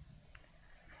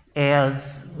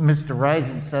 As Mr.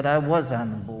 Rising said, I was on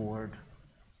the board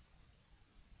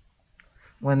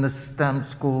when the STEM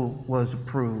school was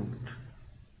approved.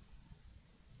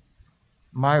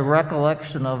 My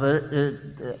recollection of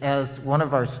it, as one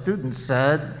of our students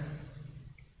said,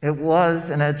 it was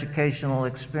an educational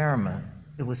experiment.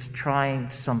 It was trying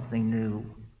something new.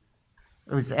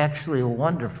 It was actually a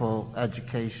wonderful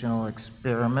educational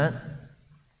experiment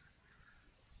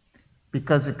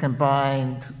because it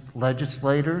combined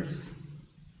legislators,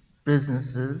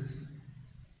 businesses,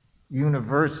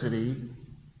 university,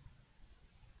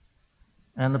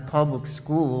 and the public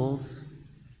schools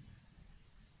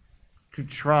to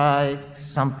try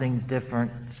something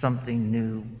different, something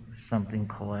new, something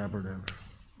collaborative.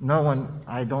 No one,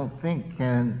 I don't think,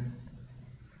 can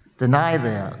deny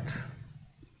that.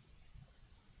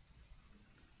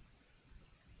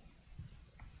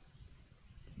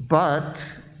 But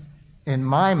in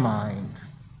my mind,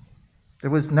 there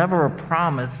was never a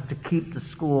promise to keep the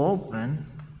school open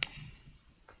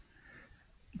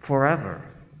forever.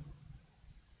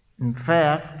 In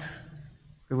fact,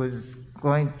 it was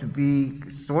going to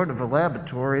be sort of a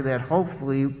laboratory that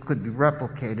hopefully could be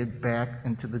replicated back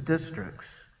into the districts.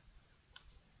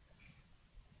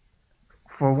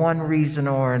 For one reason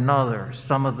or another,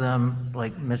 some of them,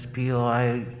 like Ms. Peel,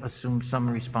 I assume some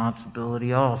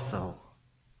responsibility also.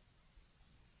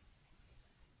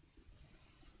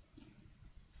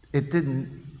 It didn't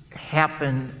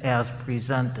happen as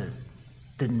presented.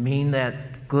 Didn't mean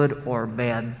that good or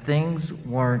bad things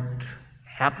weren't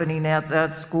happening at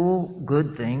that school,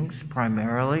 good things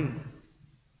primarily.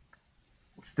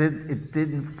 it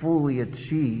didn't fully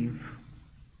achieve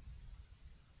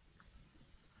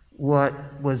what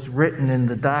was written in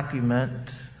the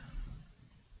document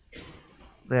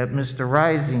that Mr.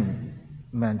 Rising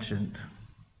mentioned.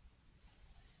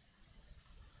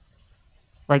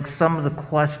 Like some of the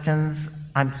questions,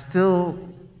 I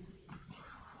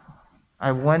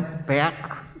went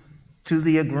back to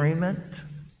the agreement.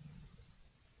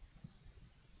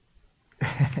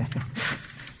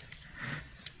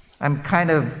 I'm kind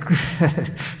of,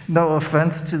 no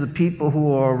offense to the people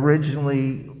who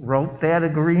originally wrote that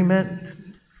agreement,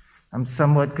 I'm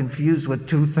somewhat confused what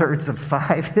 2/3 of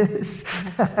 5 is.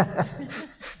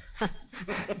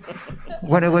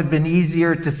 When it would have been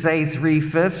easier to say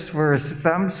 3/5 for a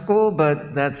STEM school,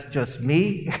 but that's just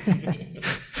me.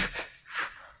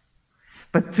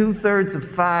 But 2/3 of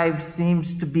 5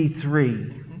 seems to be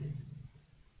 3.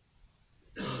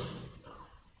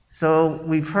 So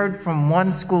we've heard from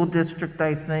one school district,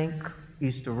 I think,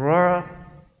 East Aurora,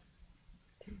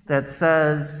 that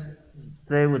says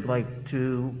they would like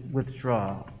to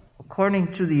withdraw.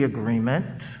 According to the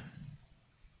agreement,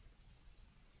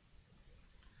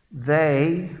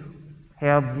 they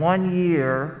have 1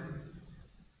 year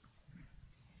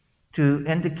to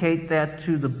indicate that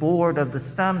to the board of the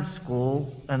STEM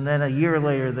school, and then a year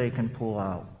later they can pull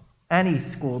out. Any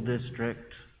school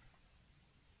district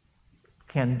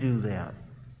can do that.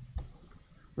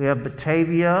 We have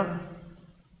Batavia,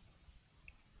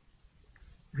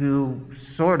 who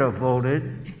sort of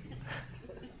voted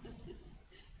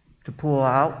to pull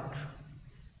out,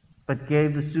 but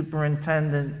gave the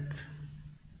superintendent,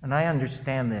 and I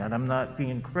understand that, I'm not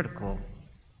being critical,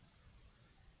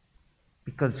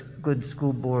 because good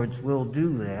school boards will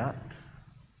do that,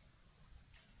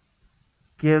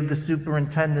 give the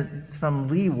superintendent some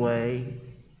leeway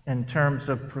in terms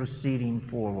of proceeding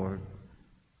forward.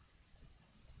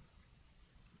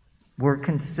 We're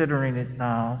considering it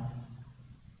now,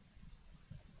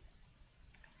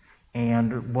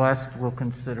 and West will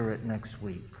consider it next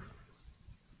week.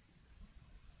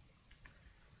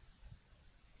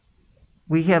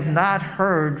 We have not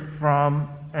heard from,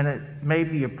 and it may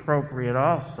be appropriate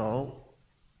also,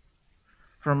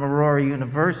 from Aurora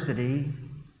University,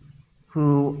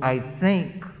 who I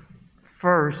think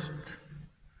first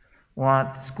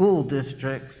want school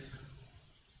districts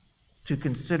to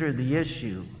consider the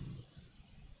issue.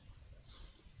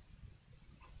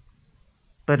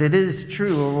 But it is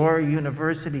true, Aurora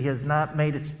University has not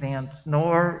made a stance,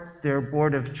 nor their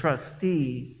Board of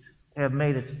Trustees have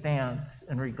made a stance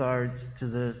in regards to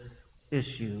this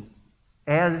issue,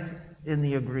 as in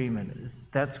the agreement.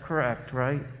 That's correct,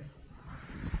 right?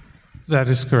 That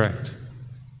is correct.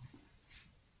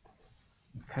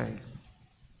 Okay.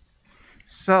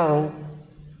 So,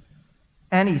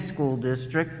 any school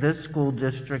district, this school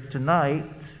district tonight,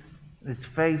 is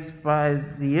faced by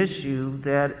the issue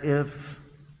that if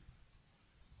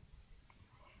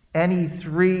any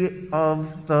 3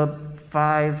 of the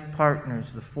 5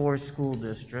 partners, the 4 school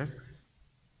districts,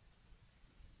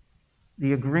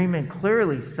 the agreement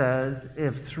clearly says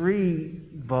if 3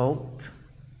 vote,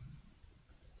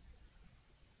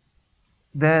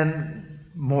 then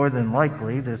more than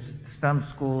likely this STEM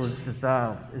school is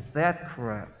dissolved. Is that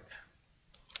correct?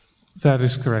 That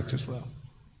is correct as well.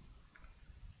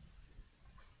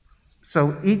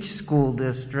 So each school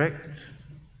district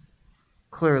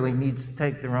clearly needs to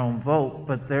take their own vote,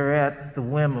 but they're at the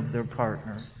whim of their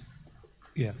partners.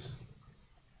 Yes.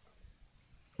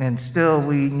 And still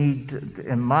we need to,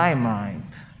 in my mind,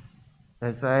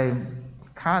 as I'm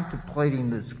contemplating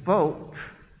this vote,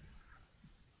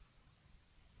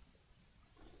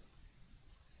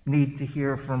 need to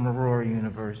hear from Aurora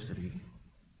University.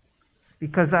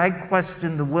 Because I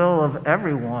question the will of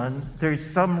everyone. There's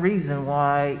some reason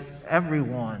why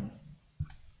everyone,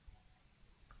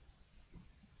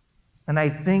 and I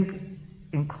think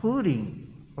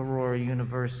including Aurora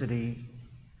University,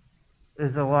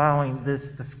 is allowing this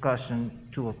discussion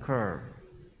to occur.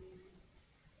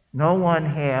 No one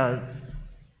has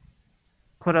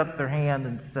put up their hand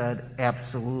and said,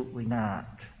 absolutely not.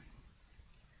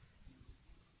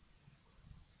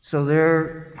 So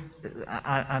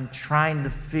I'm trying to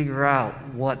figure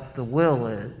out what the will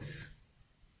is.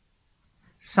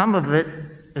 Some of it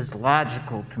is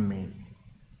logical to me.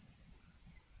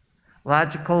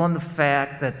 Logical in the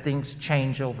fact that things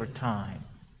change over time,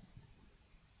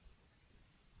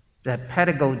 that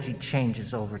pedagogy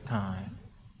changes over time.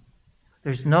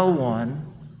 There's no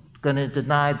one going to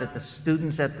deny that the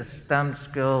students at the STEM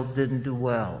school didn't do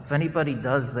well. If anybody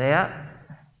does that,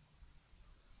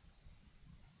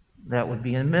 that would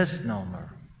be a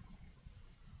misnomer.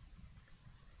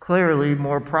 clearly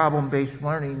more problem-based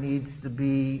learning needs to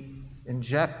be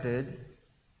injected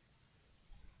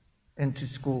into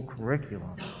school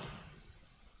curriculum.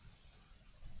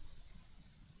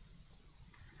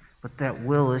 But that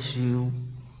will issue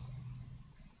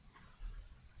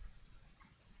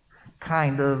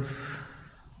kind of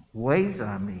weighs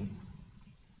on me.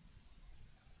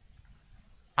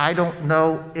 I don't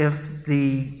know if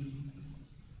the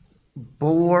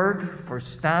board for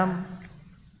STEM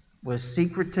was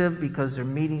secretive because their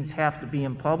meetings have to be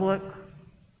in public,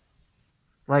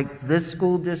 like this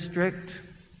school district.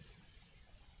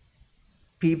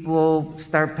 People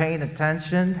start paying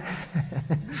attention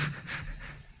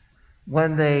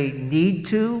when they need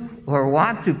to or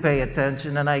want to pay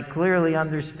attention, and I clearly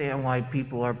understand why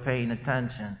people are paying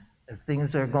attention. If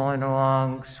things are going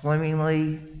along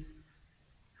swimmingly,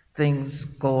 things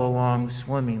go along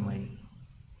swimmingly.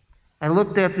 I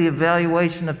looked at the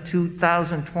evaluation of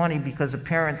 2020 because a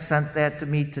parent sent that to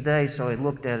me today, so I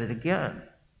looked at it again.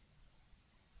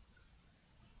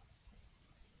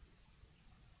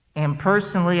 And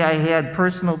personally, I had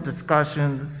personal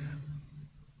discussions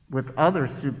with other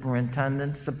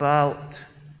superintendents about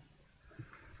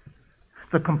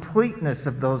the completeness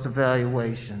of those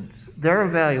evaluations. They're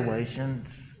evaluations,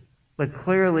 but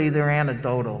clearly they're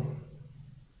anecdotal.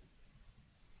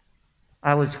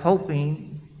 I was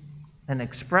hoping and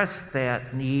expressed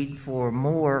that need for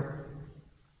more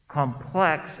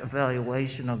complex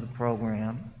evaluation of the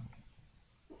program.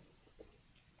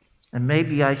 And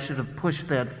maybe I should have pushed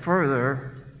that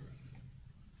further,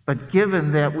 but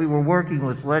given that we were working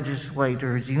with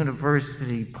legislators,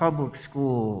 university, public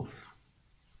schools,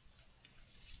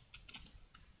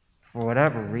 for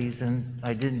whatever reason,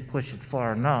 I didn't push it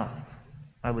far enough.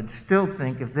 I would still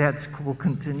think if that school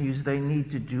continues, they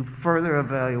need to do further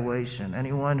evaluation.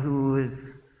 Anyone who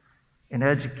is in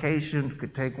education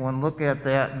could take one look at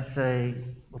that and say,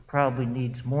 well, probably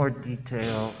needs more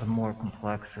detail and more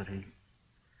complexity.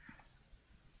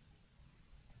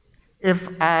 If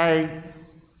I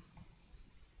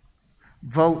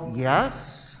vote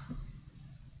yes,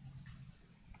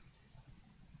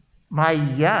 my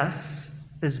yes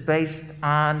is based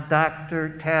on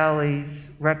Dr. Talley's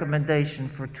recommendation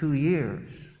for 2 years.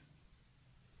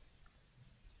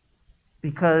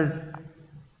 Because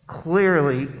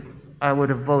clearly I would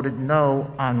have voted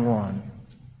no on one.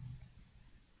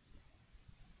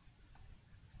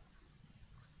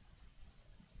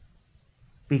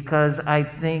 Because I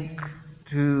think,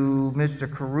 to Mr.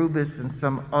 Karubis and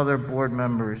some other board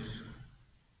members'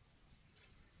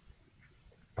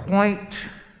 point,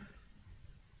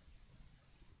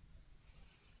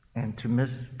 and to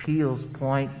Ms. Peel's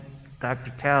point,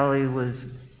 Dr. Talley was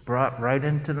brought right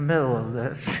into the middle of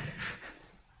this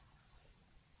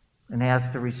and has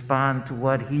to respond to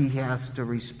what he has to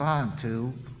respond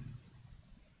to,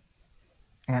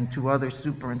 and to other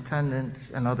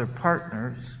superintendents and other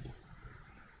partners.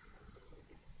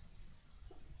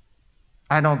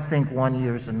 I don't think 1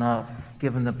 year is enough,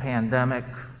 given the pandemic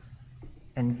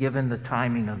and given the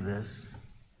timing of this.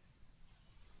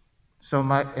 So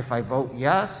if I vote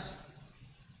yes,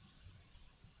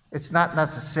 it's not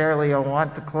necessarily I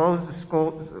want to close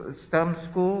the STEM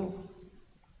school,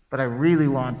 but I really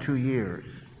want 2 years.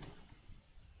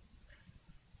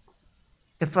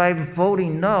 If I'm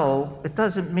voting no, it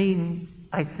doesn't mean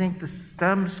I think the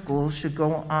STEM school should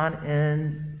go on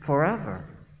in forever.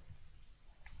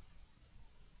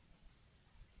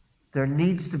 There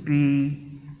needs to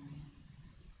be,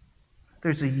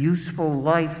 there's a useful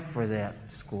life for that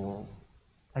school.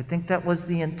 I think that was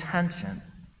the intention.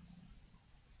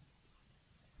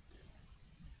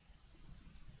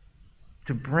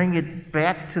 To bring it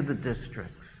back to the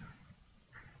districts.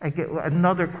 I get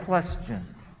another question.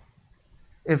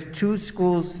 If 2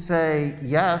 schools say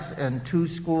yes and 2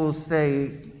 schools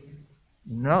say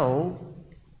no,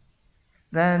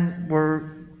 then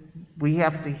we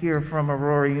have to hear from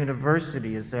Aurora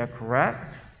University, is that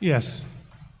correct? Yes,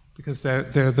 because they're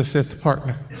the 5th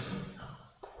partner.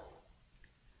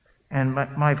 And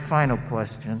my final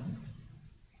question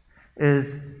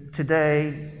is,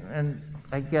 today, and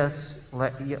I guess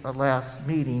last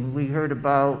meeting, we heard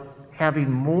about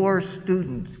having more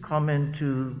students come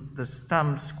into the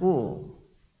STEM school.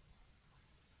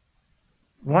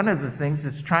 One of the things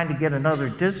is trying to get another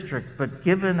district, but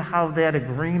given how that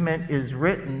agreement is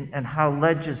written and how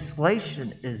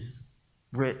legislation is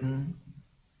written,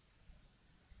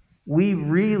 we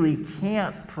really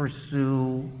can't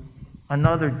pursue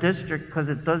another district because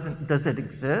it doesn't, does it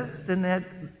exist in that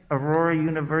Aurora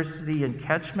University and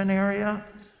catchment area?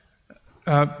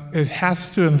 It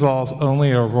has to involve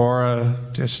only Aurora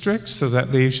districts, so that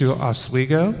leaves you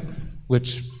Oswego,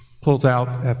 which pulled out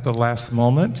at the last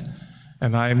moment,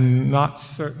 and I'm not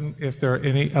certain if there are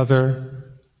any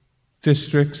other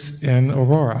districts in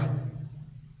Aurora.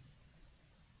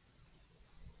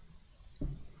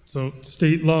 So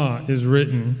state law is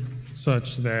written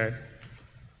such that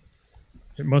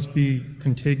it must be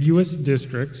contiguous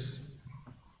districts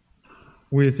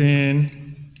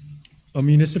within a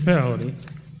municipality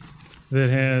that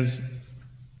has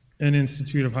an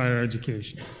institute of higher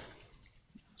education.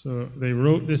 So they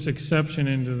wrote this exception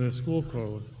into the school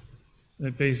code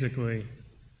that basically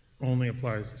only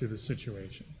applies to the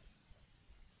situation.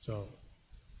 So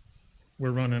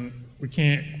we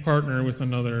can't partner with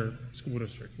another school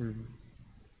district.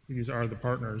 These are the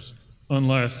partners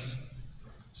unless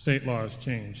state law is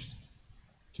changed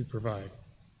to provide.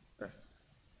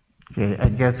 Okay, I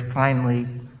guess finally,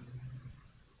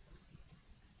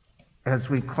 as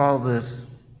we call this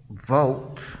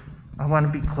vote, I want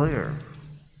to be clear.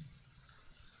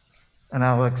 And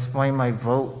I'll explain my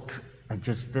vote. I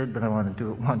just did, but I want to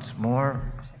do it once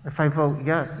more. If I vote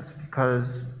yes, it's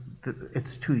because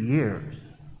it's 2 years.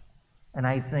 And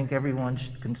I think everyone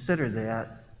should consider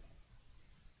that.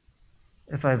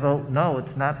 If I vote no,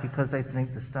 it's not because I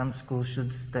think the STEM school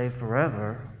should stay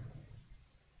forever.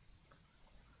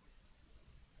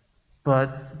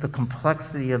 But the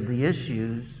complexity of the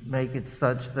issues make it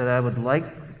such that I would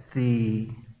like the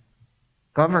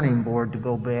governing board to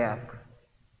go back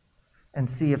and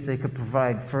see if they could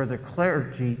provide further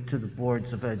clarity to the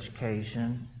boards of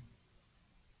education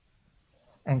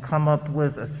and come up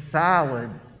with a solid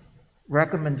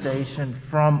recommendation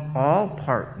from all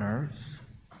partners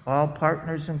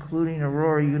including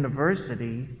Aurora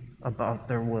University, about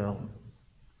their will.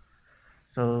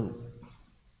 So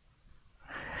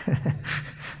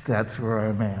that's where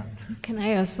I'm at. Can I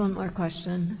ask one more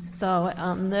question? So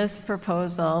this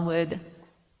proposal would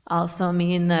also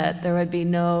mean that there would be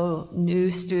no new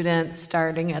students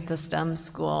starting at the STEM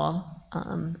school,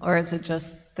 or is it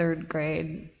just third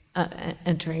grade,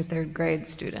 entering third grade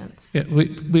students? Yeah,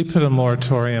 we put a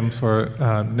moratorium for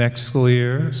next school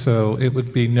year, so it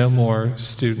would be no more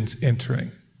students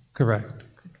entering, correct?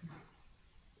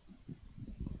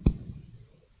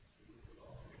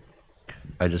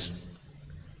 I just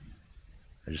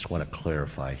want to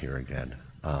clarify here again,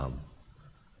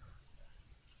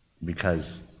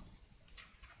 because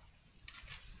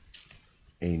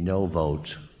a no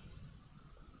vote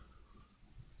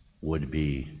would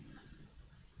be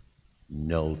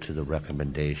no to the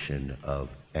recommendation of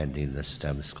ending the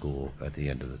STEM school at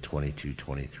the end of the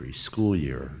 22-23 school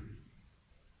year.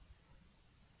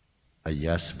 A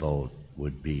yes vote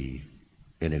would be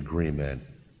in agreement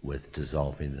with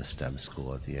dissolving the STEM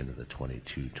school at the end of the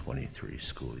 22-23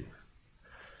 school year.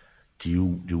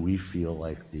 Do we feel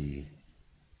like the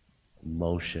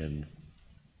motion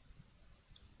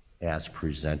as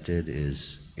presented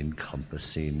is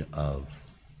encompassing of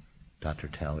Dr.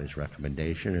 Talley's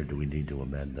recommendation, or do we need to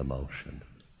amend the motion?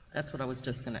 That's what I was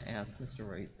just going to ask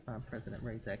President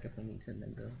Razak, if we need to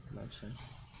amend the motion.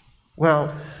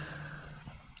 Well,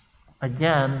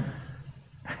 again,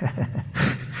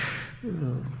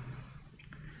 you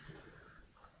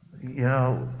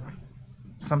know,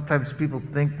 sometimes people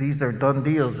think these are done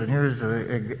deals, and here's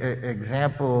an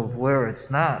example of where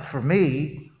it's not. For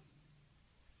me,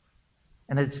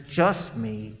 and it's just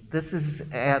me, this is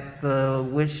at the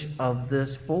wish of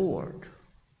this board.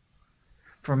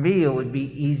 For me, it would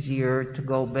be easier to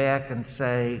go back and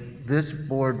say, this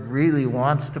board really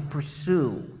wants to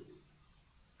pursue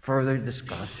further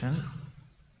discussion.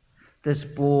 This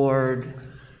board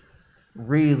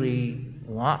really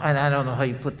and I don't know how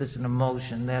you put this in a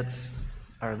motion, that's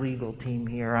our legal team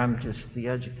here, I'm just the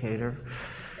educator.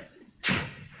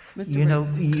 You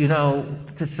know,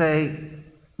 to say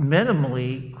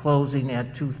minimally closing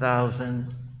at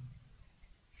 2,000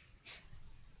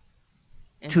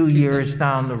 2 years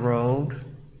down the road,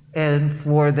 and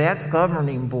for that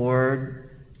governing board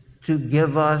to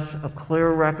give us a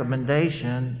clear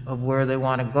recommendation of where they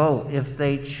want to go if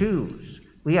they choose.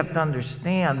 We have to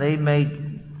understand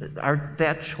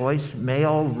that choice may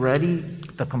already,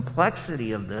 the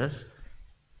complexity of this,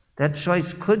 that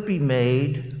choice could be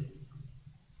made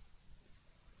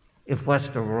if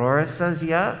West Aurora says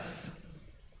yes,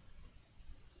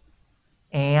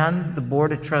 and the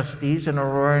Board of Trustees and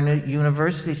Aurora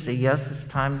University say yes, it's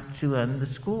time to end the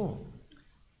school.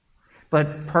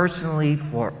 But personally,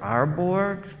 for our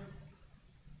board,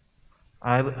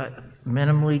 I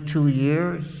minimally 2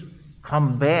 years,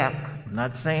 come back. I'm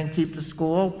not saying keep the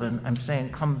school open, I'm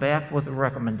saying come back with a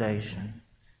recommendation.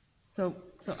 So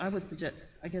I would suggest,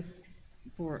 I guess,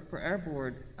 for our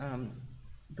board,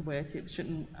 the way I see it,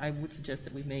 I would suggest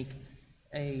that we make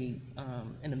an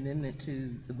amendment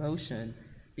to the motion,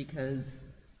 because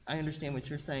I understand what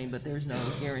you're saying, but there's no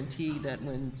guarantee that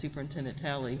when Superintendent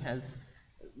Talley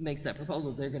makes that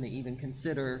proposal, they're going to even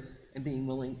consider and being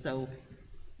willing. So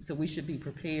we should be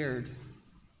prepared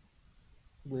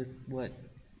with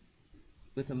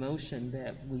a motion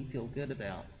that we feel good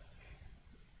about.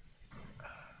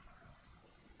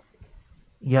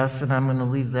 Yes, and I'm going to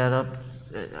leave that up.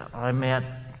 I'm at,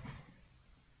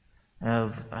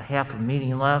 have a half a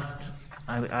meeting left.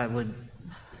 I would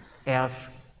ask,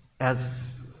 as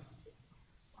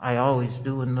I always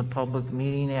do in the public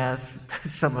meeting, ask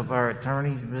some of our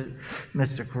attorneys,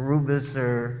 Mr. Karubis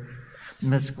or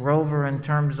Ms. Grover, in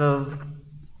terms of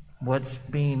what's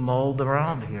being mulled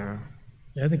around here.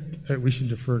 Yeah, I think we should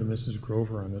defer to Mrs.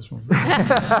 Grover on this one.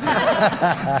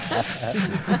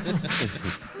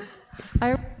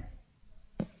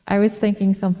 I was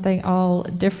thinking something all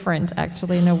different,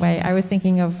 actually, in a way. I was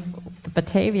thinking of the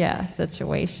Batavia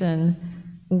situation,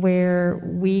 where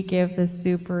we give the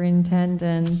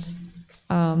superintendent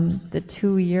the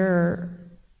 2-year,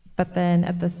 but then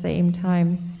at the same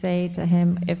time say to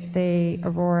him, if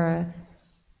Aurora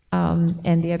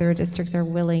and the other districts are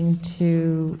willing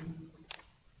to,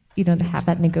 to have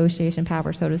that negotiation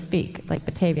power, so to speak, like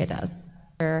Batavia does.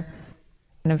 We're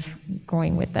kind of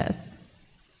going with this.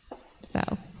 So.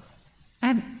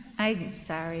 I'm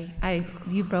sorry.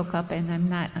 You broke up and I'm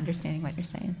not understanding what you're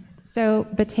saying. So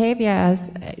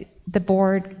Batavia's, the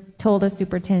board told a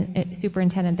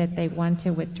superintendent that they want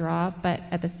to withdraw, but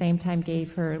at the same time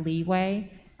gave her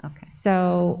leeway. Okay.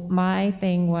 So my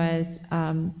thing was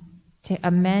to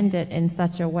amend it in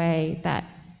such a way that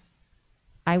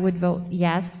I would vote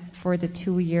yes for the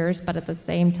 2 years, but at the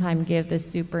same time give the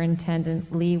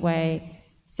superintendent leeway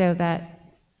so that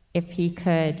if he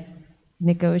could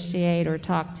negotiate or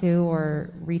talk to or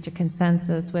reach a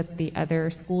consensus with the other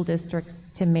school districts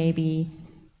to maybe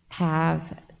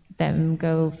have them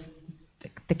go,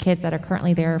 the kids that are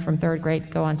currently there from 3rd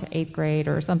grade go on to 8th grade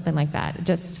or something like that.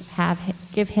 Just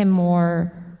give him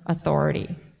more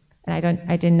authority. And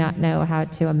I did not know how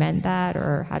to amend that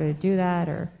or how to do that,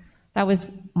 or that was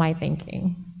my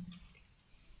thinking.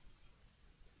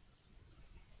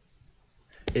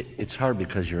 It's hard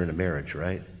because you're in a marriage,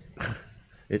 right?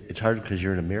 It's hard because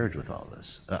you're in a marriage with all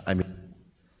this. I mean,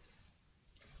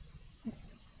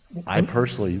 I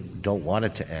personally don't want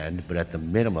it to end, but at the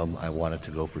minimum, I want it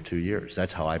to go for 2 years.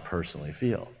 That's how I personally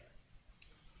feel.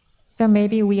 So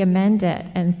maybe we amend it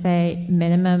and say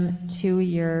minimum 2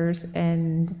 years,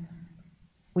 and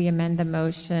we amend the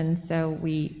motion so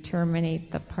we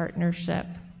terminate the partnership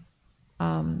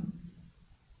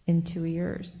in 2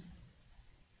 years.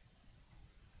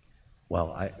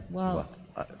 Well, well,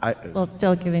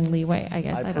 still giving leeway, I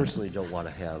guess. I personally don't want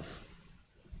to have.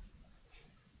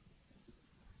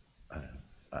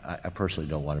 I personally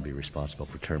don't want to be responsible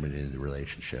for terminating the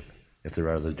relationship. If there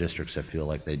are other districts that feel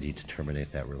like they need to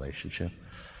terminate that relationship,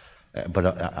 but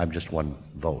I'm just one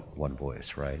vote, one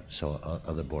voice, right? So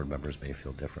other board members may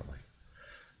feel differently,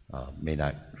 may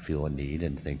not feel a need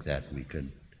and think that we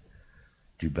could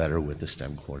do better with the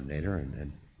STEM coordinator,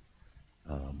 and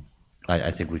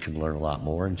I think we can learn a lot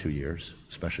more in 2 years,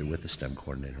 especially with the STEM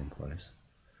coordinator in place.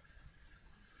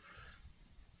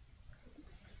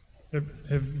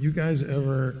 Have you guys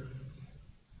ever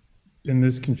been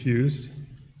this confused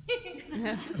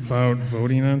about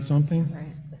voting on something?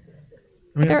 Right.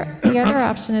 I mean, The other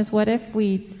option is, what if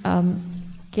we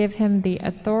give him the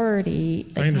authority?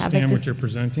 I understand what you're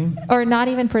presenting. Or not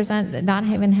even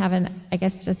have I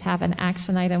guess just have an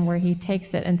action item where he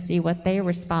takes it and see what they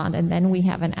respond, and then we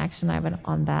have an action item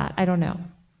on that. I don't know.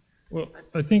 Well,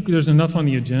 I think there's enough on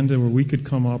the agenda where we could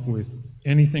come up with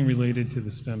anything related to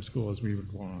the STEM school as we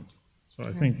would want. So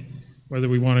I think whether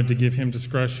we wanted to give him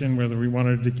discretion, whether we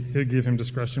wanted to give him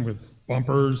discretion with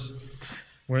bumpers,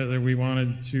 whether we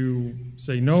wanted to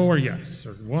say no or yes,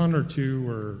 or 1 or 2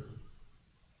 or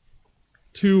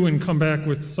 2 and come back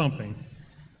with something.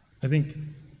 I think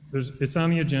it's on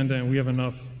the agenda and we have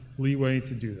enough leeway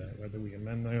to do that, whether we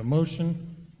amend the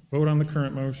motion, vote on the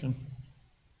current motion.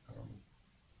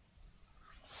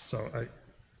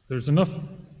 There's enough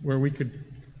where we could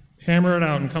hammer it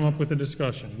out and come up with a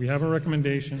discussion. We have a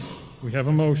recommendation, we have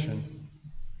a motion,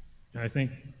 and I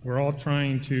think we're all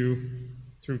trying to,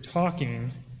 through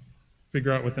talking,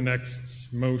 figure out what the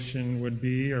next motion would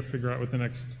be, or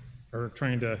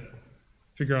trying to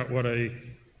figure out what a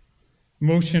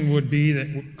motion would be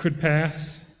that could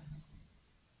pass.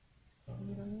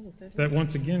 That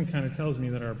once again kind of tells me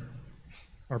that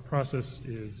our process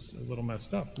is a little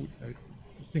messed up. I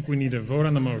think we need to vote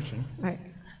on the motion. Right.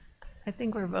 I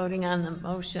think we're voting on the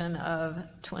motion of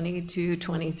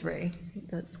 22-23,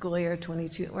 the school year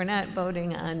 22. We're not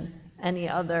voting on any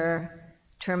other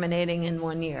terminating in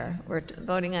 1 year. We're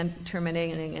voting on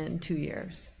terminating in 2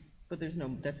 years. But there's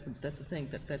no, that's the thing,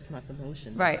 that's not the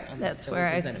motion. Right, that that's we're where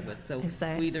I presented with. So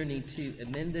say- we either need to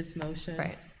amend this motion.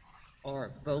 Right.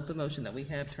 Or vote the motion that we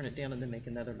have, turn it down, and then make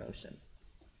another motion.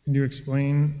 Can you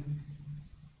explain?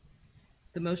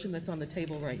 The motion that's on the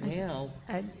table right now,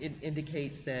 it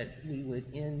indicates that we would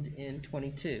end in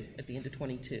 22, at the end of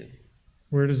 22.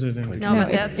 Where does it end? No,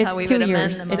 but that's how we would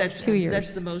amend the motion. It's 2 years.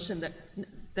 That's the motion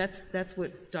that's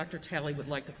what Dr. Talley would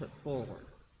like to put forward.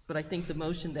 But I think the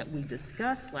motion that we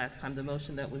discussed last time, the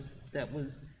motion that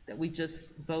we just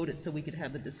voted so we could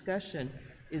have the discussion,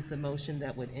 is the motion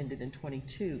that would end it in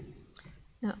 22.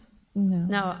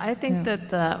 No, I think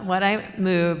that what I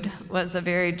moved was a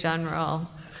very general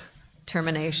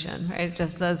termination, right? It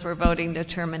just says we're voting to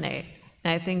terminate.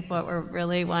 And I think what we're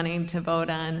really wanting to vote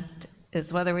on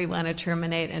is whether we want to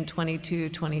terminate in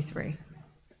 22-23.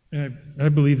 I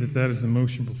believe that is the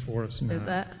motion before us now. Is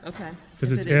that? Okay.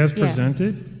 Because If it's it is. as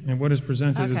presented, and what is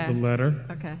presented is Okay. the letter.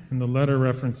 Okay. And the letter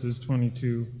references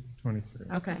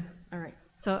 22-23. Okay. All right.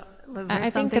 So was I there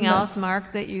think something the- else,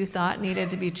 Mark, that you thought needed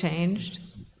to be changed?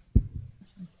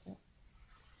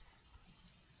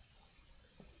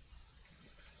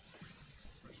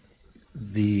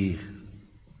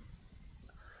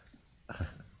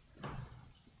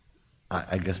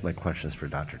 I guess my question is for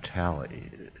Dr. Talley.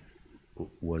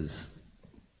 Was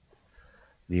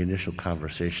the initial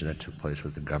conversation that took place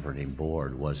with the governing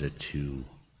board, was it to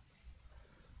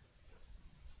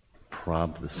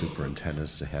prompt the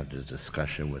superintendents to have the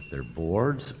discussion with their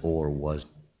boards, or was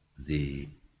the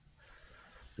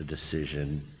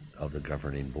decision of the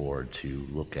governing board to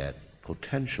look at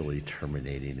potentially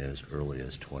terminating as early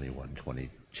as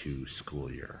 21-22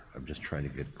 school year? I'm just trying to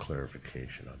get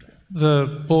clarification on that. The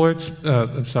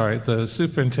the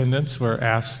superintendents were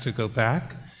asked to go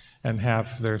back and have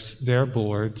their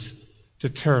boards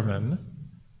determine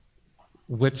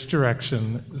which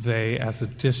direction they, as a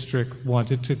district,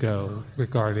 wanted to go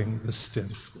regarding the STEM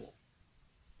school.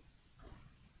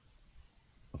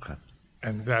 Okay.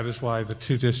 And that is why the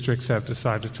two districts have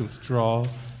decided to withdraw,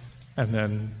 and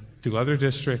then do other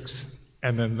districts,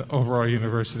 and then the overall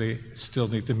university still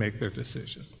need to make their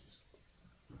decisions.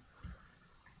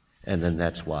 And then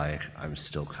that's why I'm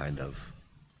still kind of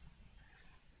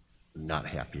not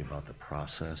happy about the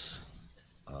process.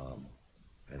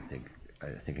 I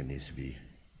think it needs to be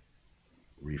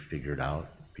refigured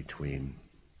out between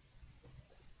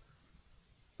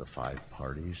the 5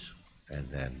 parties, and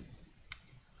then,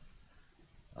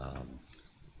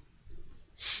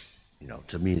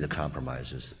 to me, the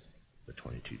compromise is the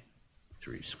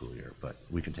 22-23 school year, but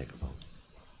we can take a vote.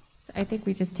 So I think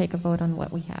we just take a vote on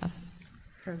what we have.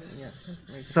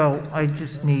 So I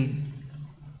just need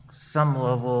some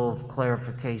level of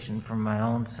clarification from my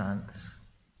own sense.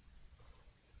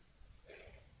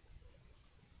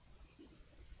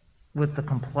 With the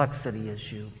complexity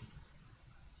issue,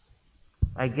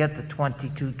 I get the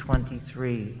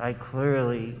 22-23. I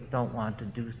clearly don't want to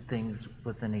do things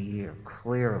within a year,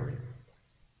 clearly.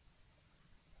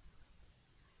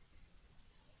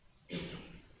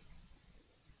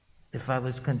 If I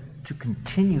was to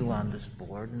continue on this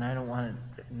board, and I don't want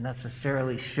to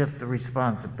necessarily shift the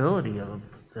responsibility of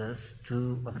this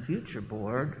to a future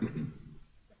board,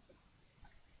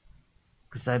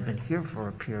 because I've been here for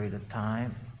a period of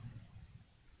time,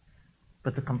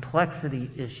 but the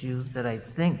complexity issue that I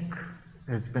think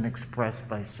has been expressed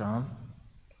by some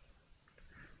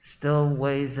still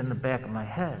weighs in the back of my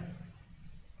head.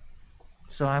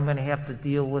 So I'm going to have to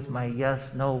deal with my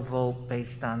yes/no vote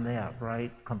based on that,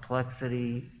 right?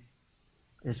 Complexity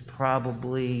is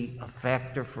probably a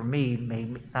factor for me,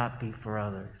 may not be for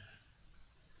others.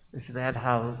 Is that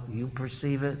how you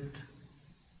perceive it?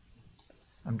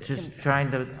 I'm just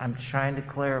trying to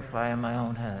clarify in my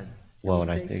own head. Well,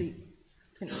 and I think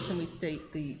Can we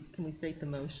state the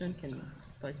motion? Can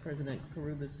Vice President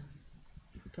Carubas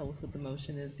tell us what the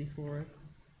motion is before us?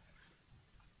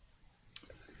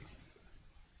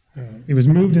 It was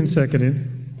moved and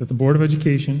seconded that the Board of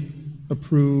Education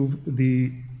approve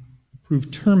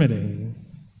terminating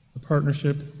the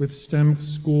partnership with STEM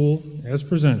School as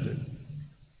presented.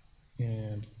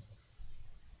 And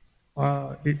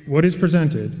what is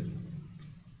presented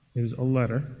is a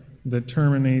letter that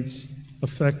terminates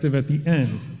effective at the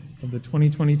end of the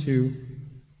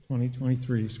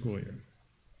 2022-2023 school year.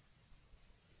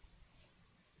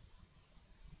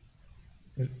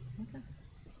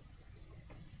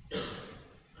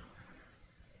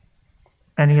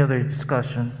 Any other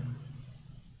discussion?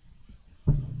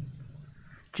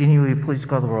 Jeannie, will you please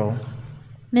call the roll?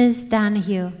 Ms.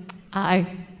 Donahue.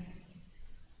 Aye.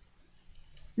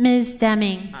 Ms.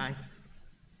 Deming. Aye.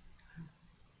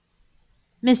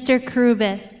 Mr.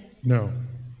 Karubis. No.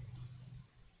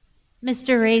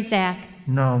 Mr. Razak.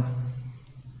 No.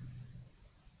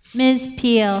 Ms.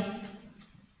 Peel.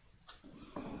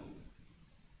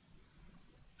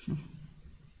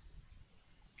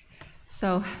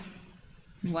 So,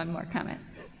 one more comment.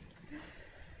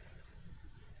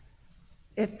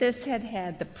 If this had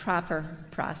had the proper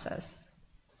process,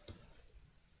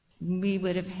 we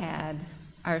would have had,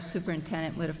 our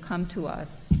superintendent would have come to us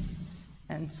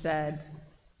and said,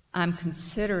 I'm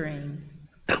considering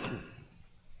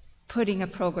putting a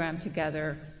program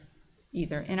together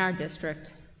either in our district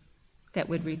that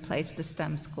would replace the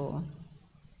STEM school,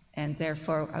 and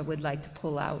therefore I would like to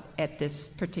pull out at this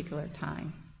particular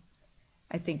time.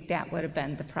 I think that would have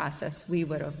been the process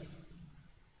we're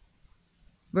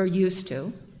used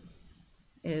to,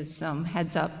 is some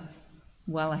heads up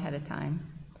well ahead of time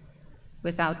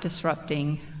without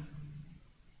disrupting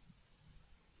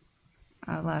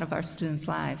a lot of our students'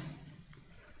 lives.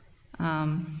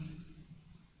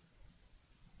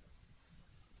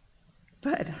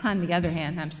 But on the other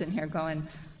hand, I'm sitting here going,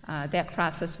 that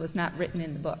process was not written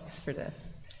in the books for this.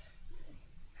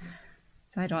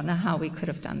 So I don't know how we could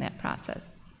have done that process.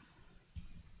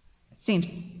 It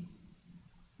seems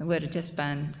it would have just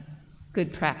been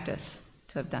good practice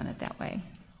to have done it that way.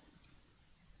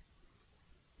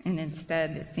 And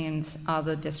instead, it seems all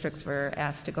the districts were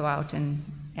asked to go out and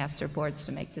ask their boards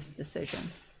to make this decision.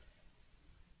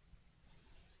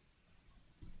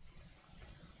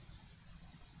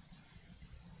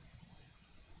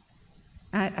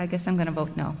 I guess I'm going to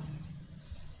vote no.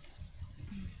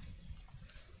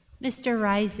 Mr.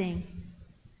 Rising.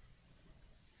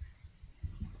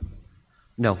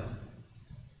 No.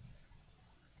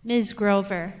 Ms.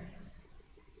 Grover.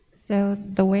 So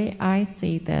the way I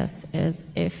see this is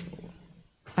if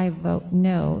I vote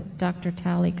no, Dr.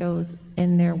 Talley goes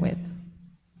in there with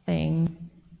thing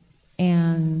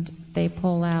and they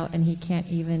pull out and he can't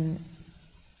even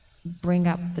bring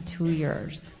up the 2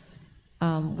 years,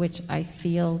 which I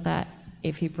feel that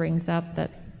if he brings up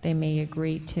that they may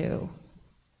agree to.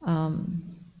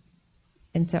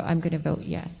 And so I'm going to vote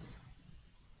yes.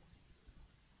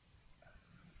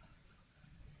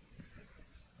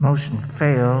 Motion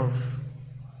fails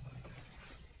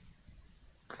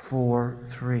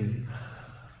 4-3.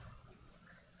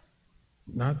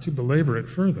 Not to belabor it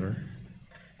further.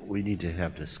 We need to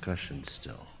have discussion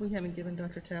still. We haven't given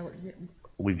Dr. Talley yet.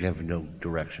 We have no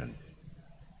direction.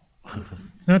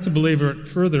 Not to belabor it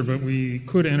further, but we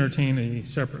could entertain a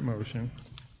separate motion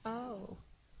Oh,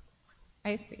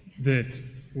 I see. that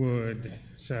would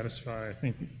satisfy, I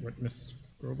think, what Ms.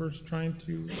 Grover's trying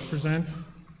to present.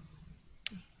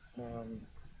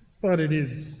 But it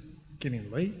is getting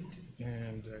late,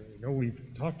 and I know we've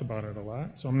talked about it a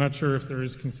lot, so I'm not sure if there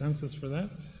is consensus for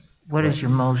that. What is your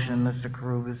motion, Mr.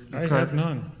 Karubis? I have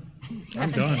none.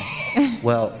 I'm done.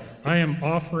 Well, I am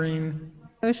offering.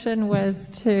 Motion was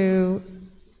to,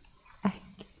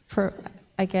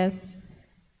 I guess,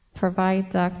 provide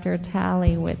Dr.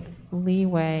 Talley with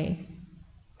leeway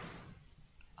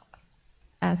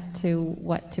as to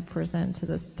what to present to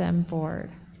the STEM board.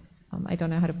 I don't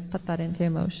know how to put that into a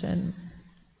motion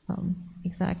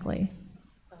exactly.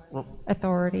 Well,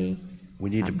 authority. We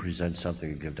need to present something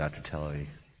and give Dr. Talley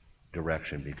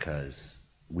direction because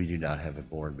we do not have a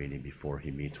board meeting before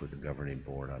he meets with the governing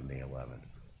board on May 11th.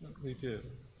 We do.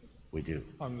 We do?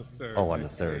 On the 3rd. Oh, on the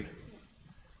 3rd.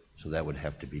 So that would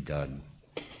have to be done.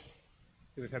 It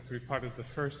would have to be part of the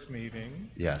first meeting.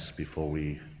 Yes, before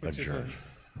we adjourn.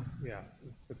 Yeah,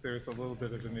 but there's a little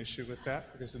bit of an issue with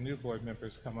that because the new board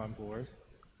members come on board.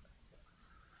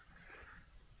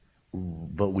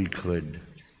 But we could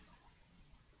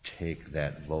take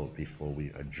that vote before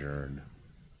we adjourn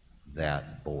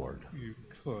that board. You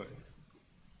could.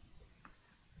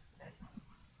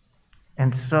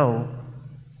 And so,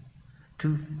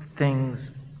 two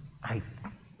things I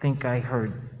think I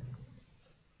heard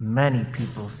many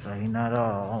people say, not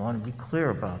all, I want to be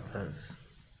clear about this.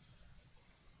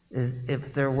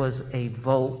 If there was a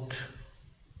vote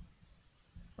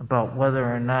about whether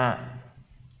or not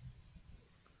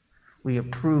we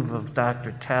approve of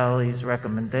Dr. Talley's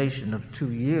recommendation of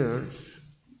 2 years,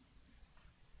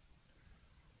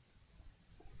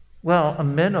 well, a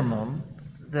minimum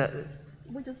that...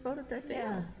 We just voted that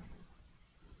down.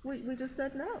 We just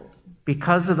said no.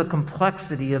 Because of the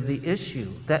complexity of the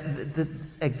issue.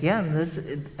 Again,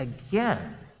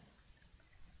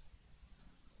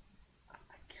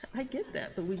 I get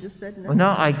that, but we just said no. well, no,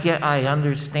 I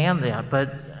understand that,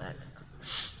 but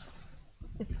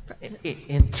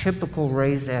In typical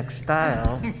Razak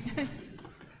style,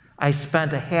 I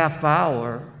spent a half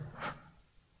hour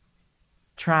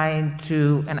trying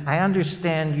to, and I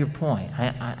understand your point.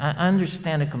 I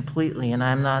understand it completely, and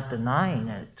I'm not denying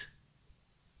it.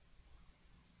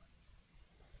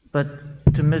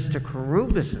 But to Mr.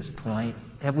 Karubas's point,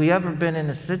 have we ever been in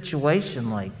a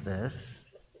situation like this?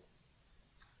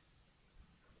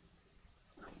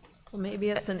 Well, maybe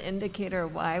it's an indicator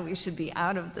of why we should be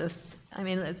out of this. I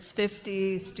mean, it's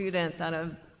 50 students out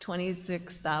of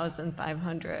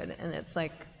 26,500, and it's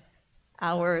like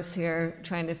hours here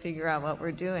trying to figure out what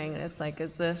we're doing. It's like,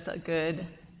 is this a good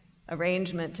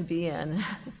arrangement to be in?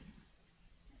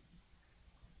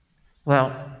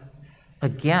 Well,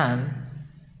 again,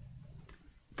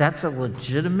 that's a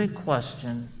legitimate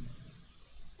question.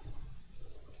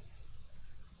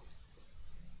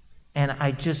 And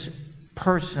I just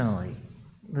personally,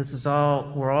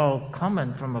 we're all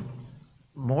coming from a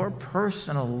more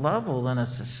personal level than a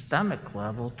systemic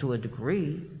level to a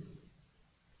degree.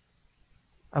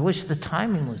 I wish the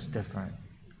timing was different.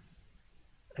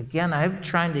 Again, I'm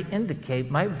trying to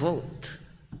indicate my vote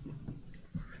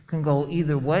can go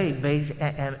either way,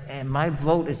 and my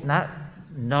vote is not,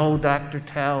 no, Dr.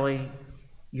 Talley,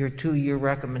 your 2-year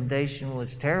recommendation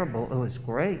was terrible. It was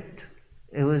great.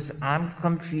 It was, I'm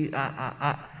confused.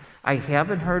 I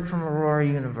haven't heard from Aurora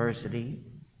University.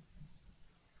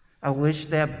 I wish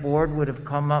that board would have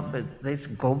come up, but they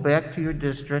said, go back to your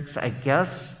districts. I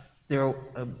guess there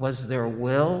was their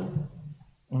will,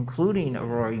 including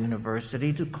Aurora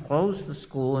University, to close the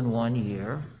school in 1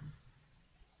 year.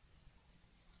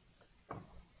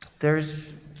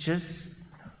 There's just,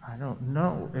 I don't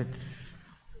know, it's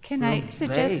Can I real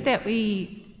suggest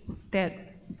vague. that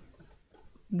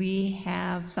we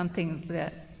have something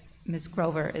that Ms.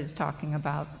 Grover is talking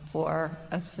about for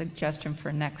a suggestion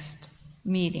for next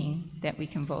meeting that we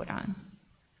can vote on,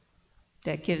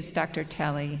 that gives Dr.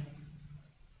 Talley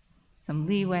some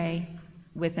leeway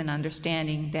with an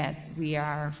understanding that we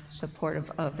are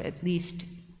supportive of at least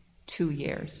 2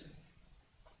 years.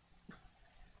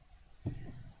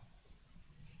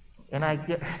 And I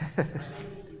get,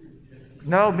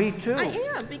 no, me too. I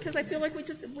am, because I feel like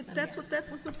that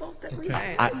was the vote that we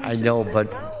had. I know, but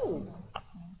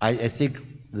I think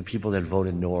the people that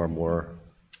voted no are more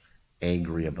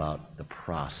angry about the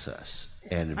process.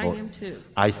 And I am too.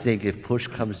 I think if push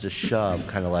comes to shove,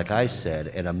 kind of like I said,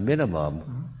 at a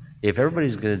minimum, if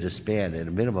everybody's going to disband, at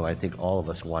a minimum, I think all of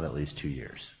us want at least 2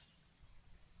 years.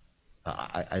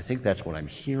 I think that's what I'm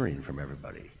hearing from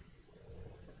everybody.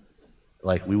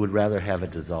 Like, we would rather have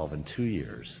it dissolve in 2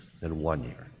 years than 1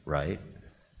 year, right?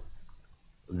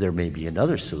 There may be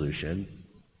another solution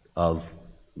of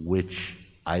which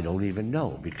I don't even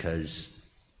know, because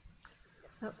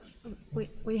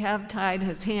We have tied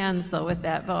his hands, though, with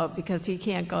that vote, because he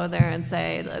can't go there and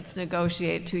say, let's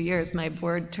negotiate 2 years. My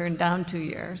board turned down 2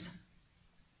 years.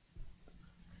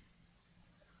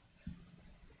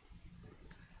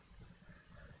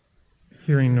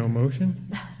 Hearing no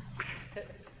motion?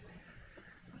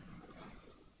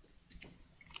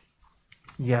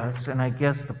 Yes, and I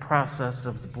guess the process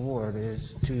of the board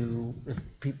is to, if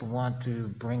people want to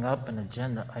bring up an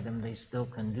agenda item, they still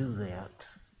can do that.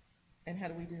 And how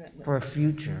do we do that? For a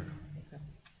future,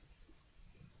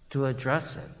 to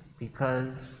address it,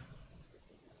 because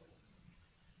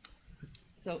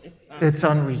it's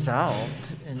unresolved,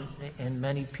 and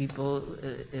many people,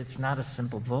 it's not a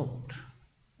simple vote.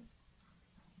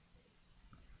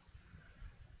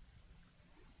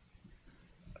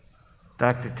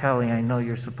 Dr. Talley, I know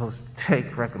you're supposed to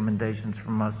take recommendations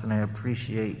from us, and I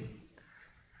appreciate.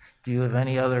 Do you have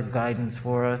any other guidance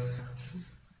for us?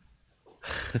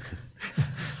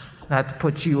 Not to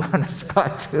put you on the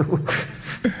spot, too.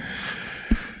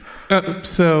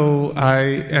 So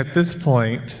at this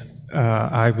point,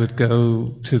 I would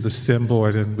go to the STEM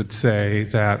board and would say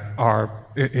that our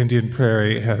Indian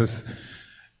Prairie has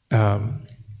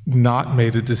not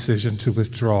made a decision to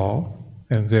withdraw,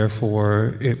 and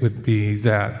therefore it would be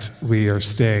that we are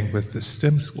staying with the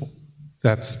STEM school.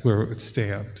 That's where it would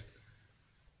stand.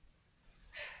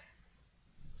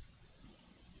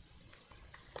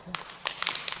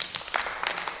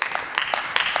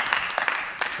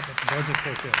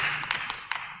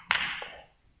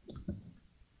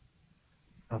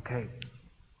 Okay.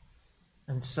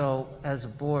 And so, as a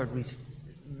board, we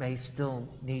may still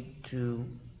need to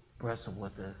wrestle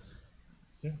with this.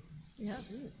 Yeah. Yes.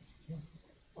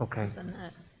 Okay.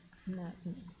 Not.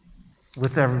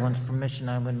 With everyone's permission,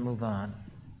 I would move on.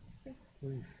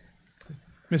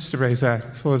 Mr.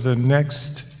 Razak, for the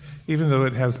next, even though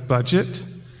it has budget,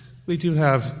 we do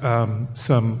have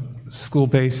some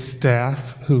school-based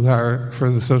staff who are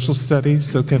for the social studies.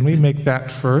 So can we make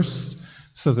that first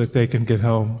so that they can get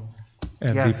home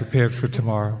and be prepared for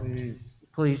tomorrow?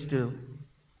 Please do.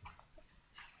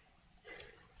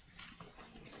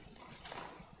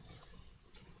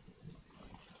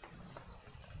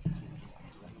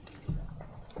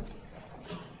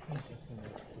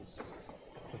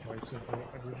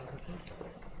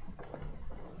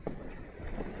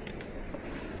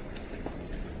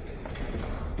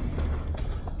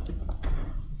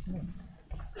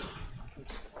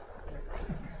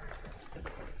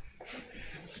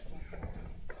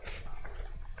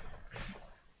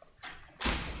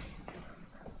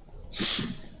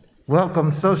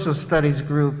 Welcome, Social Studies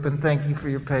Group, and thank you for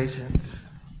your patience.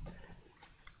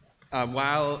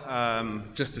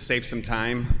 Just to save some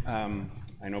time,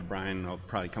 I know Brian will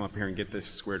probably come up here and get this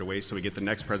squared away so we get the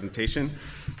next presentation.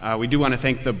 We do want to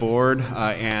thank the board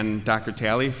and Dr.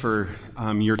 Talley for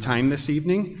your time this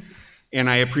evening, and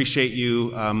I appreciate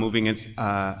you moving it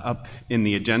up in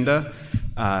the agenda.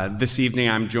 This evening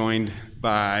I'm joined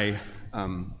by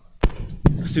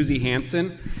Susie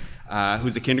Hansen,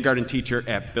 who's a kindergarten teacher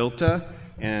at Bilta,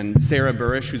 and Sarah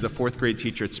Burish, who's a 4th grade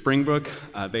teacher at Springbrook.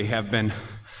 They have been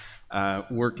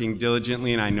working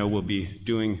diligently, and I know we'll be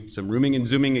doing some rooming and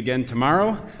zooming again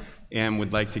tomorrow, and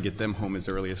would like to get them home as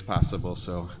early as possible,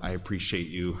 so I appreciate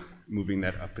you moving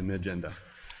that up in the agenda.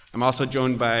 I'm also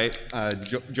joined by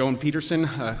Joan Peterson,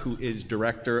 who is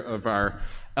director of our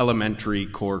elementary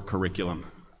core curriculum.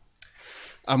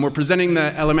 We're presenting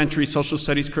the elementary social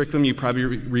studies curriculum. You probably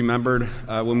remembered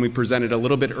when we presented a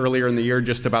little bit earlier in the year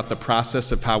just about the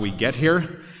process of how we get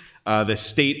here. The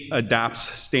state adopts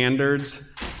standards,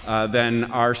 then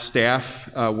our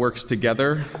staff works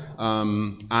together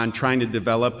on trying to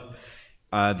develop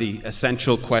the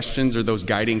essential questions or those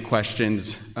guiding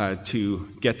questions to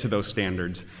get to those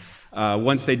standards.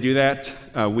 Once they do that,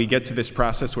 we get to this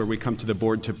process where we come to the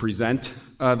board to present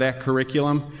that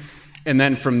curriculum. And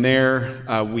then from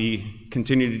there, we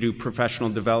continue to do professional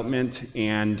development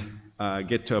and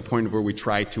get to a point where we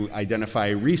try to identify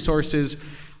resources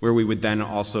where we would then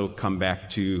also come back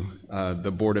to the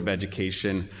Board of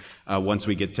Education once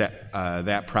we get to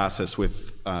that process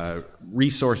with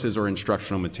resources or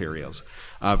instructional materials.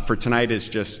 For tonight is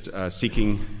just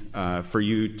seeking for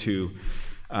you to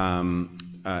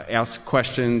ask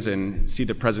questions and see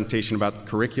the presentation about the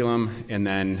curriculum, and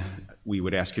then we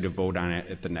would ask you to vote on it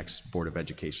at the next Board of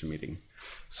Education meeting.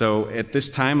 So at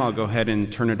this time, I'll go ahead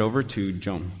and turn it over to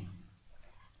Joan.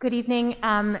 Good evening.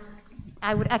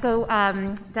 I would echo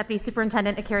Deputy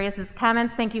Superintendent Akarius's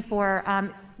comments. Thank you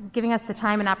for giving us the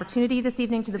time and opportunity this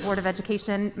evening, to the Board of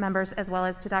Education members as well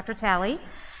as to Dr. Talley.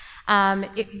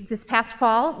 This past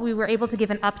fall, we were able to give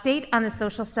an update on the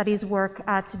social studies work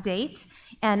to date.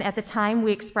 And at the time,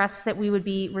 we expressed that we would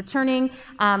be returning.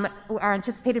 Our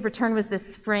anticipated return was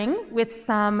this spring with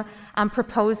some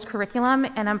proposed curriculum,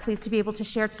 and I'm pleased to be able to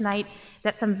share tonight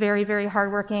that some very, very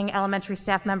hardworking elementary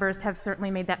staff members have certainly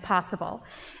made that possible.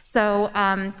 So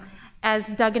as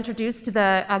Doug introduced,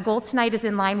 the goal tonight is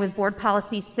in line with Board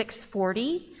Policy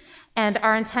 640. And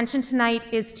our intention tonight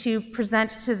is to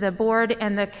present to the board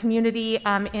and the community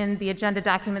in the agenda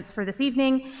documents for this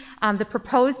evening the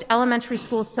proposed elementary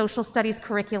school social studies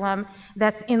curriculum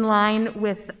that's in line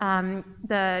with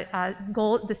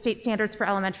the state standards for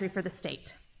elementary for the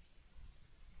state.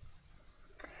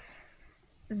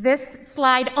 This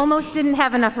slide almost didn't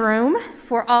have enough room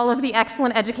for all of the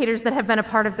excellent educators that have been a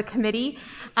part of the committee.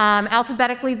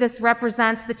 Alphabetically, this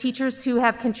represents the teachers who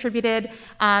have contributed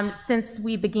since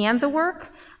we began the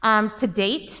work to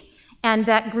date, and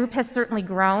that group has certainly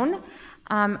grown.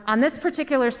 On this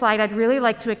particular slide, I'd really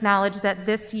like to acknowledge that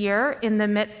this year, in the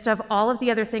midst of all of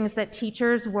the other things that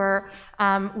teachers were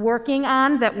working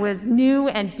on that was new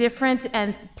and different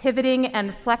and pivoting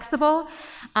and flexible,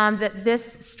 that this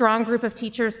strong group of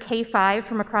teachers, K-5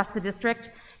 from across the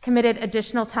district, committed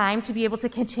additional time to be able to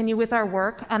continue with our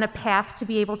work on a path to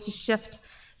be able to shift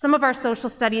some of our social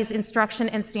studies instruction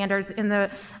and standards in the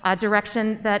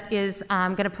direction that is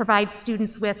going to provide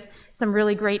students with some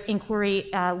really great inquiry,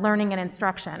 learning, and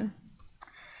instruction.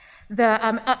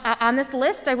 On this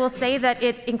list, I will say that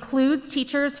it includes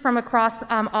teachers from across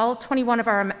all 21 of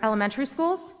our elementary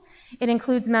schools. It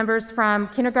includes members from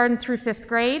kindergarten through 5th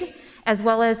grade, as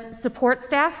well as support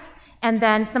staff, and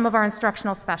then some of our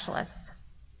instructional specialists.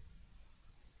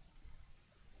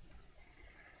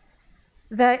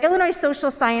 The Illinois Social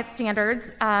Science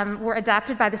Standards were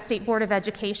adopted by the State Board of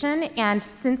Education, and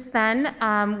since then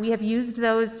we have used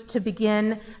those to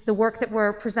begin the work that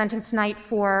we're presenting tonight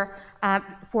for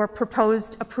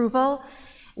proposed approval.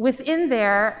 Within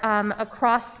there,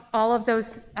 across all of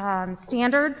those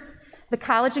standards, The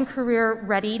college and career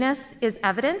readiness is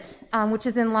evident, which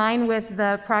is in line with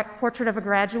the Portrait of a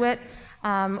Graduate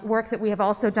work that we have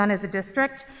also done as a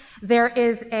district. There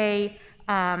is a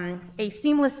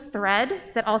seamless thread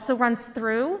that also runs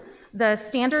through the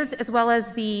standards as well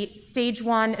as the stage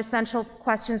 1 essential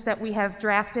questions that we have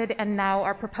drafted and now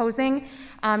are proposing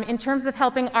in terms of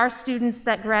helping our students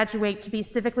that graduate to be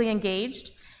civically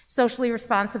engaged, socially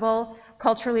responsible,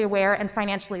 culturally aware, and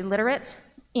financially literate.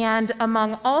 And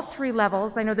among all 3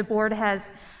 levels, I know the board has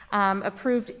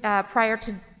approved prior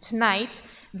to tonight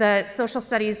the social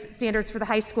studies standards for the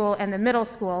high school and the middle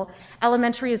school.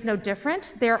 Elementary is no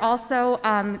different. They're also,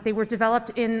 they were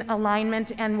developed in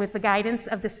alignment and with the guidance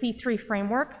of the C3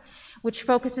 framework, which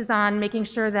focuses on making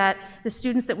sure that the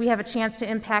students that we have a chance to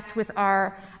impact with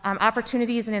our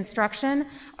opportunities and instruction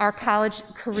are college,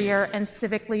 career, and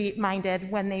civically minded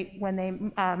when they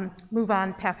move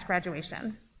on past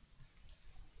graduation.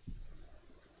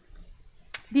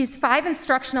 These 5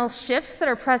 instructional shifts that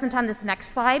are present on this next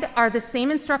slide are the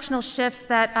same instructional shifts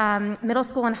that middle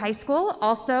school and high school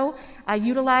also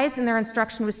utilize in their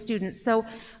instruction with students. So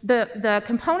the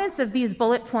components of these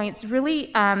bullet points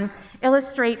really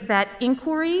illustrate that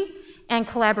inquiry and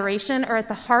collaboration are at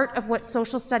the heart of what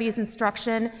social studies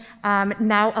instruction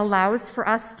now allows for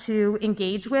us to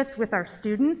engage with our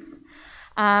students.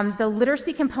 The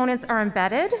literacy components are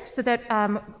embedded so that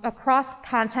across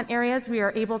content areas we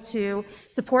are able to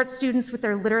support students with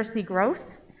their literacy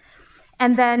growth.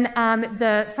 And then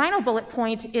the final bullet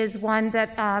point is one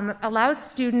that allows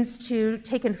students to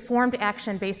take informed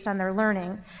action based on their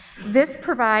learning. This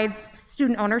provides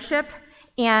student ownership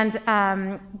and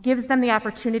gives them the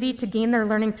opportunity to gain their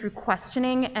learning through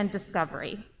questioning and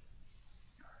discovery.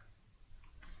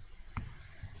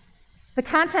 The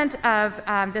content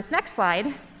of this next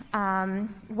slide,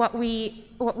 what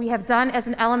we have done as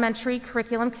an elementary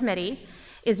curriculum committee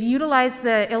is utilize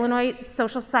the Illinois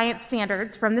social science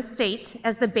standards from the state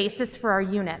as the basis for our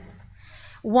units.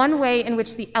 One way in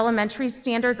which the elementary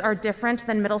standards are different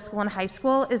than middle school and high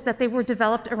school is that they were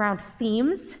developed around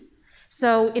themes.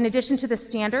 So in addition to the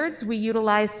standards, we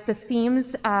utilized the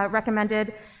themes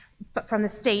recommended from the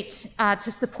state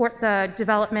to support the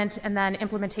development and then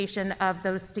implementation of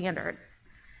those standards.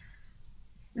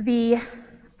 The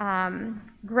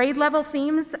grade level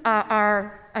themes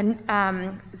are,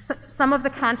 some of the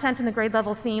content in the grade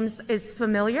level themes is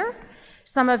familiar.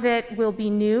 Some of it will be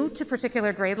new to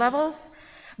particular grade levels.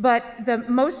 But the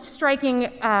most striking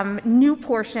new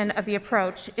portion of the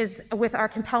approach is with our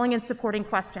compelling and supporting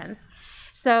questions.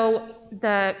 So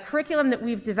the curriculum that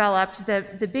we've developed,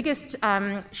 the biggest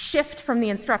shift from the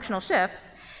instructional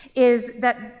shifts is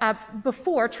that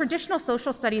before, traditional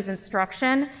social studies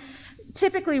instruction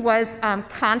typically was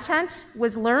content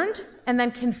was learned and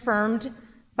then confirmed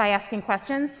by asking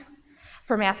questions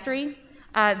for mastery.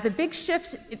 The big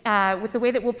shift with the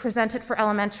way that we'll present it for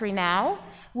elementary now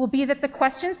will be that the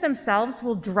questions themselves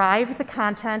will drive the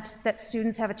content that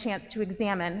students have a chance to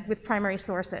examine with primary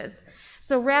sources.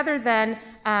 So rather than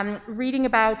reading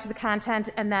about the content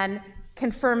and then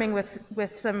confirming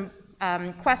with some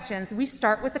questions, we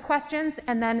start with the questions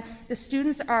and then the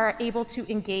students are able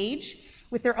to engage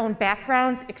with their own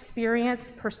backgrounds,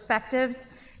 experience, perspectives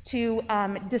to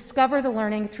discover the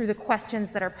learning through the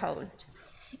questions that are posed.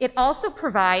 It also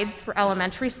provides for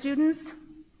elementary students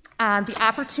the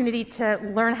opportunity to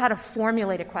learn how to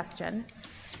formulate a question.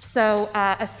 So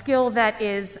a skill that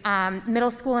is middle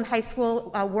school and high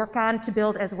school work on to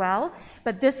build as well.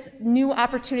 But this new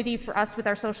opportunity for us with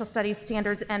our social studies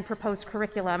standards and proposed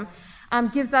curriculum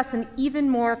gives us an even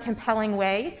more compelling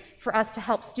way for us to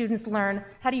help students learn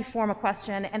how do you form a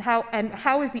question and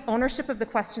how is the ownership of the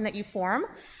question that you form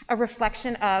a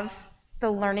reflection of the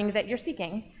learning that you're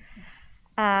seeking.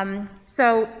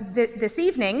 So this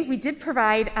evening, we did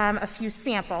provide a few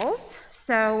samples.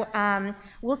 So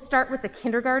we'll start with the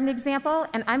kindergarten example,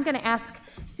 and I'm going to ask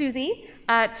Susie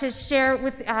to share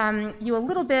with you a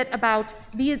little bit about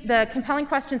the compelling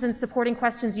questions and supporting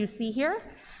questions you see here.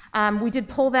 We did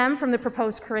pull them from the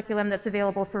proposed curriculum that's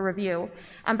available for review,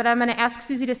 but I'm going to ask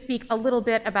Susie to speak a little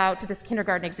bit about this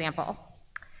kindergarten example.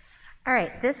 All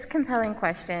right, this compelling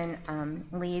question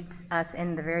leads us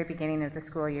in the very beginning of the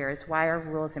school year is why are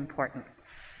rules important?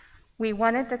 We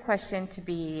wanted the question to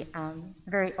be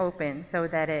very open so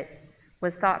that it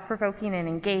was thought-provoking and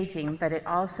engaging, but it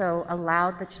also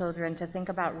allowed the children to think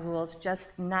about rules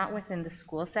just not within the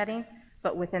school setting,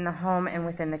 but within the home and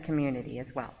within the community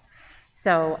as well.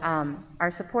 So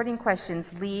our supporting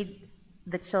questions lead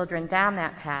the children down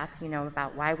that path, you know,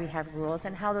 about why we have rules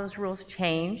and how those rules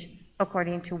change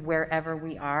according to wherever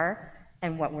we are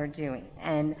and what we're doing.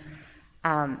 And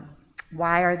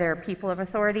Why are there people of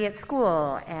authority at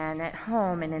school and at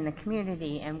home and in the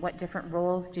community, and what different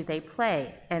roles do they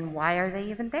play, and why are they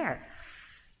even there?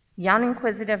 Young,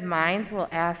 inquisitive minds will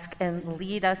ask and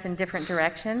lead us in different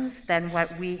directions than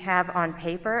what we have on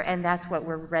paper, and that's what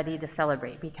we're ready to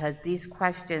celebrate, because these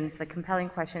questions, the compelling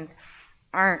questions,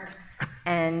 aren't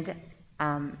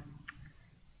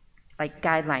like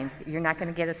guidelines. You're not going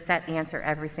to get a set answer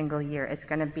every single year. It's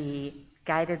going to be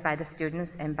guided by the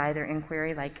students and by their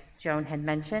inquiry, like Joan had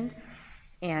mentioned.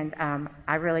 And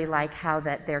I really like how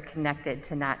that they're connected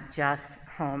to not just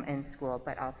home and school,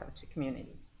 but also to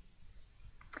community.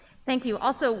 Thank you.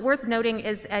 Also worth noting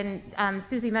is, and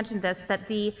Susie mentioned this, that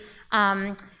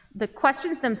the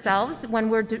questions themselves, when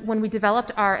we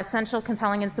developed our essential,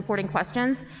 compelling, and supporting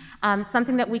questions,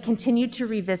 something that we continued to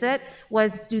revisit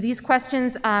was, do these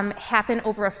questions happen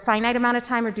over a finite amount of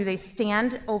time, or do they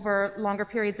stand over longer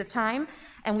periods of time?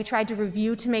 And we tried to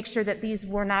review to make sure that these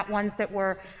were not ones that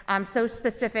were so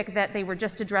specific that they were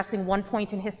just addressing one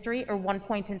point in history or one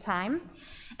point in time.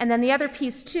 And then the other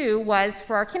piece too was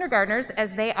for our kindergartners,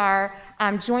 as they are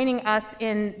joining us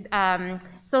in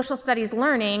social studies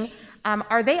learning,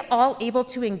 are they all able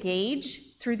to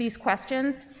engage through these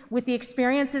questions with the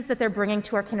experiences that they're bringing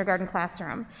to our kindergarten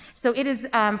classroom? So it is,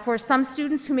 for some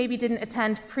students who maybe didn't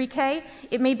attend pre-K,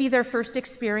 it may be their first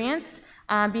experience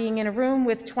being in a room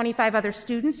with 25 other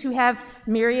students who have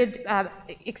myriad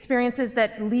experiences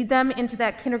that lead them into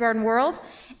that kindergarten world.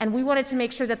 And we wanted to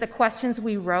make sure that the questions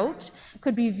we wrote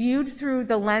could be viewed through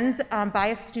the lens by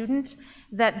a student,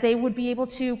 that they would be able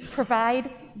to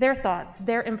provide their thoughts,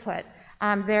 their input,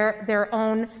 their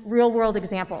own real-world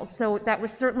examples. So that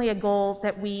was certainly a goal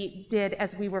that we did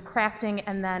as we were crafting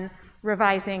and then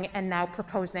revising and now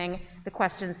proposing the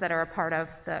questions that are a part of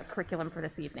the curriculum for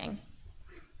this evening.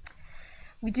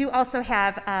 We do also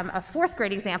have a fourth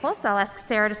grade example, so I'll ask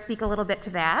Sarah to speak a little bit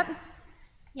to that.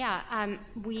 Yeah,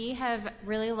 we have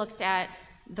really looked at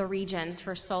the regions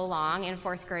for so long in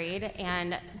fourth grade,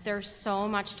 and there's so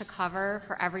much to cover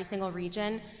for every single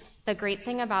region. The great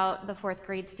thing about the fourth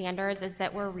grade standards is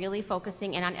that we're really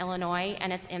focusing in on Illinois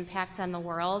and its impact on the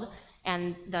world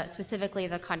and specifically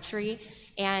the country.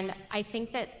 And I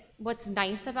think that what's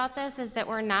nice about this is that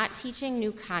we're not teaching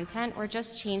new content, we're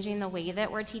just changing the way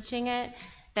that we're teaching it.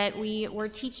 That we're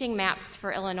teaching maps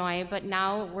for Illinois, but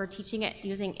now we're teaching it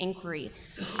using inquiry.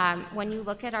 When you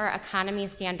look at our economy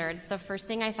standards, the first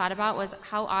thing I thought about was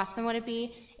how awesome would it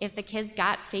be if the kids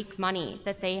got fake money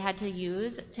that they had to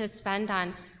use to spend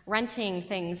on renting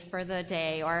things for the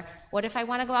day, or what if I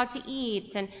want to go out to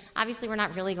eat? And obviously we're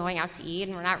not really going out to eat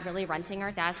and we're not really renting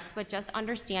our desks, but just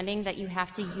understanding that you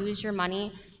have to use your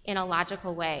money in a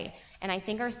logical way. And I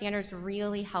think our standards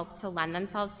really help to lend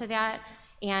themselves to that.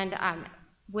 And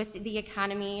with the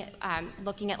economy,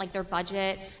 looking at like their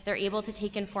budget, they're able to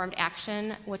take informed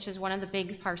action, which is one of the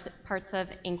big parts of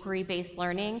inquiry-based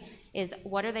learning, is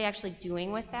what are they actually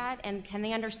doing with that? And can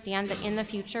they understand that in the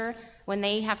future, when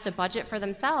they have to budget for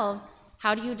themselves,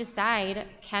 how do you decide,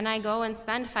 can I go and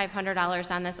spend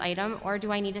 $500 on this item, or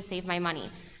do I need to save my money?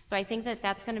 So I think that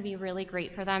that's gonna be really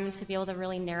great for them to be able to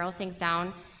really narrow things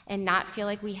down and not feel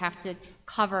like we have to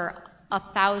cover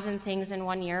 1,000 things in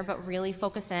one year, but really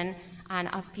focus in on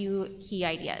a few key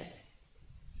ideas.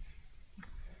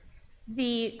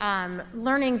 The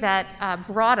learning that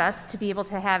brought us to be able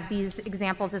to have these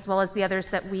examples, as well as the others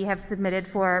that we have submitted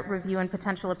for review and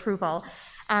potential approval,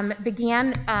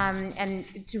 began, and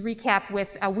to recap with,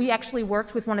 we actually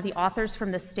worked with one of the authors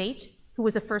from the state who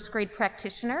was a first grade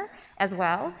practitioner as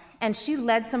well, and she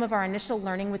led some of our initial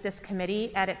learning with this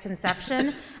committee at its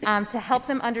inception to help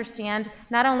them understand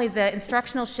not only the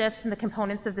instructional shifts and the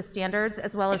components of the standards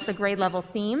as well as the grade level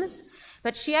themes,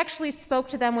 but she actually spoke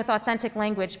to them with authentic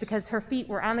language because her feet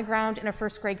were on the ground in a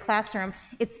first grade classroom.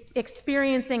 It's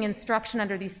experiencing instruction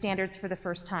under these standards for the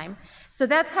first time. So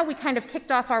that's how we kind of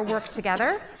kicked off our work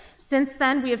together. Since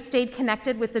then, we have stayed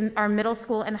connected with our middle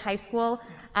school and high school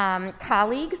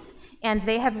colleagues, and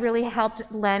they have really helped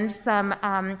lend some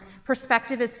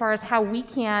perspective as far as how we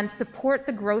can support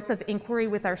the growth of inquiry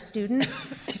with our students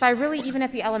by really, even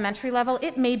at the elementary level,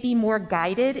 it may be more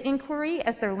guided inquiry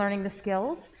as they're learning the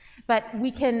skills, but we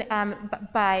can,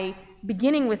 by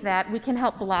beginning with that, we can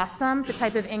help blossom the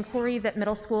type of inquiry that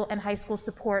middle school and high school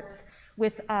supports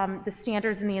with the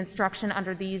standards and the instruction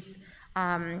under these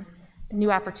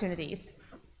new opportunities.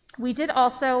 We did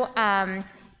also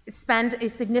spend a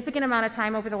significant amount of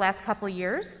time over the last couple of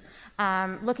years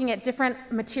looking at different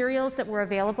materials that were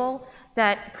available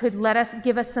that could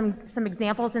give us some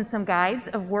examples and some guides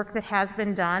of work that has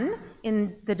been done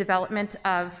in the development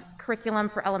of curriculum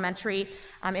for elementary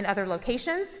in other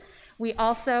locations. We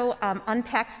also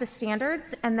unpacked the standards,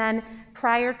 and then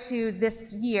prior to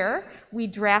this year, we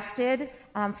drafted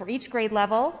for each grade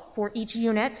level, for each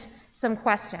unit, some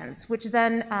questions, which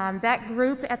then that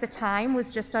group at the time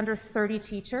was just under 30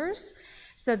 teachers.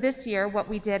 So this year, what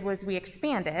we did was we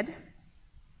expanded.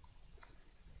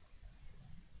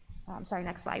 I'm sorry,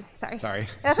 next slide. Sorry.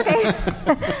 That's okay.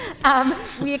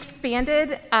 We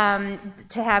expanded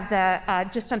to have the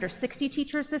just under 60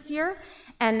 teachers this year.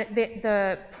 And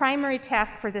the primary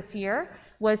task for this year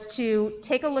was to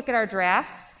take a look at our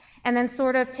drafts and then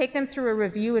sort of take them through a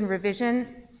review and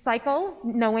revision cycle,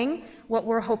 knowing what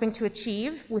we're hoping to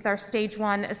achieve with our stage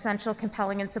 1 essential,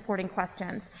 compelling, and supporting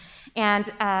questions. And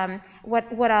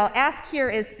what I'll ask here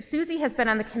is, Susie has been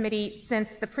on the committee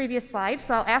since the previous slide,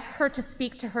 so I'll ask her to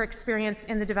speak to her experience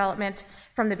in the development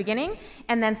from the beginning.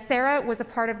 And then Sarah was a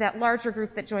part of that larger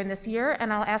group that joined this year,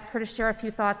 and I'll ask her to share a few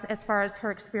thoughts as far as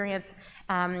her experience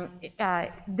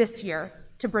this year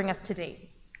to bring us to date.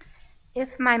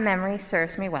 If my memory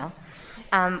serves me well,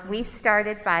 we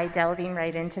started by delving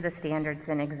right into the standards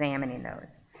and examining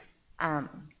those.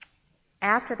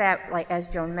 After that, like as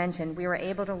Joan mentioned, we were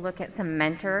able to look at some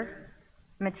mentor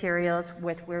materials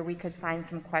with where we could find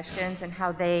some questions and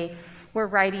how they were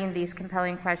writing these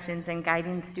compelling questions and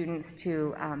guiding students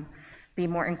to be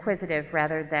more inquisitive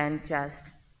rather than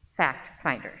just fact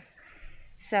finders.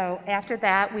 So after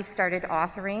that, we started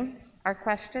authoring our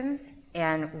questions,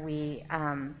 and we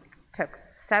took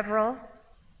several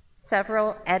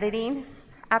editing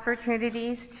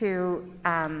opportunities to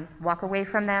walk away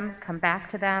from them, come back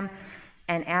to them,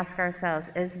 and ask ourselves,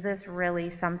 is this really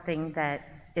something that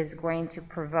is going to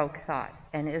provoke thought?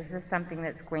 And is this something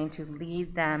that's going to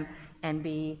lead them and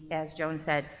be, as Joan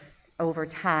said, over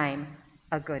time,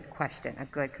 a good question, a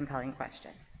good, compelling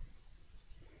question?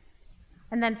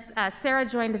 And then Sarah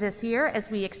joined this year as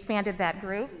we expanded that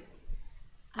group.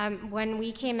 When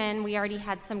we came in, we already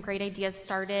had some great ideas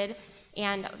started,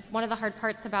 and one of the hard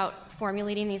parts about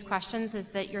formulating these questions is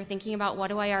that you're thinking about, what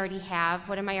do I already have,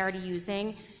 what am I already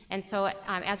using? And so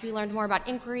as we learned more about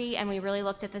inquiry and we really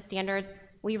looked at the standards,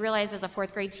 we realized as a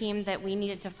 4th grade team that we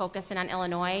needed to focus in on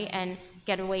Illinois and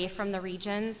get away from the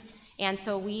regions. And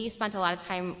so we spent a lot of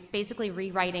time basically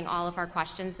rewriting all of our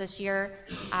questions this year.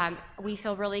 We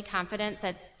feel really confident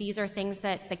that these are things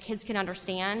that the kids can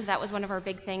understand. That was one of our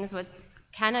big things, was,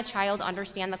 can a child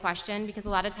understand the question? Because a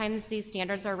lot of times these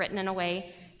standards are written in a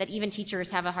way that even teachers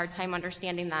have a hard time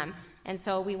understanding them. And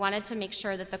so we wanted to make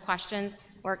sure that the questions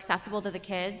were accessible to the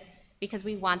kids, because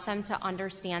we want them to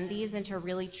understand these and to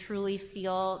really truly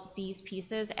feel these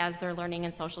pieces as they're learning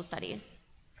in social studies.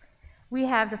 We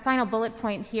have the final bullet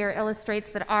point here illustrates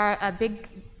that a big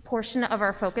portion of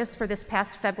our focus for this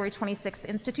past February 26th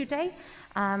Institute Day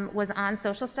was on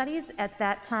social studies. At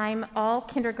that time, all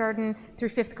kindergarten through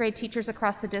 5th grade teachers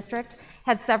across the district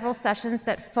had several sessions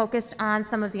that focused on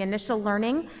some of the initial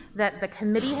learning that the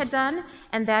committee had done,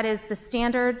 and that is the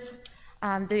standards,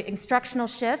 the instructional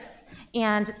shifts,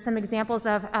 and some examples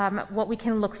of what we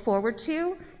can look forward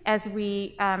to as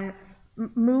we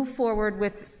move forward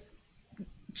with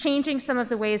changing some of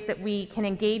the ways that we can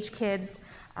engage kids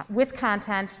with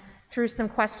content through some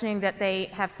questioning that they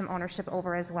have some ownership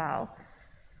over as well.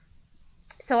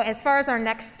 So as far as our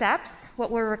next steps,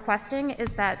 what we're requesting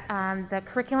is that the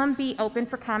curriculum be open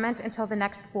for comment until the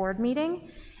next board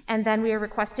meeting, and then we are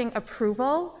requesting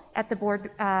approval at the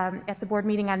board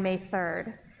meeting on May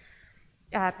 3rd.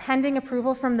 Pending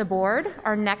approval from the board,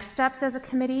 our next steps as a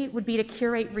committee would be to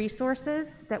curate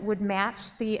resources that would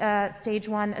match the stage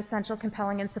 1 essential,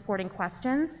 compelling, and supporting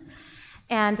questions,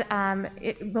 and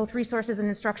both resources and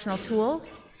instructional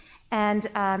tools. And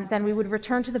then we would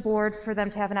return to the board for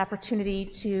them to have an opportunity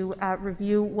to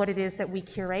review what it is that we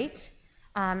curate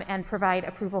and provide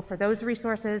approval for those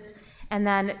resources. And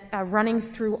then running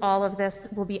through all of this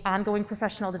will be ongoing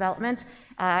professional development.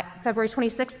 February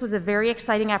 26th was a very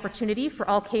exciting opportunity for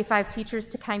all K-5 teachers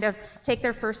to kind of take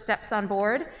their first steps on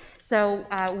board. So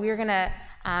we're gonna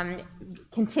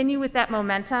continue with that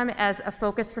momentum as a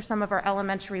focus for some of our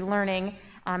elementary learning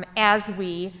as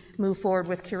we move forward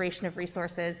with curation of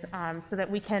resources so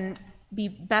that we can be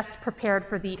best prepared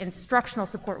for the instructional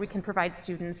support we can provide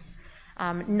students,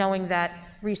 knowing that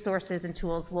resources and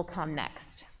tools will come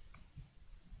next.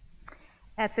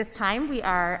 At this time, we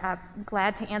are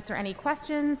glad to answer any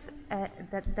questions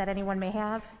that anyone may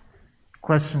have.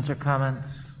 Questions or comments?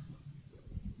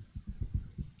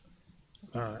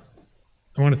 I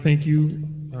want to thank you,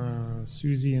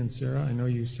 Susie and Sarah. I know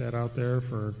you sat out there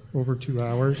for over 2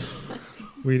 hours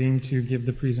waiting to give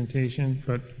the presentation,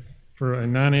 but for a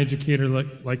non-educator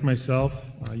like myself,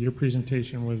 your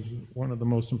presentation was one of the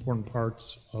most important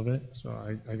parts of it, so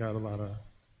I got a lot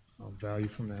value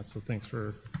from that. So thanks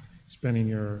for spending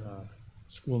your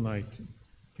school night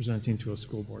presenting to a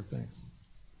school board. Thanks.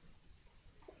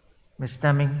 Ms.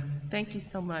 Deming? Thank you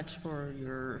so much for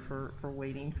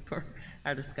waiting for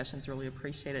our discussions. Really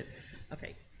appreciate it.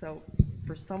 Okay, so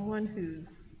for someone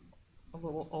who's a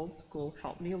little old school,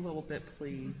 help me a little bit,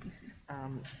 please,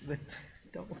 with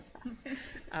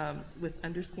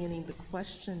understanding the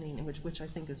questioning, which I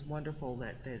think is wonderful,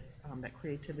 that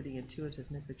creativity,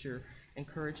 intuitiveness that you're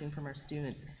encouraging from our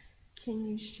students. Can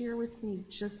you share with me,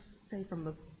 just say from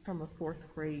a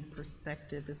fourth grade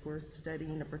perspective, if we're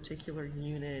studying a particular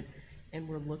unit and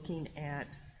we're looking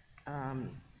at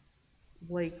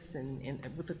lakes and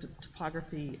what the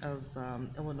topography of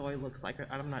Illinois looks like?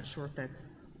 I'm not sure if that's,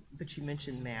 but you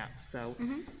mentioned maps. So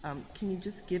can you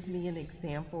just give me an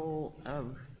example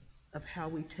of how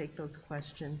we take those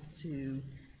questions to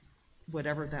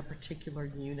whatever that particular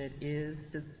unit is?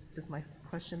 Does my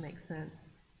question make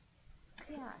sense?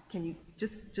 Yeah. Can you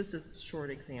just a short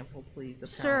example, please? Of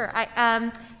Sure.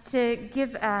 To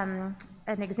give an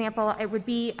example, it would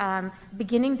be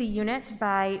beginning the unit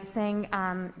by saying,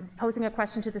 posing a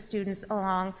question to the students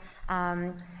along,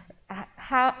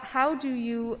 how do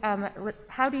you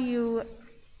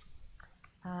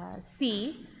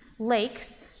see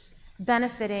lakes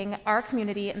benefiting our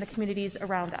community and the communities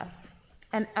around us?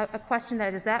 And a question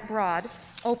that is that broad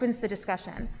opens the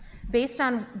discussion. Based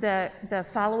on the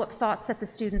follow-up thoughts that the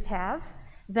students have,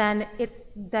 then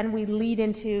we lead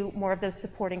into more of those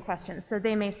supporting questions. So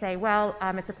they may say, well,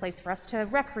 it's a place for us to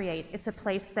recreate. It's a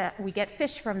place that we get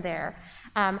fish from there.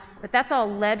 But that's all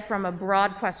led from a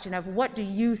broad question of what do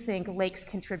you think lakes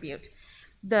contribute?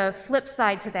 The flip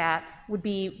side to that would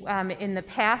be, in the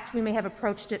past, we may have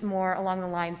approached it more along the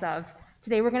lines of,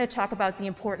 today we're going to talk about the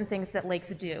important things that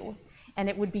lakes do. And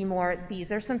it would be more,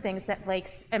 these are some things that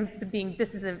lakes, and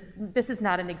this is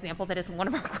not an example, that is one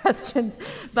of our questions,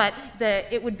 but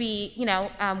it would be,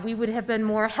 we would have been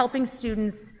more helping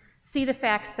students see the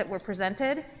facts that were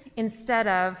presented instead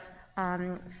of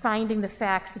finding the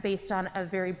facts based on a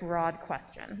very broad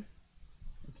question.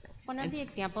 One of the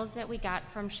examples that we got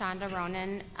from Shonda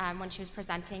Ronan when she was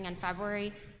presenting in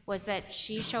February was that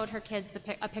she showed her kids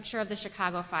a picture of the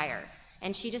Chicago fire.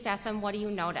 And she just asked them, what do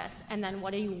you notice? And then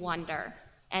what do you wonder?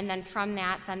 And then from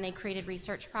that, then they created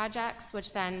research projects,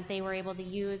 which then they were able to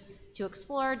use to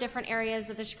explore different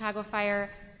areas of the Chicago fire.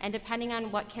 And depending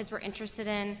on what kids were interested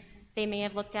in, they may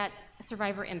have looked at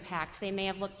survivor impact. They may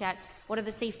have looked at what are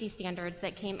the safety standards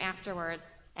that came afterwards,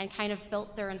 and kind of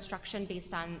built their instruction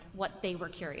based on what they were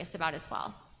curious about as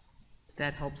well.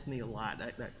 That helps me a lot.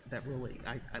 That really,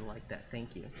 I like that.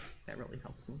 Thank you. That really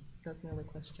helps me. That's my other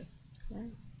question. Yeah.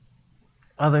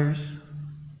 Others?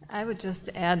 I would just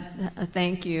add a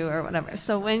thank you or whatever.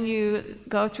 So when you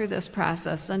go through this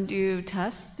process, then do you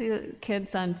test the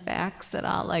kids on facts at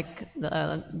all, like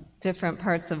the different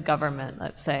parts of government,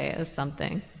 let's say, as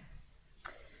something?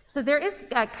 So there is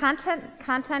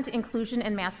content inclusion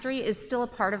and mastery is still a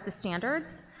part of the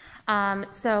standards.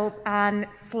 So on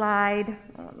slide,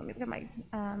 let me look at my,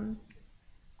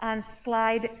 on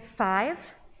slide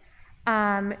 5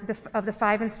 of the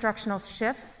 5 instructional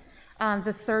shifts,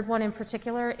 the third one in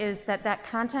particular is that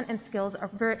content and skills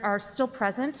are still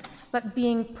present, but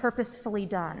being purposefully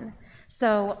done.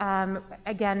 So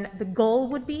again, the goal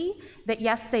would be that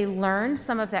yes, they learned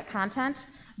some of that content,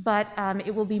 but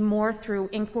it will be more through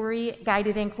inquiry,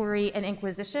 guided inquiry, and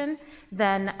inquisition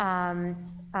than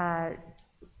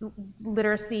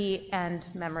literacy and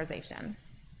memorization.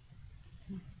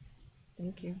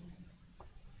 Thank you.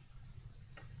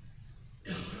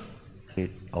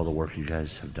 All the work you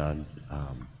guys have done.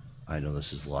 I know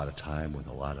this is a lot of time with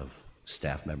a lot of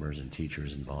staff members and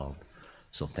teachers involved,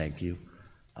 so thank you.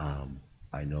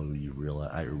 I know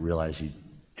I realize you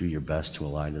do your best to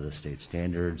align to the state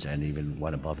standards and even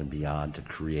went above and beyond to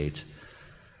create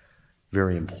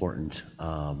very important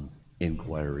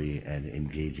inquiry and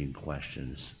engaging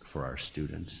questions for our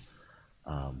students.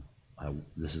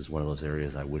 This is one of those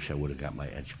areas I wish I would have got my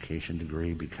education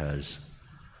degree, because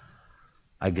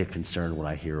I get concerned when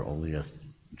I hear only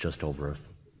just over a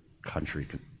country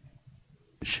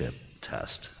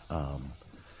test.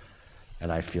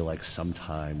 And I feel like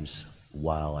sometimes,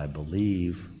 while I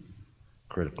believe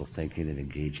critical thinking and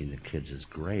engaging the kids is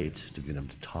great to get them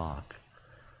to talk,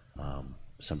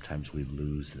 sometimes we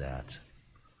lose that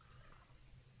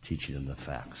teaching them the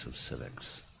facts of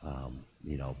civics.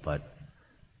 But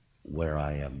where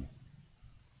I am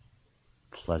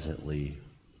pleasantly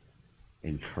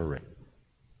encouraged,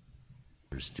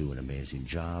 do an amazing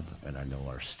job, and I know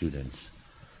our students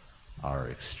are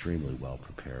extremely well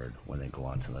prepared when they go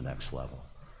on to the next level.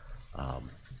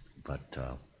 But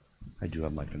I do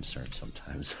have my concerns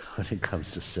sometimes when it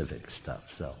comes to civic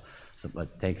stuff. So,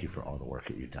 but thank you for all the work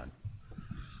that you've done.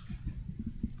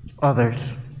 Others?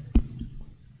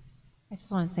 I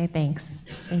just want to say thanks.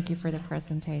 Thank you for the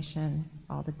presentation,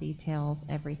 all the details,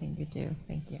 everything you do.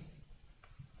 Thank you.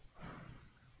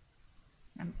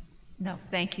 No,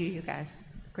 thank you, you guys.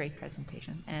 Great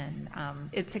presentation. And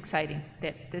it's exciting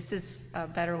that this is a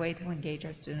better way to engage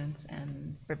our students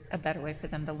and a better way for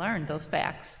them to learn those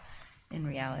facts in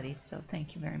reality. So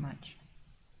thank you very much.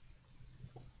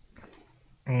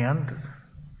 And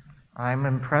I'm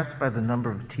impressed by the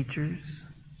number of teachers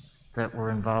that were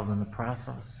involved in the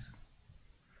process.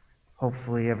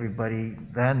 Hopefully everybody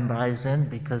then buys in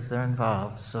because they're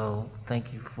involved. So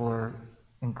thank you for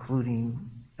including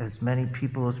as many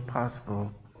people as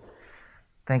possible.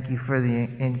 Thank you for the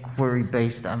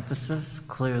inquiry-based emphasis.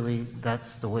 Clearly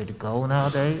that's the way to go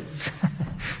nowadays.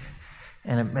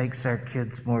 And it makes our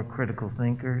kids more critical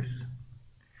thinkers.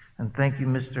 And thank you,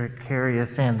 Mr.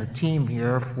 Carius and the team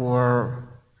here for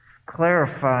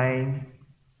clarifying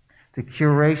the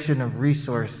curation of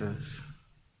resources.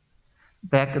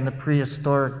 Back in the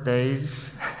prehistoric days,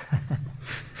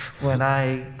 when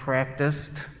I practiced,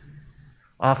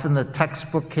 often the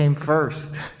textbook came first,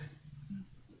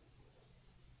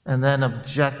 and then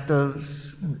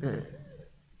objectives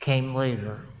came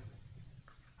later.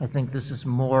 I think this is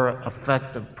more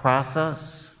effective process.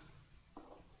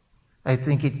 I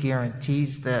think it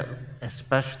guarantees that,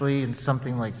 especially in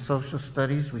something like social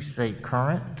studies, we stay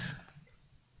current.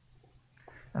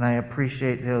 And I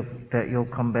appreciate that you'll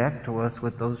come back to us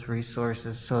with those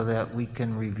resources so that we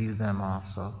can review them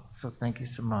also. So thank you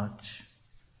so much.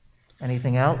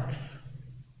 Anything else?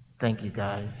 Thank you,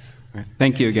 guys.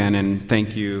 Thank you again, and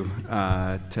thank you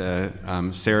to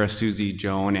Sarah, Susie,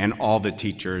 Joan, and all the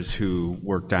teachers who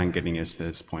worked on getting us to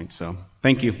this point. So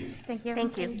thank you. Thank you.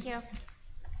 Thank you. Thank you.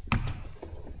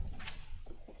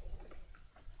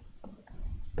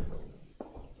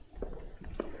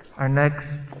 Our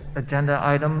next agenda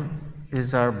item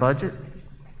is our budget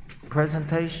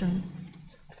presentation.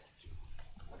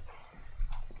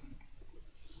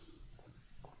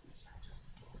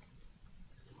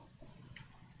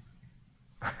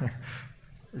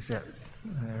 Is that,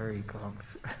 there he comes.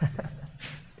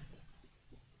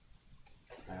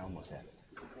 I almost had it.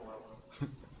 Control L.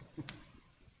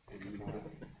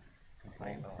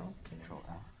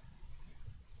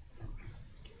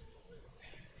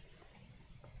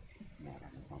 No, I don't know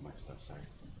all my stuff, sorry.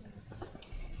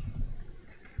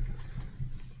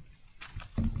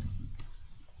 We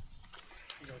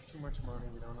got too much money,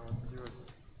 we don't know what to do with it.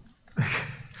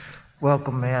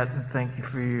 Welcome, Matt, and thank you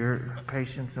for your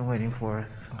patience and waiting for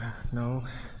us. No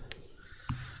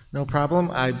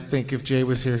problem. I think if Jay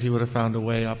was here, he would have found a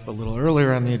way up a little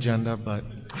earlier on the agenda, but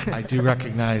I do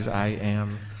recognize I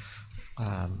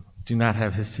do not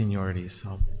have his seniority,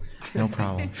 so no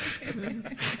problem.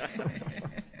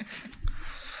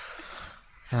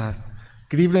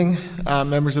 Good evening,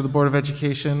 members of the Board of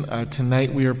Education.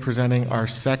 Tonight we are presenting our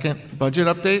second budget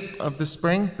update of the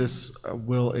spring. This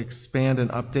will expand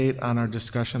and update on our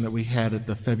discussion that we had at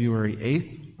the February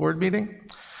 8th board meeting.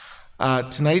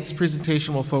 Tonight's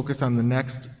presentation will focus on the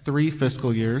next 3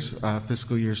 fiscal years,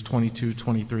 fiscal years 22,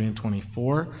 23, and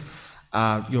 24.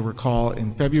 You'll recall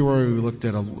in February we looked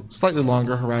at a slightly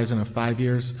longer horizon of 5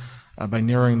 years. By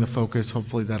narrowing the focus,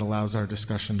 hopefully that allows our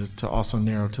discussion to also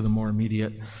narrow to the more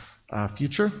immediate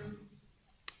future.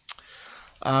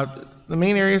 The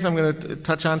main areas I'm going to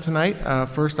touch on tonight,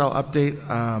 first I'll update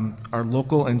our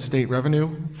local and state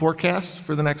revenue forecasts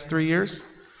for the next 3 years.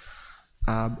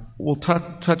 We'll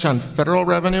touch on federal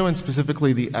revenue and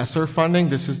specifically the ESSER funding.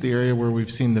 This is the area where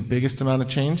we've seen the biggest amount of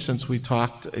change since we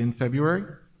talked in February.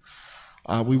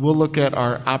 We will look at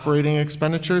our operating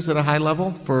expenditures at a high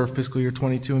level for fiscal year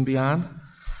 22 and beyond.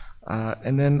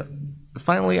 And then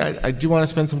finally, I do want to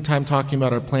spend some time talking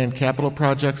about our planned capital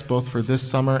projects, both for this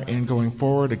summer and going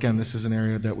forward. Again, this is an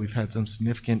area that we've had some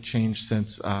significant change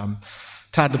since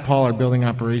Todd DePaul, our building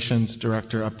operations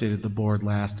director, updated the board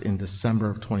last in December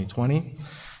of 2020.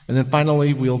 And then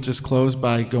finally, we'll just close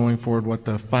by going forward what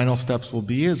the final steps will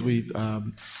be as we are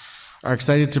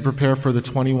excited to prepare for the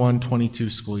 21-22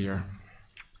 school year.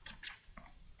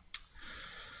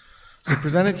 So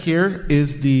presented here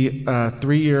is the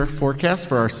 3-year forecast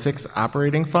for our 6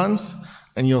 operating funds,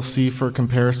 and you'll see for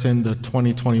comparison the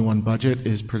 2021 budget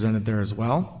is presented there as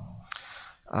well.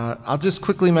 I'll just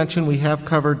quickly mention we have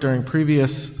covered during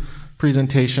previous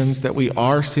presentations that we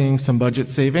are seeing some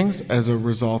budget savings as a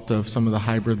result of some of the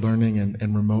hybrid learning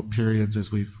and remote periods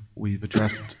as we've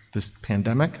addressed this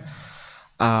pandemic.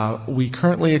 We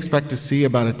currently expect to see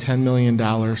about a $10 million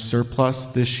surplus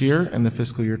this year in the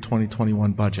fiscal year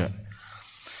 2021 budget.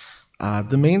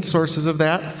 The main sources of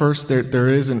that, first, there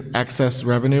is an excess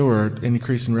revenue or an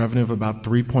increase in revenue of about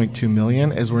 $3.2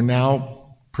 million, as we're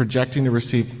now projecting to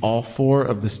receive all 4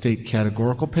 of the state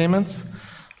categorical payments.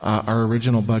 Our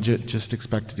original budget just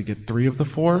expected to get 3 of the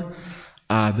 4.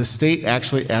 The state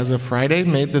actually, as of Friday,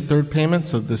 made the 3rd payment,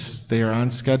 so they are on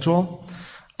schedule.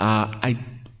 I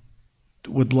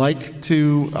would like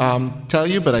to tell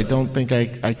you, but I don't think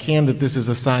I can, that this is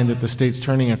a sign that the state's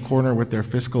turning a corner with their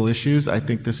fiscal issues. I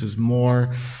think this is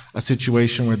more a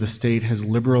situation where the state has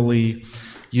liberally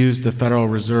used the Federal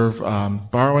Reserve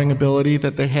borrowing ability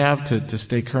that they have to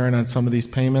stay current on some of these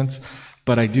payments.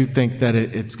 But I do think that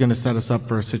it's going to set us up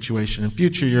for a situation in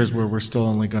future years where we're still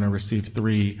only going to receive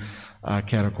 3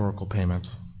 categorical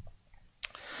payments.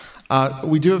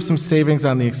 We do have some savings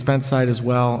on the expense side as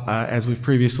well. As we've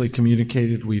previously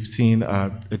communicated, we've seen a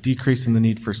decrease in the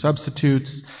need for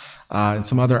substitutes and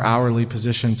some other hourly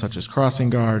positions such as crossing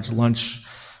guards, lunch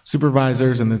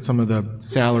supervisors, and then some of the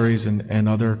salaries and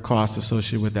other costs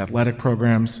associated with athletic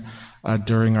programs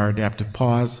during our adaptive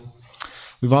pause.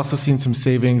 We've also seen some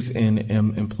savings in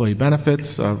employee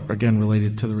benefits, again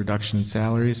related to the reduction in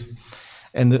salaries.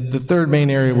 And the third main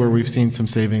area where we've seen some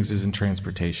savings is in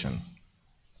transportation.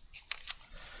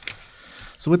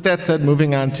 So with that said,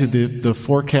 moving on to the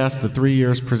forecast, the 3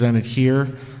 years presented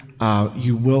here,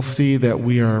 you will see that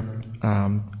we are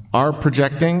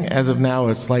projecting, as of now,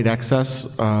 a slight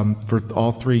excess for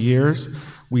all 3 years.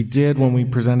 We did, when we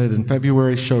presented in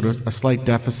February, showed a slight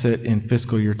deficit in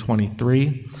fiscal year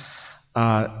 23.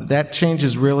 That change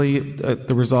is really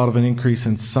the result of an increase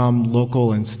in some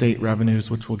local and state revenues,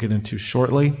 which we'll get into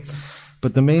shortly.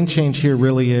 But the main change here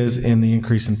really is in the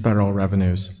increase in federal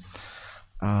revenues.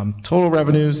 Total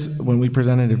revenues, when we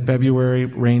presented in February,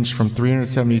 ranged from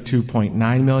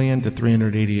 $372.9 million to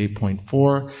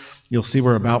 $388.4. You'll see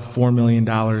we're about $4 million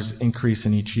increase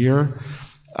in each year,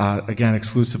 again,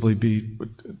 exclusively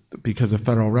because of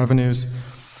federal revenues.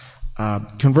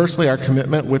 Conversely, our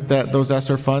commitment with those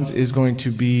ESSER funds is going to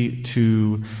be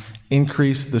to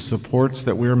increase the supports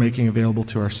that we're making available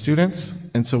to our students.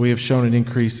 And so we have shown an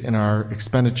increase in our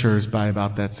expenditures by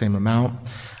about that same amount,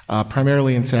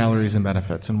 primarily in salaries and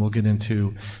benefits. And we'll get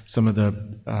into some of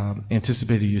the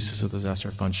anticipated uses of those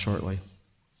ESSER funds shortly.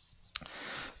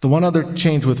 The one other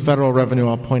change with federal revenue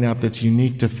I'll point out that's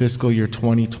unique to fiscal year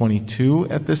 2022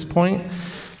 at this point,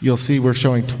 you'll see we're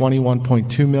showing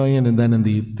 $21.2 million, and then in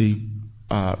the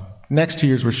next 2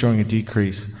 years we're showing a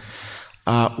decrease.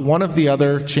 One of the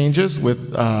other changes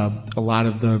with a lot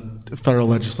of the federal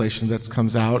legislation that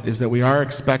comes out is that we are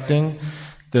expecting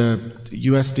the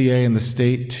USDA and the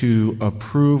state to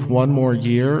approve 1 more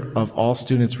year of all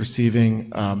students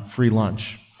receiving free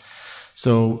lunch.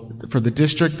 So for the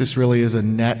district, this really is a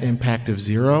net impact of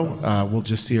 0. We'll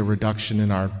just see a reduction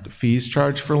in our fees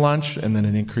charged for lunch and then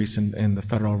an increase in the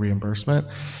federal reimbursement.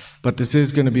 But this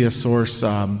is going to be a source,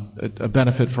 a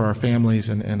benefit for our families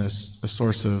and a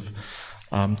source of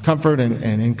comfort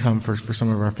and income for some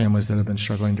of our families that have been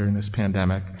struggling during this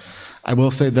pandemic. I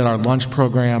will say that our lunch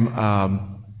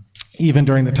program, even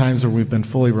during the times where we've been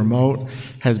fully remote,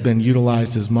 has been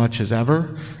utilized as much as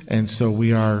ever. And so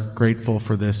we are grateful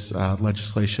for this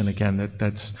legislation, again,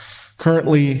 that's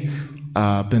currently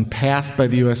been passed by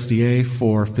the USDA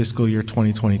for fiscal year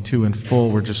 2022 in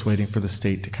full. We're just waiting for the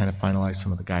state to kind of finalize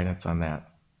some of the guidance on that.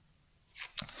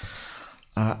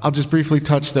 I'll just briefly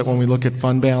touch that when we look at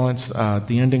fund balance,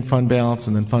 the ending fund balance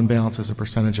and then fund balance as a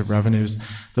percentage of revenues,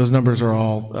 those numbers are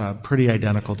all pretty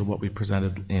identical to what we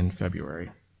presented in February.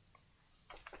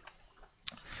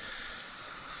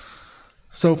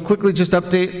 So quickly just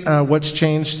update what's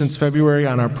changed since February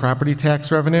on our property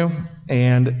tax revenue.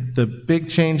 And the big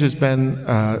change has been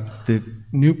the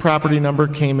new property number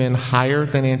came in higher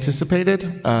than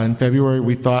anticipated. In February,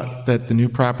 we thought that the new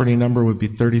property number would be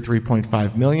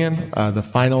 $33.5 million. The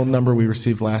final number we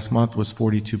received last month was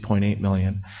 $42.8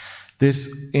 million.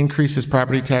 This increases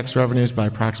property tax revenues by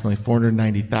approximately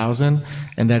 $490,000,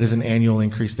 and that is an annual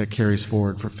increase that carries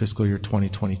forward for fiscal year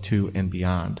 2022 and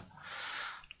beyond.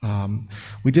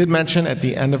 We did mention at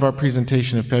the end of our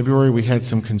presentation in February, we had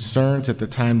some concerns. At the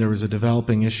time, there was a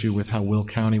developing issue with how Will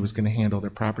County was going to handle their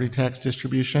property tax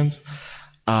distributions.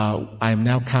 I am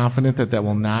now confident that that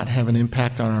will not have an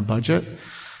impact on our budget,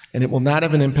 and it will not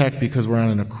have an impact because we're on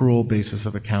an accrual basis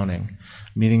of accounting,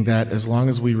 meaning that as long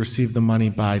as we receive the money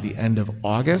by the end of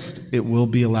August, it will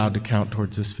be allowed to count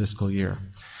towards this fiscal year.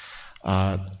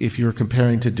 If you're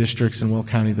comparing to districts in Will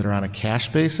County that are on a cash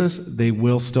basis, they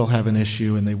will still have an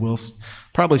issue, and they will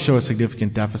probably show a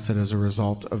significant deficit as a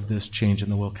result of this change in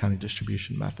the Will County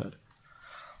distribution method.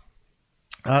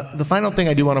 The final thing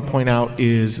I do want to point out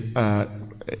is,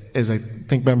 as I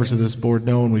think members of this board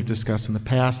know and we've discussed in the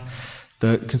past,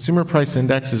 the Consumer Price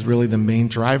Index is really the main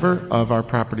driver of our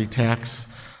property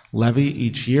tax levy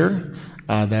each year.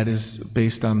 That is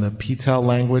based on the PTEL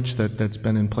language that's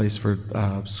been in place for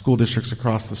school districts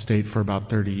across the state for about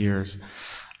 30 years.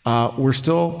 We're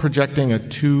still projecting a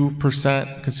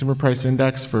 2% consumer price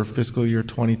index for fiscal year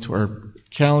 20 or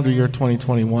calendar year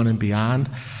 2021 and beyond.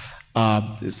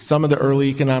 Some of the early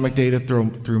economic data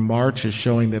through March is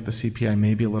showing that the CPI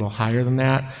may be a little higher than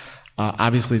that.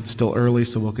 Obviously, it's still early,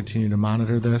 so we'll continue to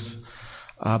monitor this.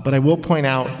 But I will point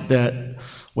out that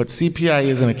what CPI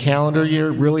is in a calendar year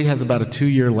really has about a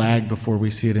 2-year lag before we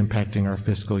see it impacting our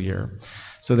fiscal year.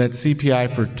 So that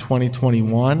CPI for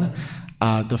 2021,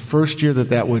 the first year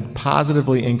that would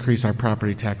positively increase our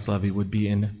property tax levy would be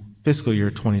in fiscal year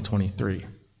 2023.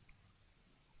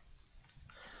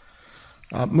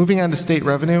 Moving on to state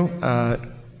revenue,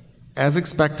 as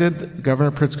expected,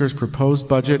 Governor Pritzker's proposed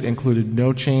budget included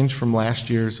no change from last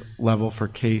year's level for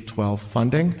K-12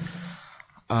 funding.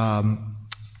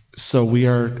 So we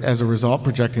are, as a result,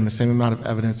 projecting the same amount of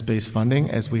evidence-based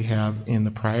funding as we have in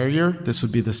the prior year. This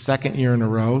would be the second year in a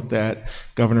row that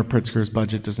Governor Pritzker's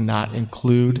budget does not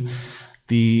include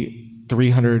the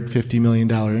 $350 million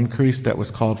increase that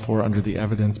was called for under the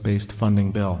evidence-based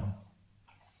funding bill.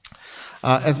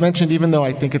 As mentioned, even though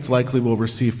I think it's likely we'll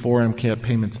receive 4 MCAT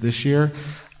payments this year,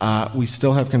 we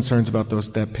still have concerns about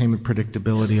that payment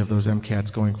predictability of those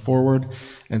MCATs going forward.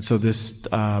 And so this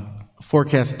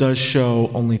forecast does show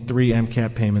only 3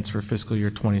 MCAT payments for fiscal year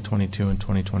 2022 and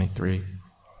 2023.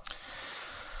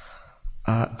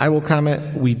 I will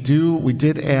comment, we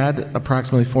did add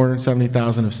approximately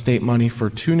 $470,000 of state money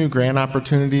for 2 new grant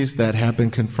opportunities that have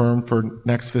been confirmed for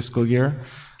next fiscal year.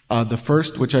 The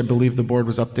first, which I believe the board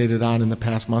was updated on in the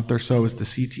past month or so, is the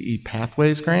CTE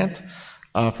Pathways Grant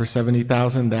for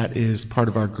 $70,000. That is part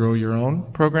of our Grow Your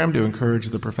Own program to encourage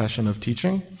the profession of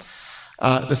teaching.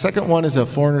 The second one is a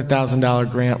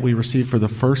 $400,000 grant we received for the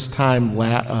first time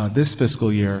this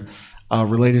fiscal year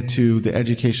related to the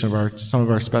education of some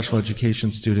of our special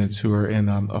education students who are in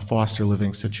a foster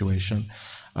living situation.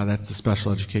 That's the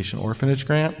Special Education Orphanage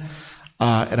Grant.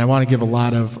 And I want to give a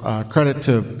lot of credit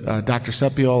to Dr.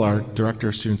 Sepiol, our Director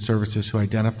of Student Services, who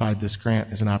identified this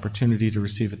grant as an opportunity to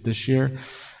receive it this year.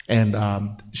 And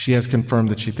she has confirmed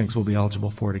that she thinks we'll be eligible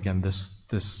for it again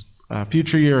this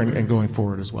future year and going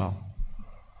forward as well.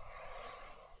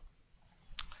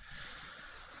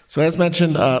 So as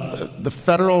mentioned, the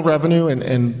federal revenue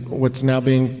and what's now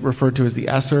being referred to as the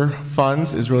ESSER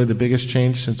funds is really the biggest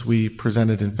change since we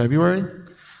presented in February.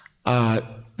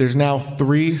 There's now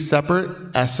 3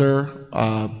 separate ESSER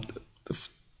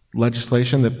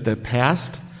legislation that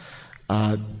passed.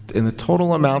 And the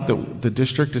total amount that the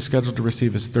district is scheduled to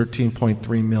receive is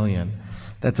 $13.3 million.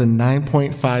 That's a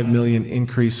 $9.5 million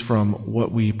increase from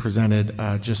what we presented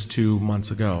just 2 months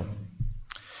ago.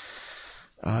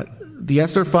 The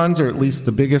ESSER funds, or at least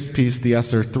the biggest piece, the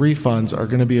ESSER 3 funds, are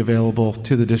going to be available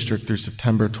to the district through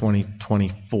September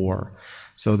 2024.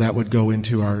 So that would go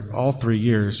into all 3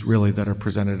 years, really, that are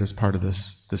presented as part of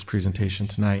this presentation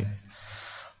tonight.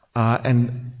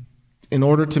 And in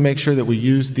order to make sure that we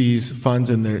use these funds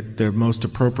in their most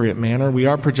appropriate manner, we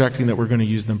are projecting that we're going to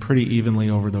use them pretty evenly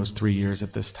over those 3 years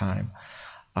at this time.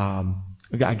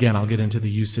 Again, I'll get into the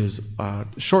uses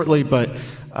shortly, but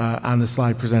on the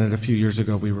slide presented a few years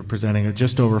ago, we were presenting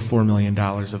just over $4 million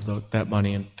of that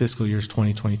money in fiscal years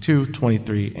 2022,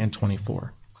 23, and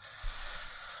 24.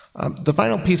 The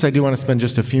final piece I do want to spend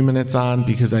just a few minutes on,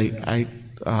 because I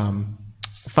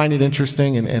find it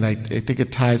interesting and I think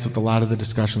it ties with a lot of the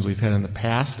discussions we've had in the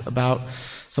past about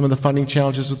some of the funding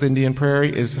challenges with Indian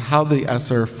Prairie, is how the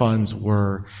ESSER funds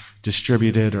were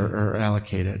distributed or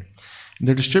allocated. And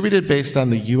they're distributed based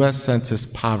on the U.S. Census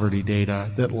poverty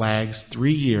data that lags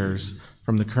 3 years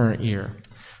from the current year.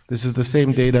 This is the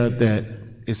same data that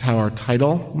is how our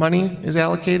title money is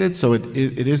allocated, so it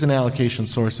is an allocation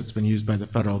source that's been used by the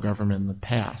federal government in the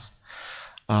past.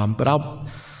 But I'll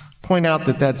point out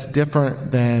that that's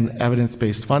different than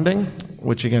evidence-based funding,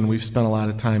 which again we've spent a lot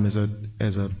of time as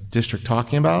a district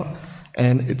talking about,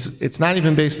 and it's not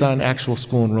even based on actual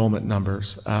school enrollment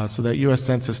numbers. So that U.S.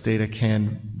 Census data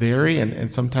can vary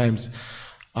and sometimes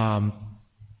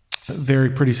vary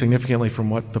pretty significantly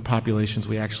from what the populations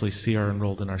we actually see are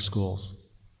enrolled in our schools.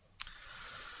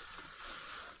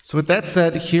 So with that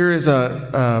said, here is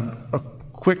a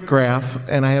quick graph,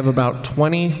 and I have about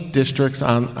 20 districts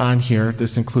on here.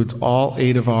 This includes all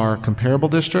 8 of our comparable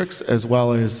districts, as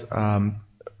well as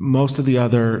most of the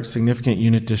other significant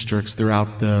unit districts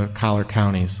throughout the collar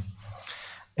counties.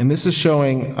 And this is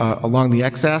showing along the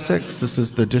x-axis, this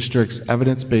is the district's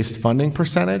evidence-based funding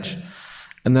percentage,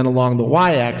 and then along the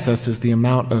y-axis is the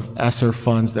amount of ESSER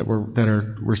funds that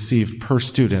are received per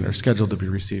student or scheduled to be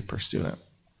received per student.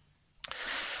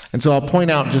 And so I'll point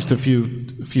out just a few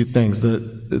things.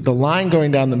 The line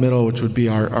going down the middle, which would be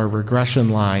our regression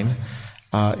line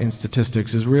in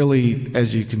statistics, is really,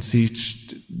 as you can see,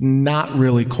 not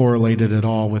really correlated at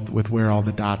all with where all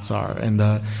the dots are. And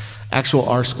the actual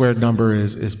R-squared number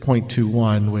is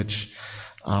 0.21, which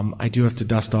I do have to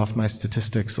dust off my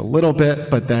statistics a little bit,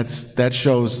 but that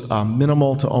shows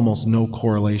minimal to almost no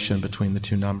correlation between the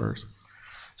two numbers.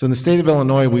 So in the state of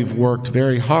Illinois, we've worked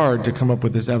very hard to come up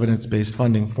with this evidence-based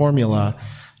funding formula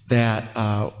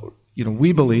that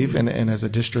we believe, and as a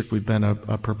district we've been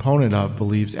a proponent of,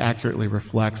 believes accurately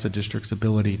reflects a district's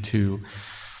ability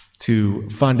to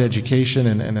fund education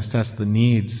and assess the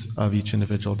needs of each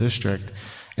individual district.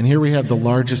 And here we have the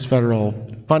largest federal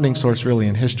funding source really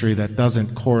in history that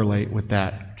doesn't correlate with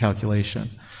that calculation.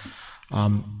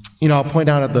 I'll point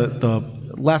out at the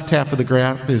left half of the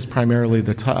graph is primarily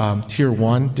the Tier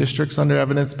 1 districts under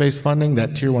evidence-based funding.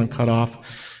 That Tier 1 cutoff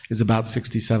is about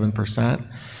 67%.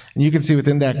 And you can see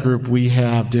within that group we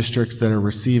have districts that are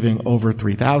receiving over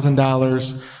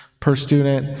 $3,000 per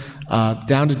student,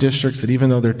 down to districts that, even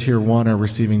though they're Tier 1, are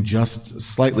receiving just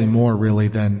slightly more really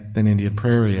than Indian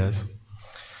Prairie is.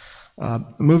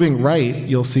 Moving right,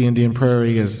 you'll see Indian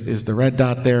Prairie is the red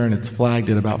dot there, and it's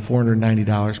flagged at about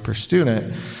 $490 per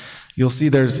student. You'll see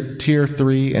there's Tier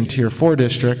 3 and Tier 4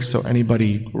 districts, so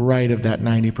anybody right of that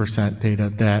 90% data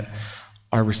that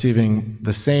are receiving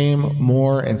the same,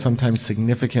 more, and sometimes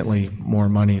significantly more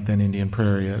money than Indian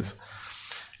Prairie is.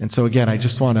 And so again, I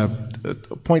just want to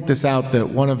point this out, that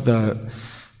one of the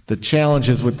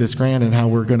challenges with this grant and how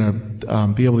we're going to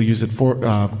be able to use it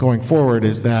going forward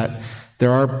is that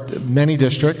there are many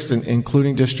districts,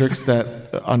 including districts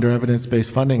that under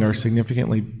evidence-based funding are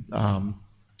significantly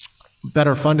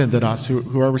better funded than us,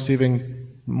 who are receiving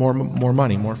more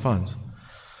money, more funds.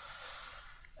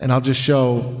 And I'll just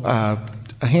show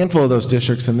a handful of those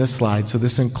districts in this slide. So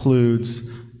this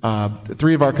includes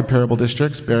 3 of our comparable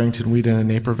districts, Barrington, Wheaton, and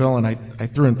Naperville, and I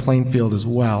threw in Plainfield as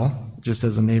well, just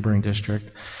as a neighboring district.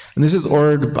 And this is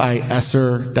ordered by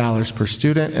ESSER dollars per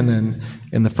student, and then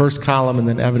in the first column, and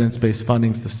then evidence-based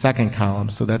funding is the second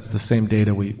column, so that's the same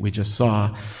data we just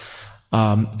saw.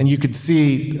 And you could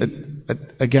see,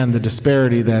 again, the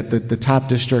disparity that the top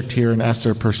district here in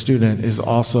ESSER per student is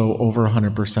also over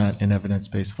 100% in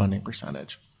evidence-based funding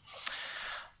percentage.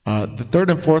 The third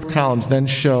and fourth columns then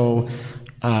show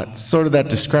sort of that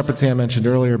discrepancy I mentioned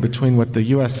earlier between what the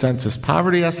U.S. Census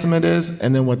poverty estimate is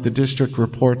and then what the district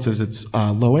reports as its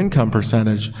low income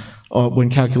percentage when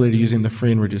calculated using the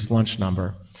free and reduced lunch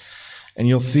number. And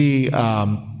you'll see,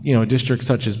 a district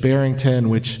such as Barrington,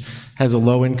 which has a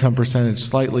low income percentage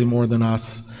slightly more than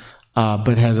us,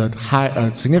 but has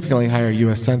a significantly higher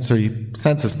U.S.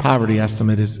 Census poverty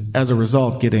estimate, is as a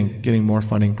result getting more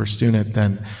funding per student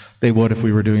than they would if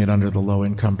we were doing it under the low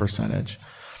income percentage.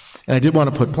 And I did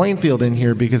want to put Plainfield in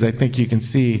here because I think you can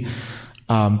see,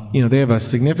 they have a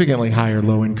significantly higher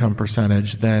low income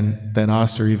percentage than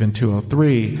us or even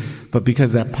 203, but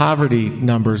because that poverty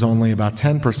number is only about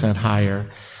 10% higher,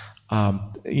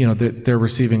 they're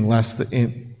receiving less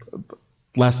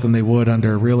than they would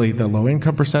under really the low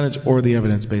income percentage or the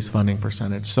evidence-based funding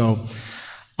percentage. So,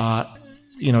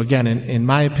 again, in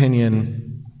my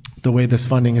opinion, the way this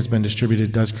funding has been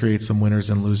distributed does create some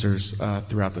winners and losers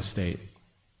throughout the state.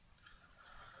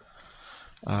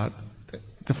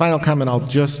 The final comment I'll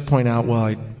just point out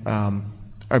while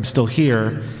I'm still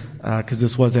here, because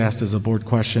this was asked as a board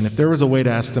question, if there was a way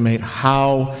to estimate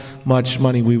how much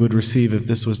money we would receive if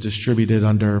this was distributed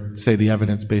under, say, the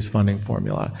evidence-based funding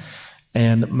formula.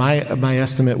 And my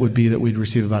estimate would be that we'd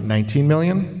receive about $19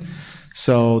 million.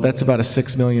 So that's about a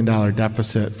 $6 million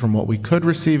deficit from what we could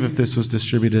receive if this was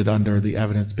distributed under the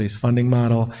evidence-based funding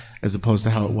model, as opposed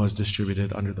to how it was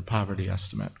distributed under the poverty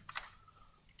estimate.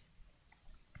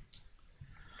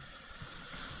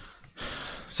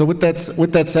 So with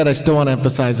that said, I still want to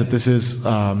emphasize that this is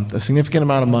a significant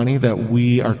amount of money that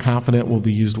we are confident will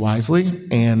be used wisely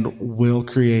and will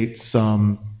create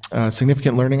some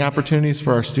significant learning opportunities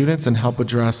for our students and help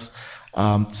address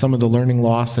some of the learning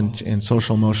loss and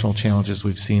social emotional challenges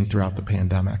we've seen throughout the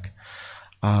pandemic.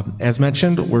 As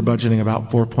mentioned, we're budgeting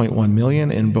about $4.1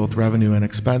 million in both revenue and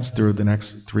expense through the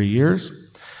next 3 years.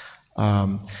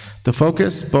 The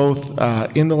focus, both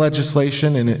in the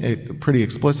legislation and it pretty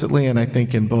explicitly, and I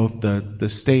think in both the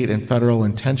state and federal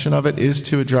intention of it, is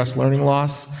to address learning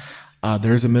loss.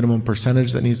 There is a minimum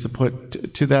percentage that needs to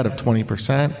put to that of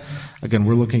 20%. Again,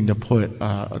 we're looking to put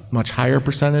a much higher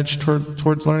percentage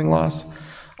towards learning loss,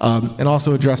 and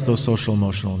also address those social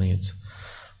emotional needs.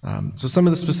 So some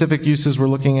of the specific uses we're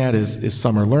looking at is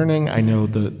summer learning. I know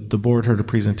the board heard a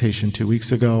presentation 2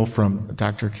 weeks ago from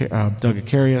Dr. Doug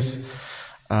Akarius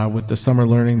with the summer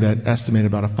learning that estimated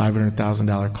about a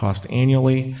 $500,000 cost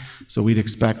annually. So we'd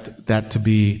expect that to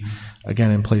be, again,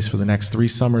 in place for the next 3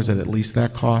 summers at least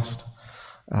that cost.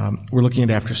 We're looking at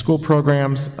after-school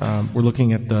programs. We're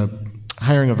looking at the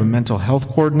hiring of a mental health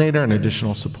coordinator and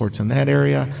additional supports in that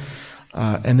area.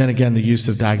 And then again, the use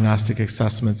of diagnostic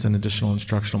assessments and additional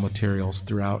instructional materials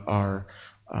throughout our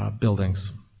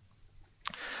buildings.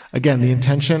 Again, the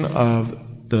intention of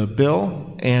the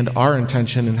bill and our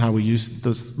intention in how we use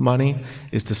this money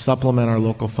is to supplement our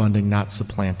local funding, not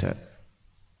supplant it.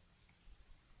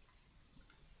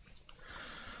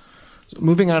 So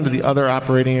moving on to the other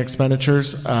operating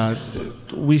expenditures,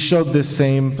 we showed this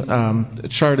same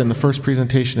chart in the first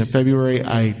presentation in February.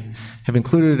 I have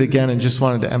included it again and just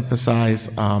wanted to emphasize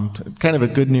kind of a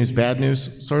good news, bad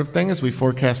news sort of thing as we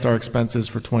forecast our expenses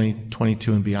for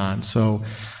 2022 and beyond. So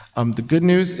the good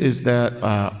news is that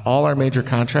all our major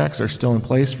contracts are still in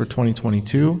place for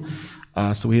 2022.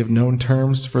 So we have known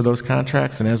terms for those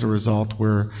contracts, and as a result,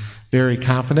 we're very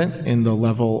confident in the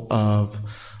level of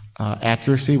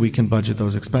accuracy we can budget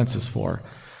those expenses for.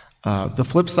 The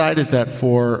flip side is that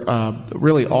for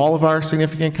really all of our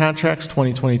significant contracts,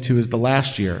 2022 is the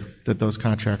last year that those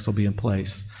contracts will be in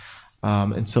place.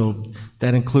 And so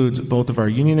that includes both of our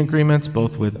union agreements,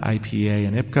 both with IPA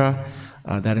and IPCA.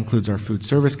 That includes our food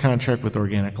service contract with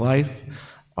Organic Life,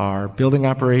 our building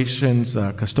operations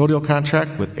custodial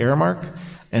contract with Aramark,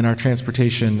 and our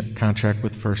transportation contract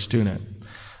with First Student.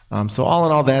 So all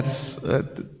in all,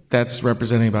 that's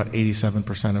representing about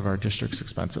 87% of our district's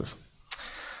expenses.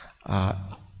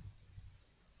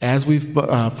 As we've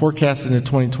forecasted in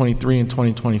 2023 and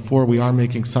 2024, we are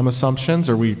making some assumptions,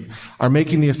 or we are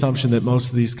making the assumption that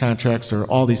most of these contracts or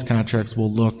all these contracts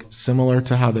will look similar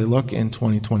to how they look in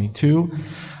 2022.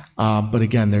 But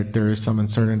again, there is some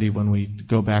uncertainty when we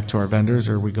go back to our vendors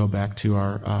or we go back to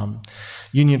our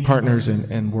union partners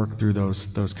and work through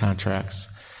those contracts.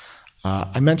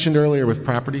 I mentioned earlier with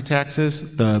property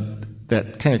taxes,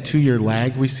 that kind of 2-year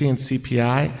lag we see in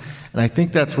CPI. And I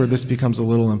think that's where this becomes a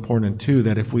little important too,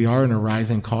 that if we are in a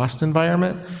rising cost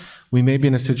environment, we may be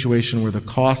in a situation where the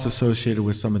costs associated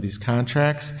with some of these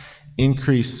contracts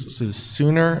increases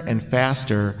sooner and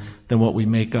faster than what we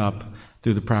make up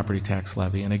through the property tax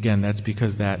levy. And again, that's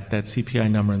because that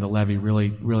CPI number in the levy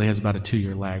really has about a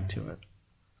 2-year lag to it.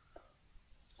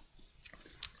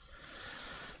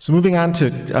 So moving on to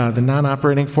the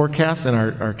non-operating forecast and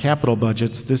our capital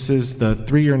budgets, this is the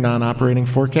 3-year non-operating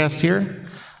forecast here.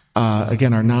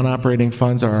 Again, our non-operating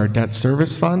funds are our debt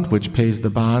service fund, which pays the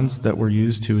bonds that were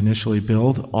used to initially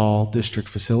build all district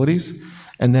facilities,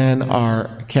 and then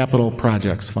our capital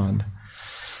projects fund.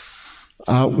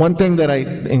 One thing that I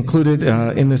included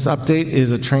in this update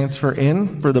is a transfer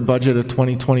in for the budget of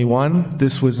 2021.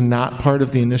 This was not part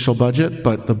of the initial budget,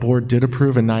 but the board did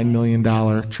approve a $9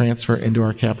 million transfer into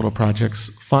our capital projects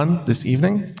fund this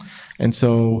evening. And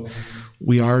so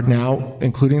we are now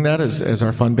including that as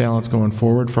our fund balance going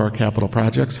forward for our capital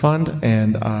projects fund,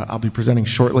 and I'll be presenting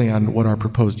shortly on what our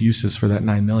proposed uses for that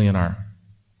 $9 million are.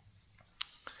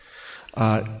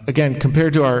 Again,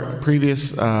 compared to our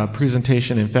previous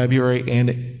presentation in February and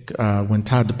when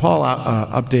Todd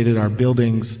DePaul updated our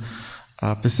buildings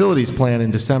facilities plan in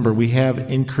December, we have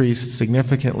increased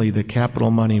significantly the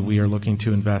capital money we are looking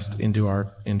to invest into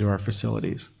our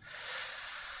facilities.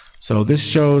 So this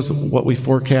shows what we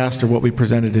forecast or what we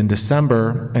presented in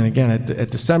December. And again, at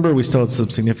December, we still had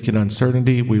some significant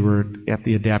uncertainty. We were at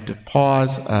the adaptive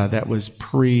pause. That was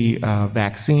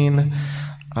pre-vaccine.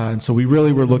 And so we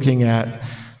really were looking at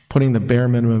putting the bare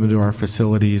minimum into our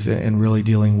facilities and really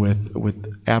dealing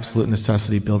with absolute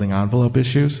necessity building envelope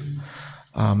issues.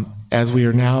 As we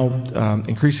are now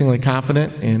increasingly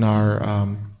confident in our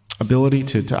ability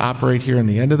to operate here in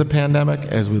the end of the pandemic,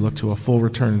 as we look to a full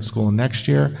return in school next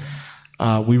year,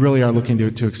 we really are looking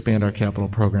to expand our capital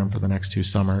program for the next 2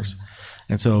 summers.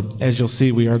 And so as you'll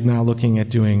see, we are now looking at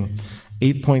doing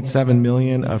 $8.7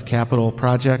 million of capital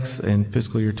projects in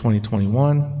fiscal year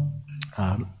 2021,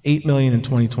 $8 million in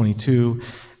 2022,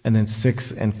 and then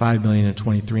 $6 and $5 million in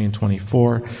 23 and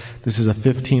 24. This is a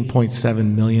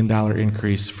 $15.7 million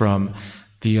increase from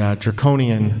the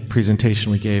draconian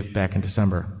presentation we gave back in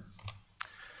December.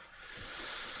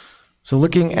 So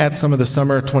looking at some of the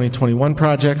summer 2021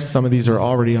 projects, some of these are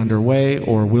already underway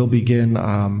or will begin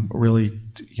really,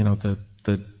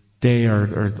 the day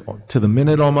or to the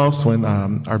minute almost when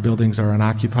our buildings are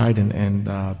unoccupied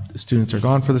and students are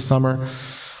gone for the summer.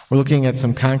 We're looking at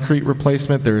some concrete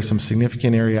replacement. There is some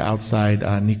significant area outside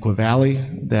Neuqua Valley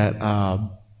that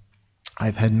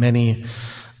I've had many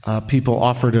people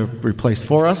offer to replace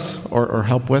for us or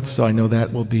help with, so I know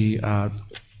that will be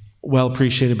well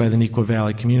appreciated by the Neuqua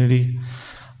Valley community.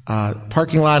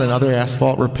 Parking lot and other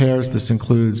asphalt repairs. This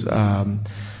includes the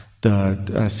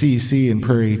CEC and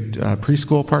Prairie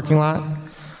preschool parking lot.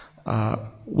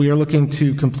 We are looking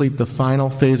to complete the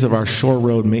final phase of our Shore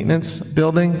Road maintenance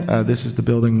building. This is the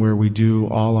building where we do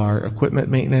all our equipment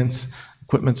maintenance,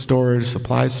 equipment storage,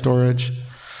 supplies storage.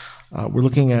 We're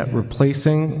looking at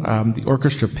replacing the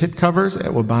orchestra pit covers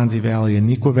at Waubonsie Valley and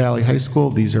Neuqua Valley High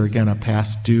School. These are, again, a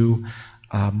past due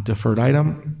deferred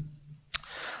item.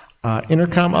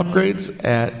 Intercom upgrades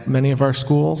at many of our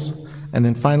schools. And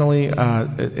then finally,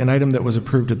 an item that was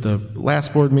approved at the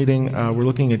last board meeting, we're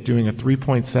looking at doing a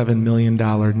 $3.7 million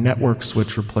network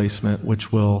switch replacement,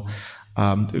 which will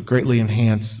greatly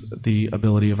enhance the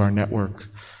ability of our network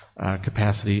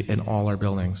capacity in all our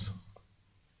buildings.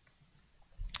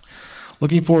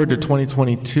 Looking forward to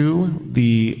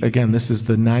 2022, again, this is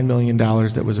the $9 million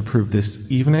that was approved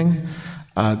this evening.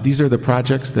 These are the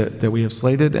projects that we have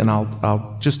slated, and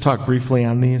I'll just talk briefly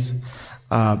on these.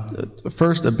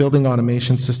 First, a building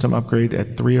automation system upgrade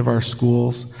at 3 of our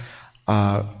schools.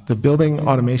 The building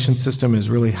automation system is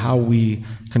really how we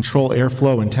control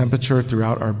airflow and temperature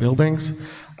throughout our buildings.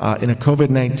 In a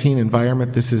COVID-19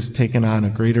 environment, this has taken on a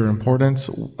greater importance.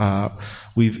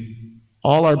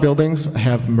 All our buildings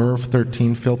have MERV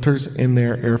 13 filters in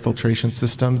their air filtration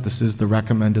system. This is the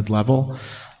recommended level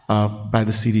by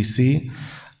the CDC.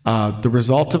 The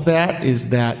result of that is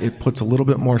that it puts a little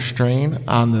bit more strain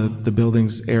on the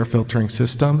building's air filtering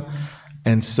system.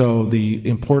 And so the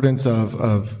importance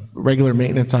of regular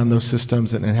maintenance on those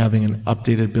systems and having an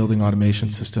updated building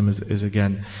automation system is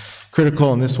again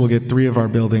critical. And this will get 3 of our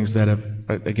buildings that have,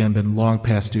 again, been long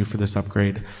past due for this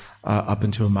upgrade up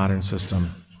into a modern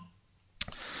system.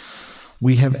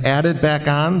 We have added back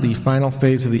on the final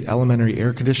phase of the elementary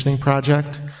air conditioning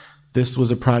project. This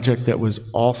was a project that was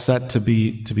all set to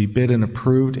be bid and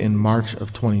approved in March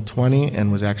of 2020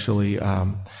 and was actually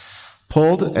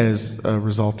pulled as a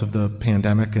result of the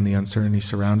pandemic and the uncertainty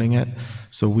surrounding it.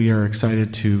 So we are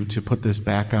excited to put this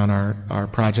back on our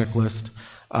project list.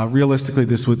 Realistically,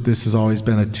 this has always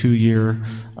been a 2-year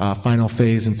final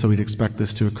phase, and so we'd expect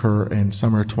this to occur in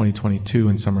summer 2022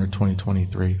 and summer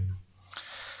 2023.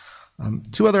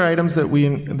 2 other items that we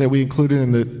included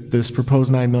in this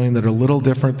proposed $9 million that are a little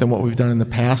different than what we've done in the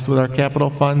past with our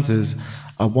capital funds is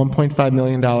a $1.5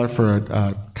 million for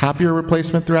a copier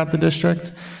replacement throughout the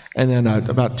district, and then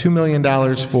about $2 million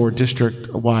for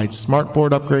district-wide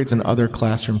smartboard upgrades and other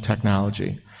classroom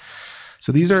technology.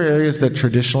 So these are areas that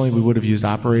traditionally we would have used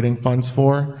operating funds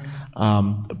for,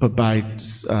 but by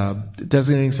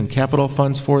designating some capital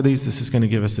funds for these, this is going to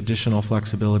give us additional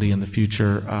flexibility in the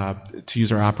future to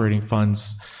use our operating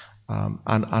funds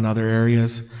on other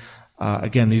areas.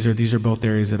 Again, these are both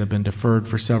areas that have been deferred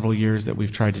for several years that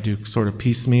we've tried to do sort of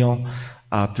piecemeal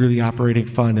through the operating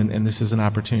fund, and this is an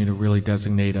opportunity to really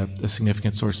designate a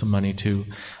significant source of money to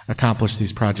accomplish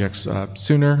these projects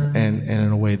sooner and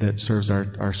in a way that serves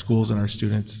our schools and our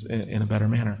students in a better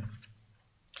manner.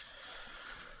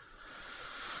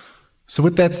 So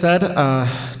with that said,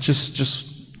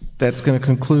 just that's going to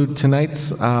conclude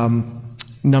tonight's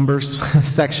numbers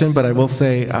section, but I will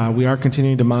say we are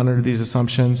continuing to monitor these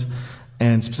assumptions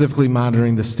and specifically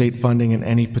monitoring the state funding and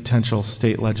any potential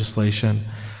state legislation.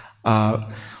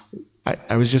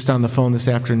 I was just on the phone this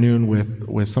afternoon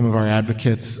with some of our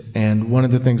advocates, and one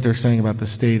of the things they're saying about the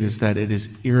state is that it is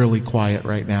eerily quiet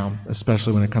right now,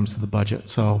 especially when it comes to the budget.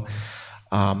 So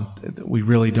we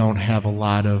really don't have a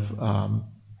lot of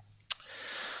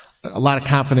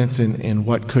confidence in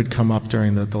what could come up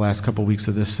during the last couple of weeks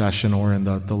of this session or in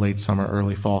the late summer,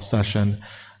 early fall session.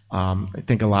 I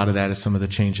think a lot of that is some of the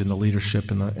change in the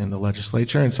leadership in the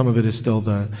legislature, and some of it is still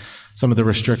some of the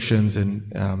restrictions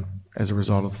and as a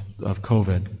result of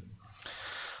COVID.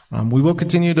 We will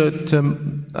continue to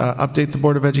update the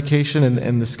Board of Education,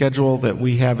 and the schedule that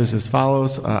we have is as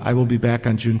follows. I will be back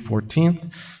on June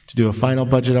 14th to do a final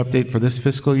budget update for this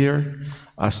fiscal year.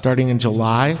 Starting in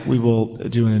July, we will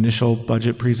do an initial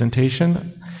budget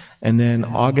presentation, and then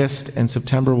August and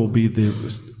September will be the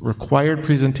required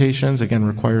presentations, again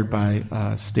required by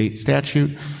state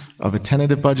statute, of a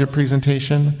tentative budget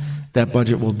presentation, That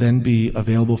budget will then be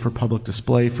available for public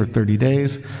display for 30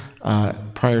 days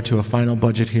prior to a final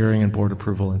budget hearing and board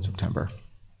approval in September.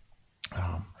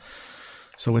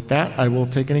 So with that, I will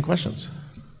take any questions.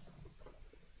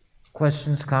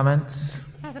 Questions, comments?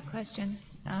 I have a question.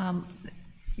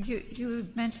 You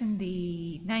mentioned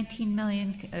the 19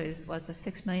 million was a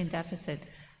 6 million deficit.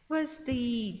 Was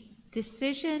the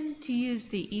decision to use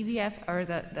the EVF or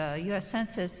the U.S.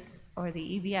 Census or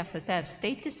the EVF, was that a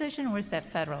state decision or was that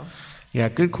federal? Yeah,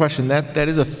 good question. That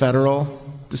is a federal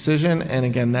decision, and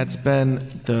again, that's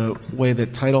been the way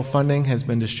that title funding has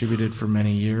been distributed for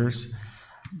many years.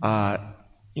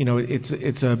 You know,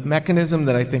 it's a mechanism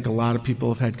that I think a lot of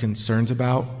people have had concerns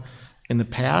about in the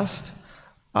past.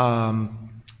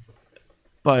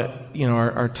 But, you know,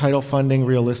 our title funding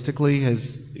realistically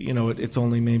has, you know, it's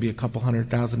only maybe a couple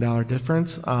 $100,000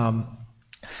 difference.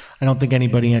 I don't think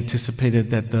anybody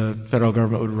anticipated that the federal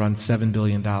government would run $7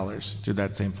 billion through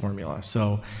that same formula.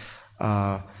 So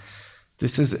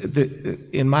this is,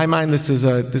 in my mind, this is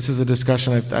a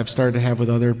discussion I've started to have with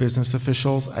other business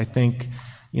officials. I think,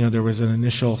 you know, there was an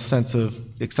initial sense of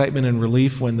excitement and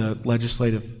relief when the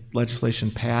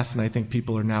legislation passed, and I think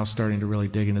people are now starting to really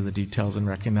dig into the details and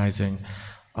recognizing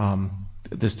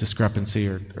this discrepancy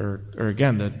or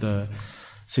again, the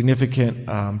significant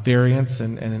variance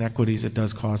and inequities it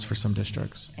does cause for some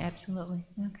districts. Absolutely.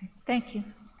 Okay. Thank you.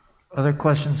 Other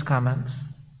questions, comments?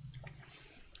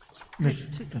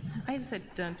 I just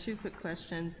had two quick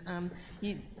questions.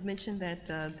 You mentioned that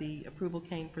the approval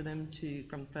came for them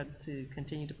from Fed to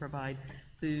continue to provide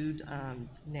food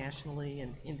nationally,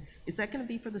 and is that going to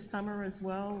be for the summer as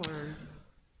well, or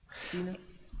do you know?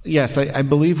 Yes, I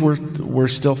believe we're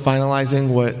still finalizing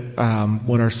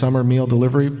what our summer meal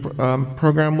delivery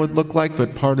program would look like.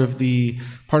 But part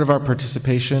of our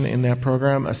participation in that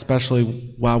program,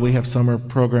 especially while we have summer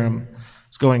programs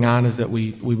going on, is that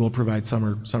we will provide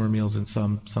summer meals in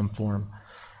some form.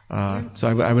 So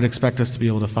I would expect us to be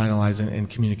able to finalize and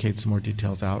communicate some more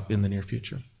details out in the near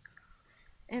future.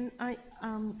 And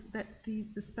that the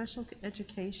special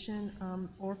education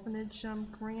orphanage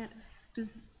grant,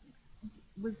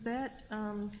 was that,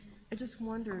 I just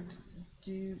wondered,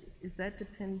 is that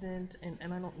dependent, and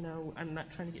I don't know, I'm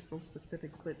not trying to get real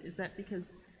specifics, but is that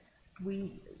because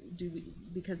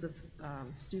because of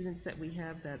students that we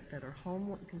have that are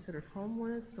considered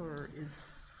homeless, or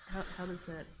how does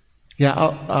that?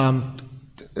 Yeah,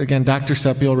 again, Dr.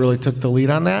 Seppiel really took the lead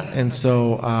on that, and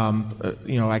so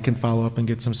you know, I can follow up and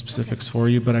get some specifics for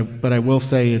you, but I will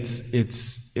say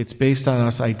it's based on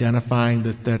us identifying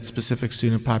that specific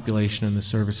student population and the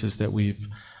services that we've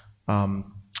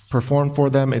performed for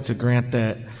them. It's a grant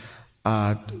that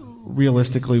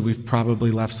realistically we've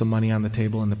probably left some money on the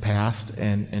table in the past,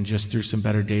 and just through some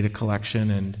better data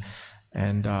collection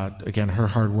and again, her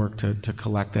hard work to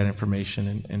collect that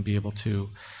information and be able to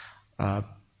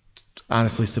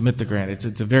honestly submit the grant.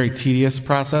 It's a very tedious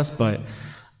process, but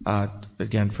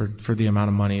again, for the amount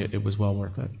of money, it was well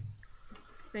worth it.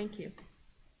 Thank you.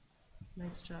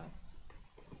 Nice job.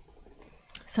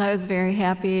 So I was very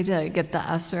happy to get the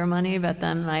ESSER money, but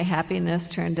then my happiness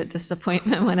turned to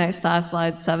disappointment when I saw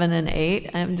slides 7 and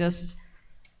 8. I'm just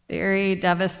very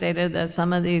devastated that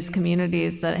some of these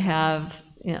communities that have,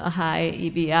 you know, a high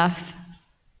EBF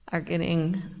are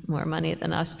getting more money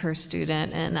than us per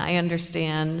student. And I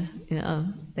understand, you know,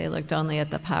 they looked only at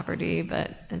the poverty,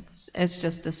 but it's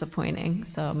just disappointing.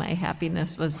 So my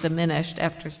happiness was diminished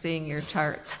after seeing your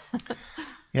charts.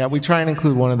 Yeah, we try and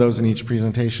include one of those in each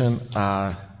presentation.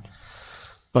 But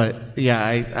yeah,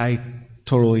 I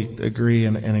totally agree.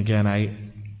 And again,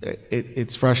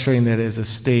 it's frustrating that as a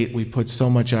state, we put so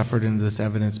much effort into this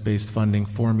evidence-based funding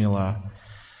formula,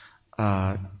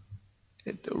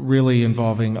 really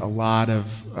involving a lot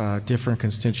of different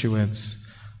constituents.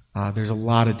 There's a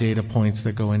lot of data points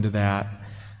that go into that.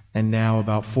 And now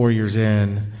about 4 years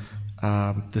in,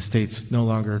 the state's no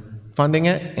longer funding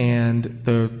it, and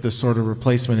the sort of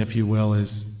replacement, if you will,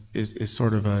 is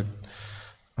sort of a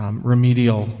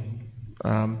remedial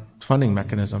funding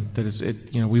mechanism. That is,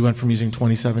 you know, we went from using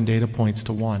 27 data points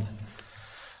to 1,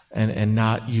 and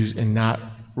not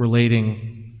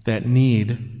relating that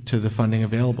need to the funding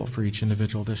available for each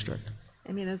individual district.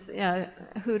 I mean,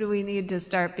 who do we need to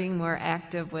start being more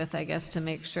active with, I guess, to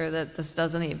make sure that this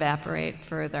doesn't evaporate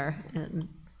further? And,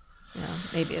 you know,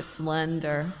 maybe it's LEND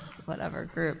or whatever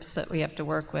groups that we have to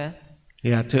work with.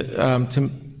 Yeah,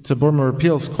 to Board Member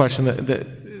Peel's question, that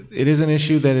it is an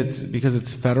issue that it's because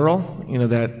it's federal, you know,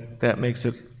 that makes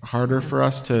it harder for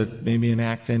us to maybe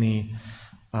enact any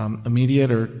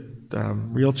immediate or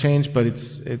real change, but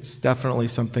it's definitely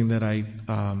something that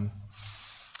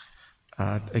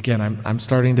again, I'm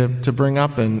starting to bring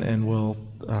up, and we'll,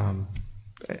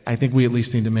 I think we at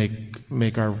least need to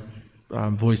make our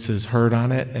voices heard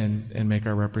on it, and make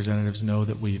our representatives know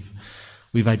that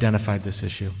we've identified this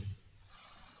issue.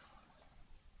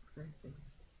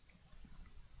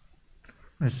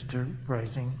 Mr.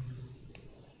 Rising.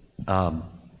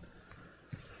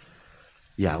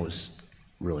 Yeah, I was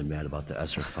really mad about the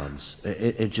ESSER funds.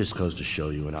 It just goes to show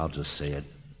you, and I'll just say it,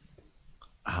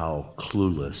 how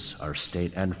clueless our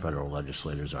state and federal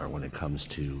legislators are when it comes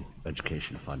to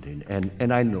education funding.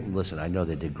 And I know, listen, I know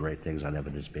they did great things on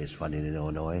evidence-based funding in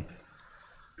Illinois.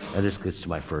 And this gets to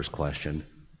my first question.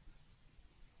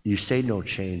 You say no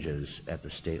changes at the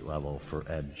state level for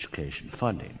education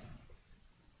funding.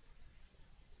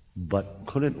 But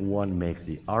couldn't one make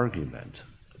the argument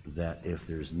that if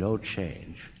there's no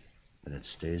change and it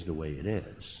stays the way it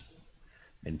is,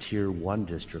 and Tier 1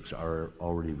 districts are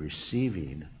already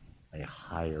receiving a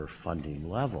higher funding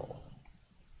level,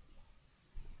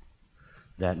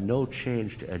 that no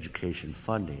change to education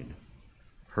funding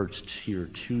hurts Tier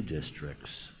 2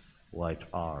 districts like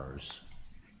ours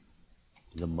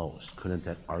the most? Couldn't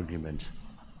that argument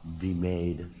be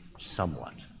made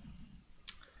somewhat?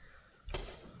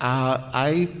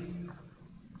 I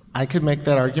could make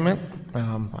that argument.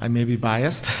 I may be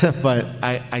biased, but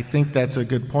I think that's a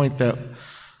good point, that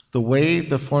the way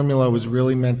the formula was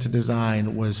really meant to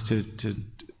design was to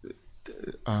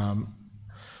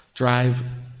drive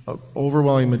an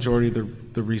overwhelming majority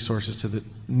of the resources to the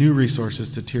new resources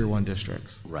to Tier 1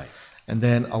 districts. Right. And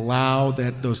then allow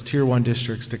those Tier 1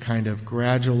 districts to kind of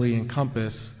gradually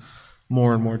encompass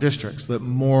more and more districts, that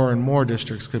more and more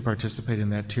districts could participate in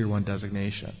that Tier 1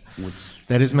 designation.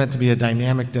 That is meant to be a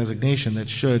dynamic designation that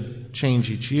should change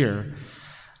each year.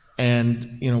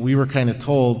 And, we were kind of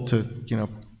told to,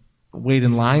 wait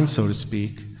in line, so to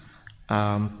speak.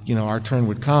 Our turn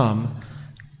would come,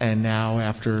 and now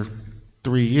after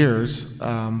 3 years,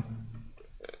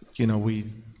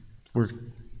 we're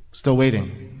still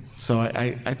waiting. So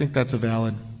I think that's a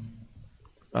valid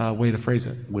way to phrase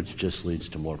it. Which just leads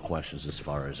to more questions as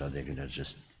far as, are they going to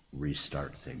just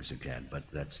restart things again? But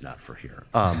that's not for here.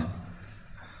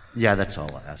 Yeah, that's all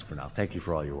I'll ask for now. Thank you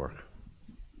for all your work.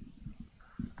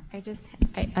 I just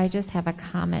have a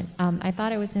comment. I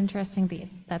thought it was interesting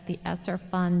that the ESSER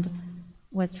fund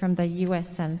was from the U.S.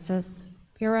 Census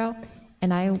Bureau,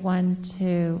 and I want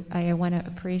to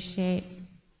appreciate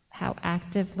how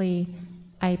actively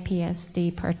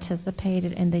IPSD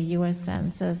participated in the U.S.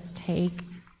 Census take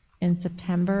in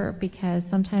September, because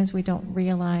sometimes we don't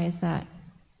realize that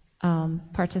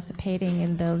participating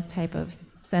in those type of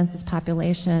census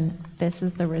population, this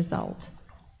is the result.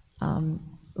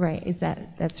 Right,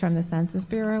 that's from the Census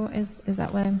Bureau, is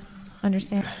that what I'm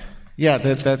understanding? Yeah,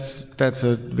 that's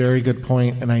a very good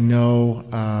point, and I know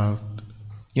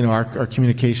our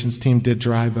communications team did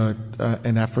drive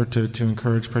an effort to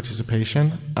encourage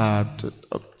participation,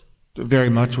 very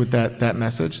much with that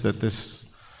message that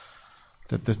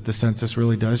the census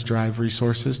really does drive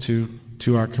resources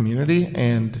to our community,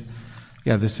 and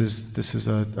yeah, this is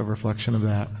a reflection of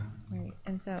that. Right,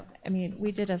 and so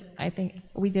I think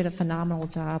we did a phenomenal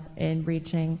job in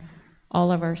reaching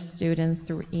all of our students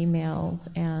through emails,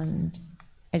 and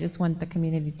I just want the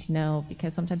community to know,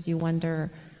 because sometimes you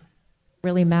wonder,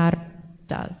 really matter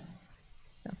does.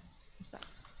 So.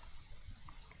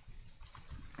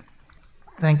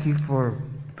 Thank you for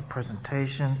the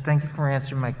presentation. Thank you for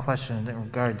answering my question in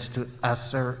regards to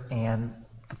ESSER and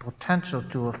the potential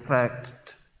to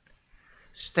affect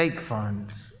state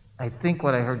funds. I think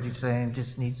what I heard you say, and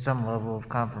just need some level of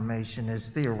confirmation, is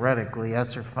theoretically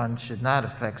ESSER funds should not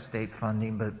affect state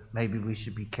funding, but maybe we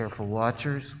should be careful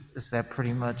watchers. Is that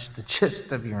pretty much the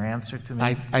gist of your answer to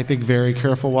me? I think very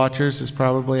careful watchers is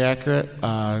probably accurate,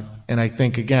 and I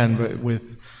think again, but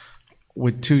with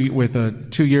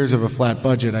 2 years of a flat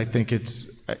budget, I think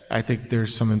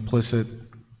there's some implicit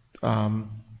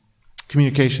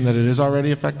communication that it is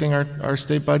already affecting our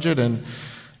state budget, and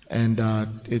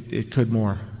it could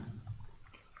more.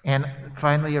 And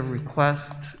finally, a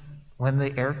request: when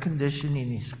the air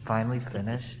conditioning is finally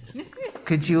finished,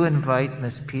 could you invite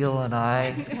Ms. Peel and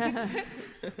I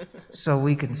so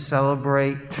we can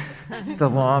celebrate the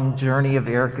long journey of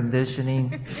air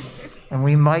conditioning? And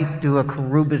we might do a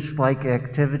Carubus-like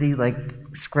activity, like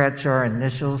scratch our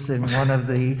initials in one of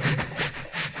the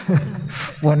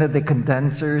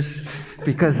condensers,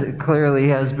 because it clearly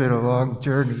has been a long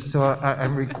journey. So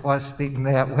I'm requesting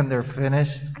that when they're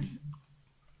finished,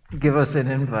 give us an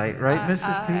invite, right,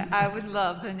 Mrs. P? I would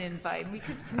love an invite. We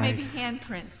could maybe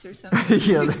handprints or something.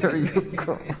 Yeah, there you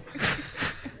go.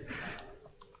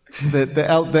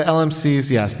 The LMCs,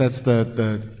 yes, that's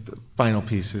the final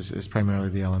piece is primarily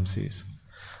the LMCs.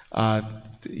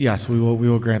 Yes, we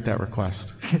will grant that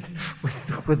request.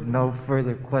 With no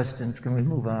further questions, can we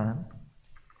move on?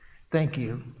 Thank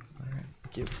you.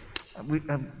 Thank you.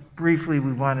 Briefly,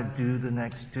 we want to do the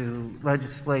next two.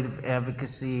 Legislative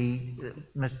advocacy.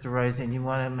 Mr. Rising, you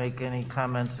want to make any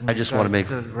comments in I just want to make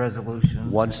the resolution?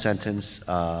 one sentence.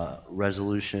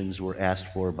 Resolutions were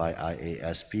asked for by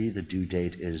IASB. The due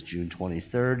date is June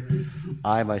 23rd.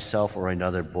 I myself or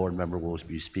another board member will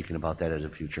be speaking about that at a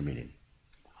future meeting.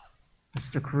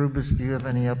 Mr. Karubas, do you have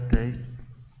any update?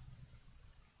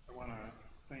 I want to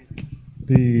thank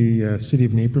the City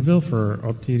of Naperville for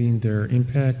updating their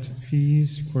impact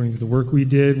fees according to the work we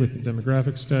did with the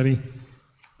demographic study.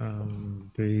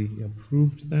 They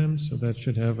approved them, so that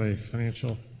should have a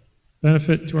financial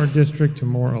benefit to our district to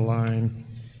more align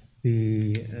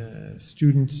the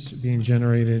students being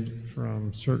generated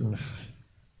from certain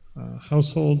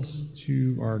households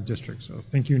to our district. So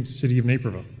thank you, City of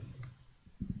Naperville.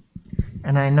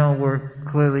 And I know we're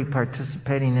clearly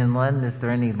participating in LEND. Is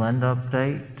there any LEND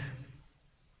update?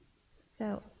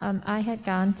 So I had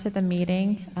gone to the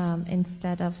meeting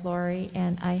instead of Lori,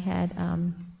 and I had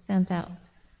sent out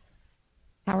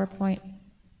PowerPoint.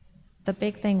 The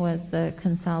big thing was the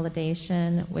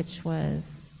consolidation, which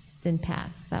didn't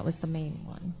pass. That was the main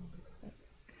one.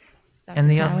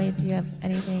 Dr. Talley, do you have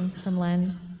anything from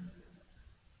LEND?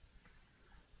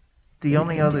 The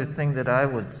only other thing that I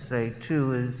would say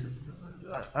too is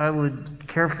I would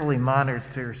carefully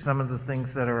monitor some of the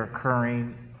things that are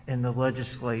occurring in the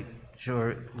legislature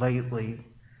lately.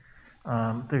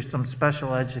 There's some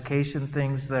special education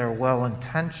things that are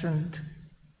well-intentioned,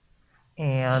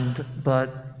 but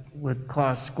would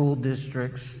cost school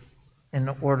districts an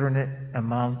inordinate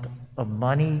amount of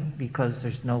money because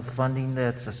there's no funding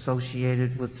that's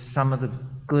associated with some of the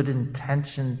good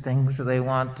intentioned things that they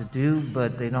want to do,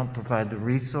 but they don't provide the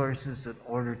resources in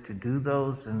order to do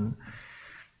those. And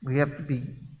we have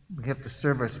to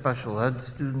serve our special ed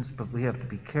students, but we have to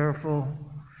be careful.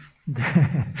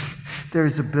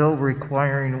 There's a bill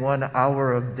requiring 1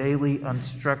 hour of daily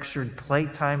unstructured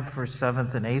playtime for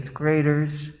 7th and 8th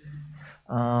graders.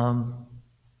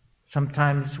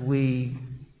 Sometimes we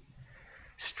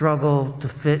struggle to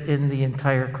fit in the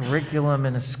entire curriculum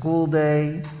in a school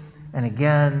day. And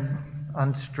again,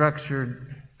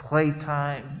 unstructured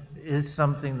playtime is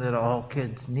something that all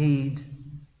kids need,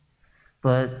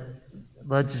 but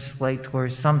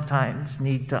legislators sometimes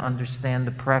need to understand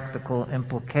the practical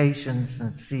implications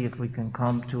and see if we can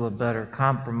come to a better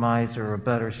compromise or a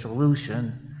better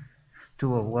solution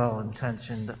to a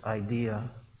well-intentioned idea.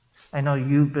 I know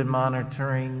you've been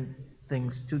monitoring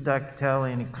things too, Dr.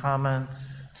 Talley. Any comments?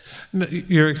 No,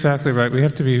 you're exactly right. We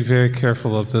have to be very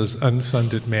careful of those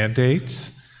unfunded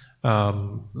mandates.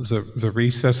 The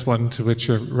recess one to which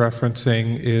you're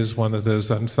referencing is one of those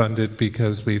unfunded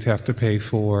because we'd have to pay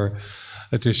for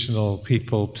additional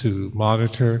people to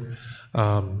monitor.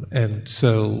 And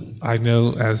so I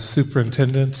know as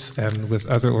superintendents and with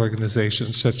other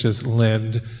organizations such as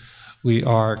LEND, we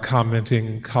are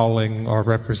commenting, calling our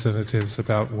representatives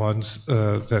about ones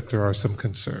that there are some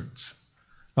concerns.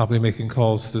 I'll be making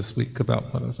calls this week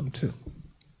about one of them too.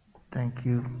 Thank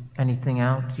you. Anything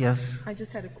else? Yes? I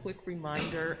just had a quick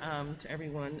reminder to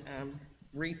everyone.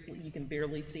 Briefly, you can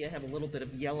barely see I have a little bit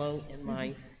of yellow in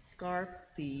my scarf.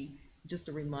 Just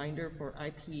a reminder for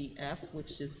IPEF,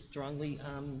 which is strongly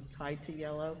tied to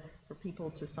yellow, for people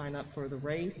to sign up for the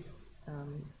race.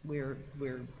 We're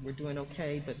doing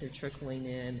okay, but they're trickling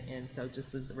in, and so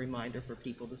just as a reminder for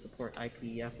people to support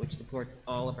IPEF, which supports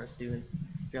all of our students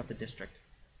throughout the district.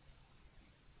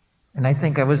 And I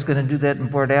think I was going to do that in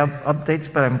board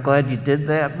updates, but I'm glad you did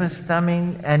that, Ms.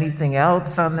 Deming. Anything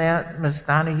else on that, Ms.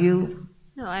 Donahue?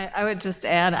 No, I would just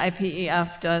add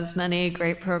IPEF does many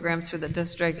great programs for the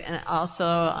district, and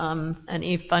also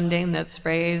any funding that's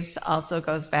raised also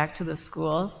goes back to the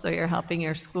schools, so you're helping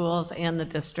your schools and the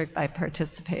district by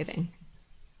participating.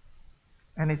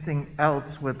 Anything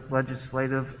else with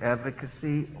legislative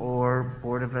advocacy or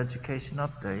Board of Education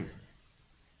update?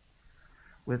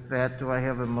 With that, do I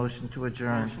have a motion to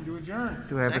adjourn? Motion to adjourn.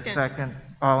 Do I have a second?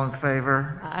 All in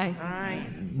favor? Aye. Aye.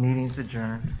 Meeting's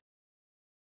adjourned.